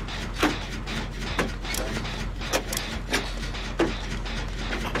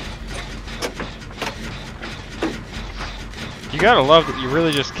 You gotta love that you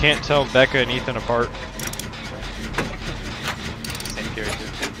really just can't tell Becca and Ethan apart. Same character.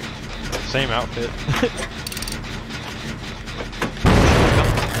 Same outfit.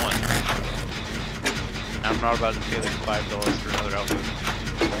 One. I'm not about to pay like $5 for another outfit.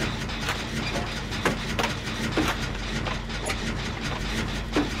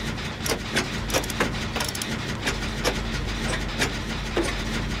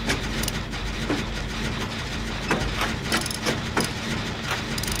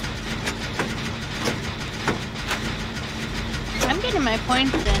 I'm getting my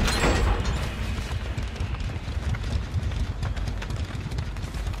points in.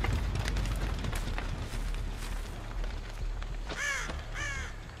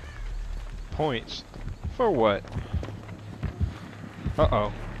 Points? For what?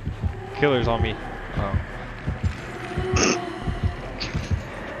 Uh-oh. Killer's on me. Oh.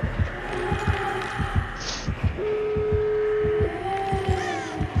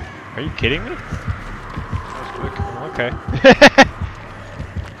 Are you kidding me? That was quick. Okay.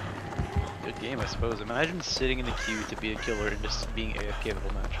 Good game. game, I suppose. Imagine sitting in the queue to be a killer and just being AFK the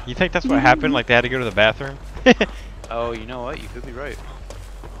whole match. You think that's what happened? Like they had to go to the bathroom? Oh, you know what? You could be right.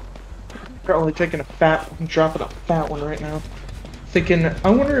 Probably taking a fat, dropping a fat one right now. Thinking, I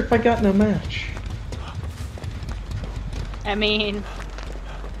wonder if I got in a match. I mean,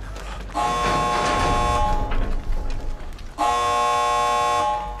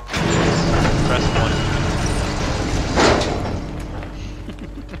 Press 1.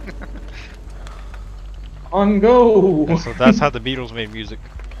 On go! So that's how the Beatles made music.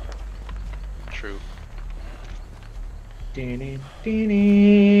 True. Wait,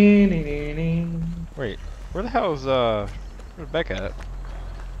 where the hell is where's Becca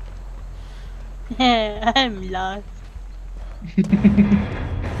at? I'm lost.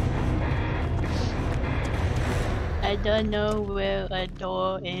 I don't know where a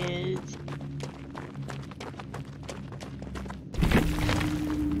door is.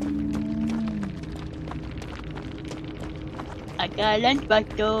 I got a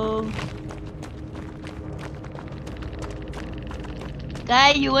lunchbox though.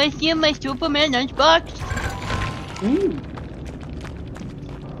 Guy, you wanna see my Superman lunchbox? Ooh,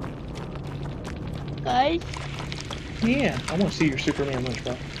 Guys, yeah, I want to see your Superman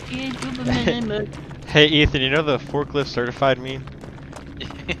lunchbox. here's Superman lunchbox. Hey Ethan, you know the forklift certified meme?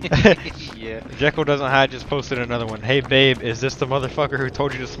 Yeah. Jekyll Doesn't Hide just posted another one. Hey babe, is this the motherfucker who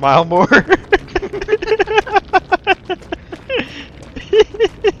told you to smile more?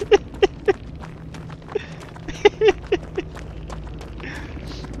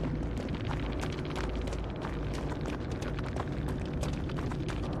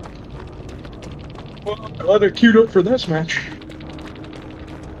 Well, they're queued up for this match.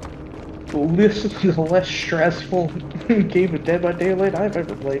 This is the less stressful game of Dead by Daylight I've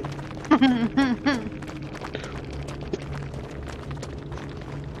ever played.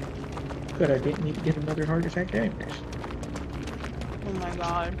 But I didn't need to get another heart attack anyways. Oh my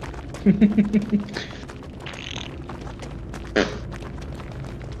god.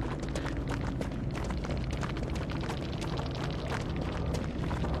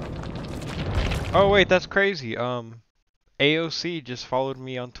 Oh wait, that's crazy. AOC just followed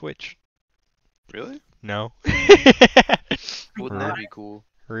me on Twitch. Really? No. Wouldn't that be cool?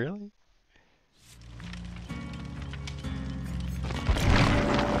 Really?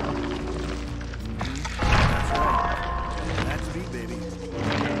 That's me, baby.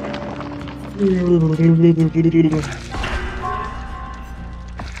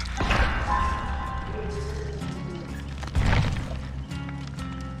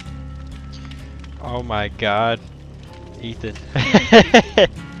 Oh my god. Ethan.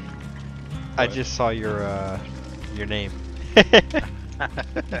 I just saw your name. I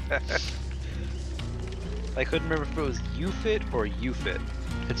couldn't remember if it was UFit or UFit.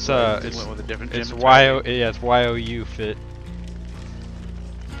 It's Just went with a different it's gym YO, yeah, it's YOU fit.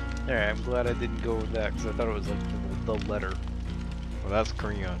 Alright, I'm glad I didn't go with that because I thought it was like the letter. Well, that's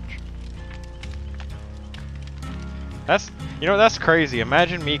Korean. That's, you know, that's crazy.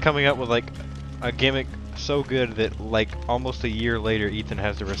 Imagine me coming up with like a gimmick so good that like almost a year later Ethan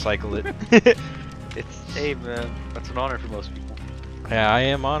has to recycle it. It's, hey man, that's an honor for most people. Yeah, I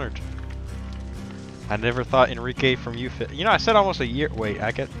am honored. I never thought Enrique from UFit. You know, I said almost a year. Wait,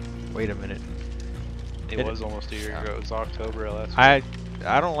 wait a minute. It was almost a year ago. It was October last week.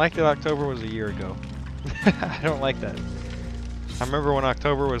 I don't like that October was a year ago. I don't like that. I remember when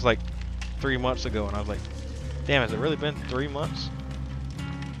October was like 3 months ago, and I was like, damn, has it really been 3 months?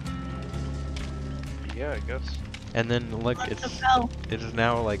 Yeah, I guess. And then look, it is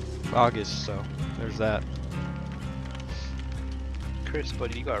now like August, so there's that. Chris,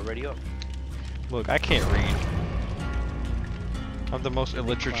 buddy, you got ready up. Look, I can't read. I'm the most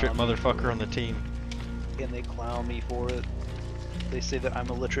illiterate motherfucker on the team. And they clown me for it. They say that I'm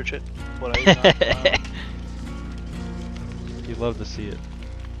illiterate, but I'm not. You love to see it.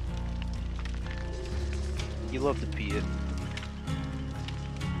 You love to be it.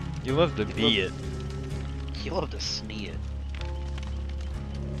 You love to be it. You love to snee it.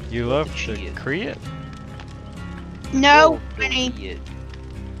 You love to cheat it. create. No, Love to honey. be it.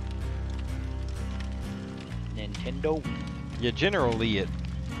 Nintendo Wii. You generally it.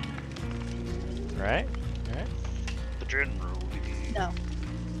 Right? Right? The general Wii. No,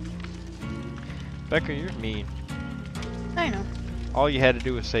 Becca, you're mean. I know. All you had to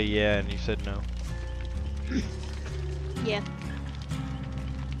do was say yeah, and you said no. Yeah.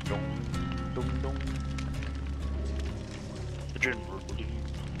 Dong, dong, dong. The general Wii.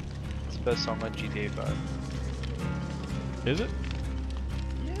 It's the best song on GTA 5. Is it?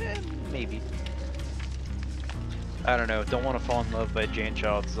 Yeah, maybe. I don't know. Don't Want to Fall in Love by Jane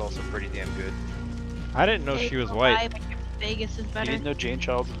Childs is also pretty damn good. I didn't know she was white. Vegas is You better. didn't know Jane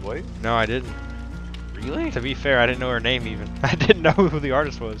Childs was white? No, I didn't. Really? To be fair, I didn't know her name even. I didn't know who the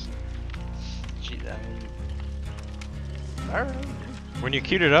artist was. She, I mean, I don't know. When you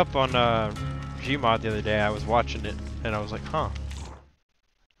queued it up on Gmod the other day, I was watching it and I was like, huh.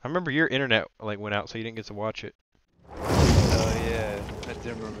 I remember your internet like went out, so you didn't get to watch it. Oh yeah, I do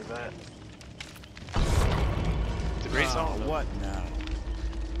remember that. It's a great song. Though. What now?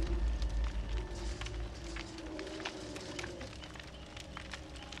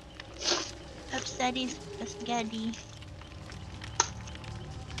 Upsetty spaghetti.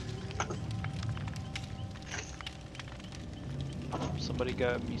 Somebody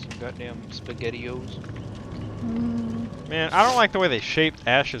got me some goddamn SpaghettiOs. Man, I don't like the way they shaped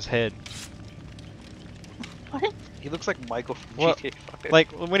Ash's head. What? He looks like Michael from Well, GTA 5.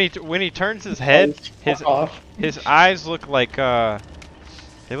 Like when he turns his head, Fuck off. his eyes look like they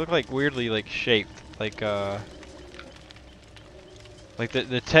look like weirdly like shaped, like the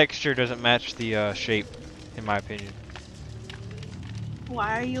texture doesn't match the shape, in my opinion.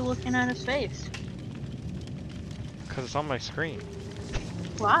 Why are you looking at his face? Cause it's on my screen.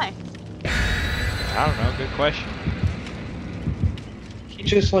 Why? I don't know. Good question. He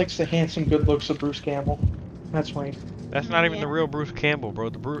just likes the handsome good looks of Bruce Campbell. That's why. That's not even the Yeah. real Bruce Campbell, bro.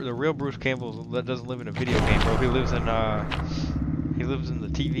 The real Bruce Campbell doesn't live in a video game, bro. He lives in the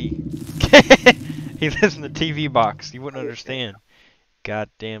TV. He lives in the TV box. You wouldn't understand.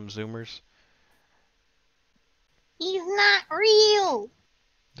 Goddamn Zoomers. He's not real.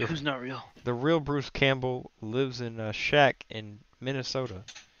 Who's not real? The real Bruce Campbell lives in a shack in Minnesota.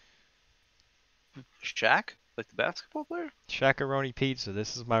 Shaq? Like the basketball player? Shaq-a-Roni Pizza.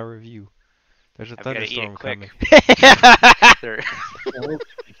 This is my review. There's a I've gotta eat it thunderstorm quick. coming.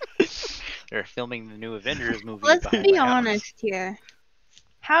 They're filming the new Avengers movie. Let's behind be my house. honest here.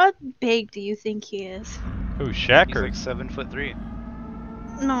 How big do you think he is? Who, Shaq He's or? like 7'3".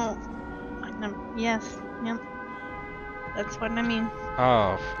 No. Yes. Yep. That's what I mean.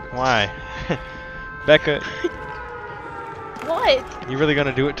 Oh, why? Becca, What? you really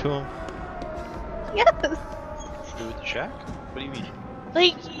gonna do it to him? Yes. Do with the Shaq? What do you mean?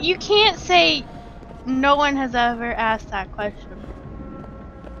 Like, you can't say no one has ever asked that question.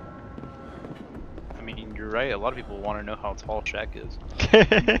 I mean, you're right. A lot of people want to know how tall Shaq is.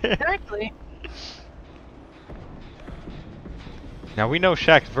 Exactly. Now we know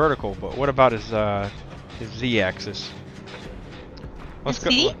Shaq's vertical, but what about his Z-axis?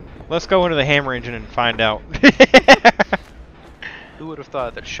 Z? Let's go into the hammer engine and find out. Who would have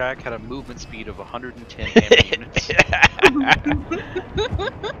thought that Shaq had a movement speed of 110 hammer units?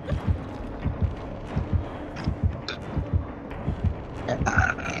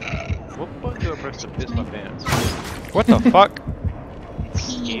 What button do I press to piss my pants? What the fuck? It's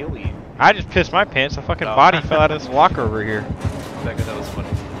scaly. I just pissed my pants. A fucking Oh. body fell out of this locker over here. Becca, that was funny.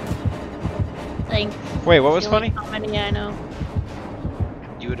 Thanks. Wait, what was The only funny? comedy I know.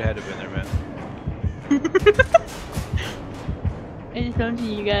 You would have had to have been there, man. It's something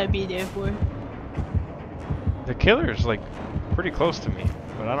you gotta be there for. The killer's like pretty close to me,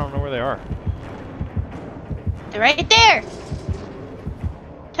 but I don't know where they are. They're right there!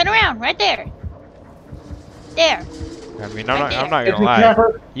 Turn around, right there! There! I mean, Right I'm not It's gonna a lie.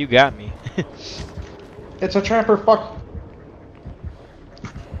 trapper. You got me. It's a trapper. Fuck.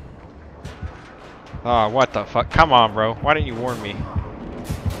 Oh, what the fuck? Come on, bro. Why didn't you warn me?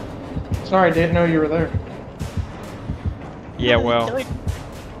 Sorry, didn't know you were there. Yeah, well,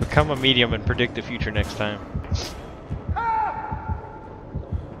 become a medium and predict the future next time.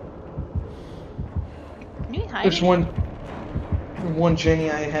 Can you hide There's it? one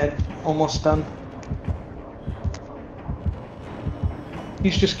Jenny I had almost done.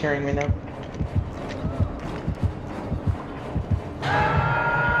 He's just carrying me now.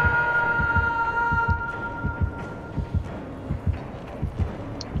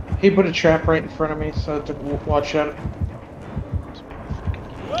 He put a trap right in front of me, so to watch out.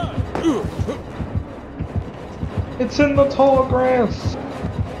 It's in the tall grass.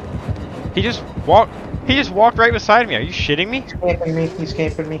 He just walked. He just walked right beside me. Are you shitting me? He's camping me. He's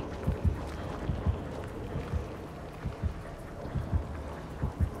camping me.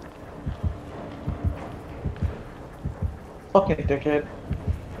 Fucking dickhead.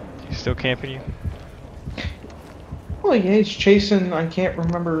 He's still camping you? Oh yeah, he's chasing. I can't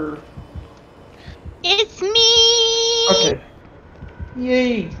remember. It's me! Okay.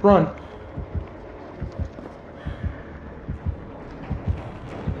 Yay! Run.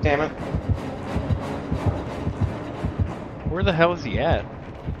 Damn it. Where the hell is he at?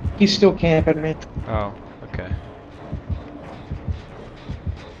 He's still camping me. Oh, okay.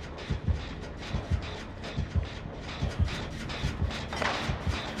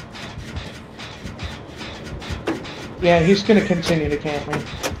 Yeah, he's gonna continue to camp me.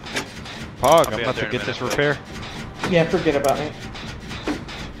 Pog, I'll I'm be about out there to in a get this minute, repair. Yeah, forget about me.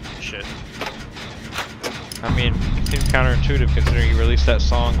 Shit. I mean, it seems counterintuitive considering you released that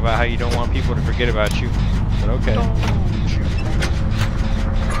song about how you don't want people to forget about you. But okay.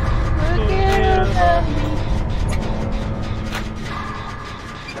 Forget about me.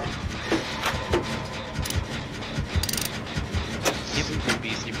 Even the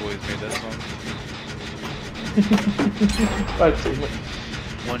Beastie Boys made that song. I've seen it.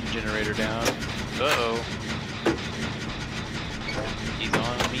 One generator down. Uh-oh. He's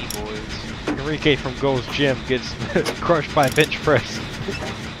on me, boys. Enrique from Gold's Gym gets crushed by bench press.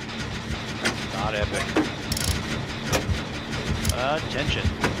 Not epic. Attention.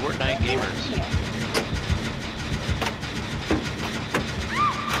 Fortnite gamers.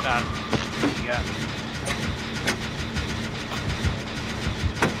 Yeah.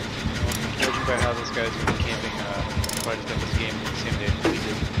 Judging by how this guy's been camping quite a bit this game the same day as we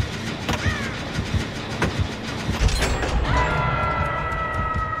did.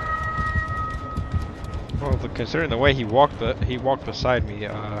 Well, considering the way he walked beside me,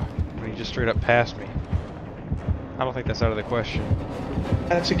 when he just straight up passed me. I don't think that's out of the question.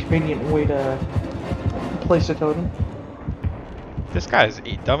 That's a convenient way to place a totem. This guy's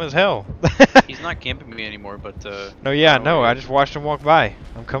dumb as hell. He's not camping me anymore, but No, yeah, oh, no, wait. I just watched him walk by.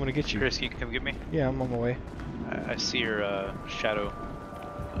 I'm coming to get you. Chris, you can come get me? Yeah, I'm on my way. I see your shadow.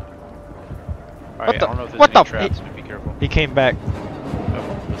 What Alright, the- I don't know if there's what any the- traps, but be careful. He came back.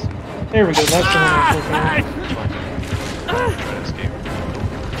 Oh, listen. There we go, that's the one I was looking at. Try to escape.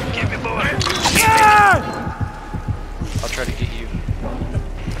 Get me, boy! I'll try to get you.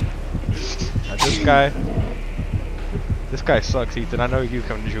 This guy sucks, Ethan. I know you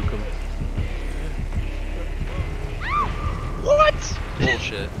come to juke him. What?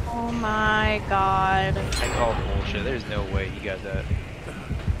 Bullshit. Oh my god. I call bullshit. There's no way he got that.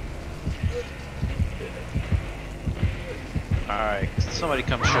 Alright, somebody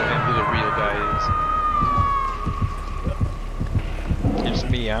come show him who the real guy It's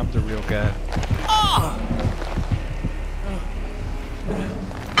me, I'm the real guy. is.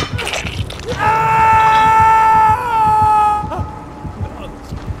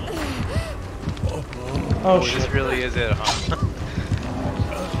 Oh Boy, shit. this really is it, huh?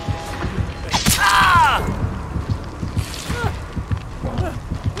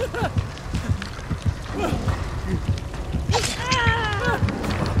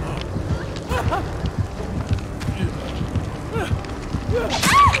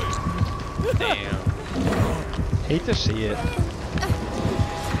 Damn. Hate to see it.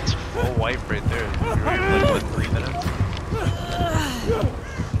 It's full wipe right there. You're right, like, what, 3 minutes?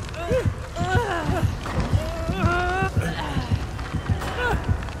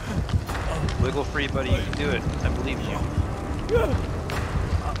 Wiggle free, buddy. You can do it. I believe in you.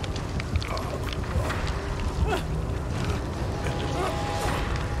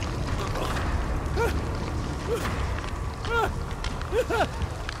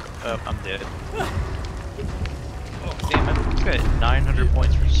 I'm dead. Damn it. You got 900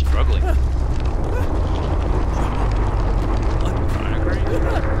 points for struggling.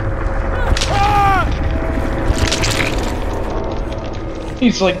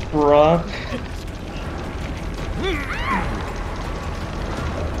 He's like, bruh.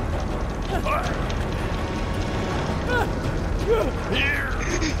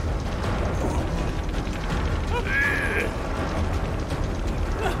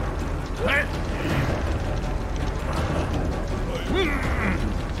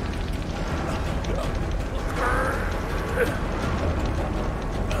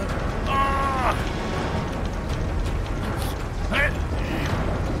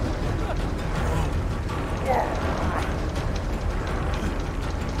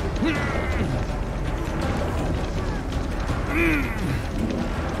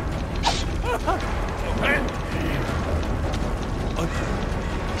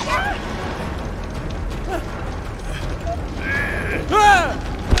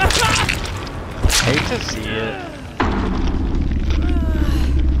 Hate to see it.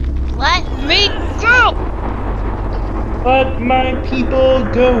 Let me go! Let my people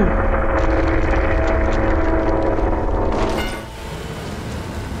go.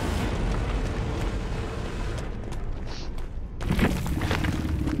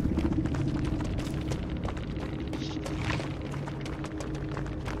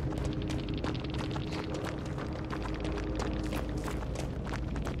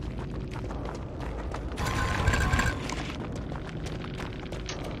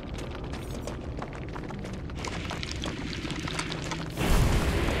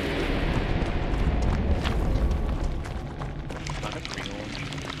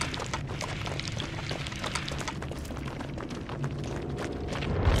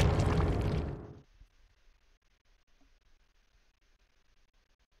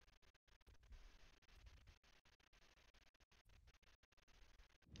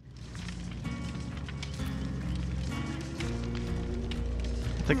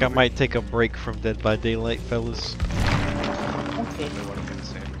 think I might take a break from Dead by Daylight, fellas. Okay. Probably what I'm gonna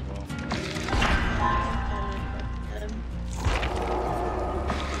say as well.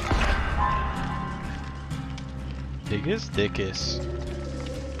 Diggus Dickus.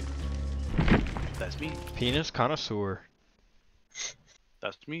 That's me. Penis connoisseur.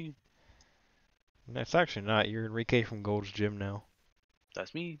 That's me. That's actually not. You're Enrique from Gold's Gym now.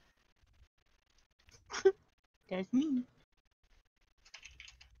 That's me. That's me.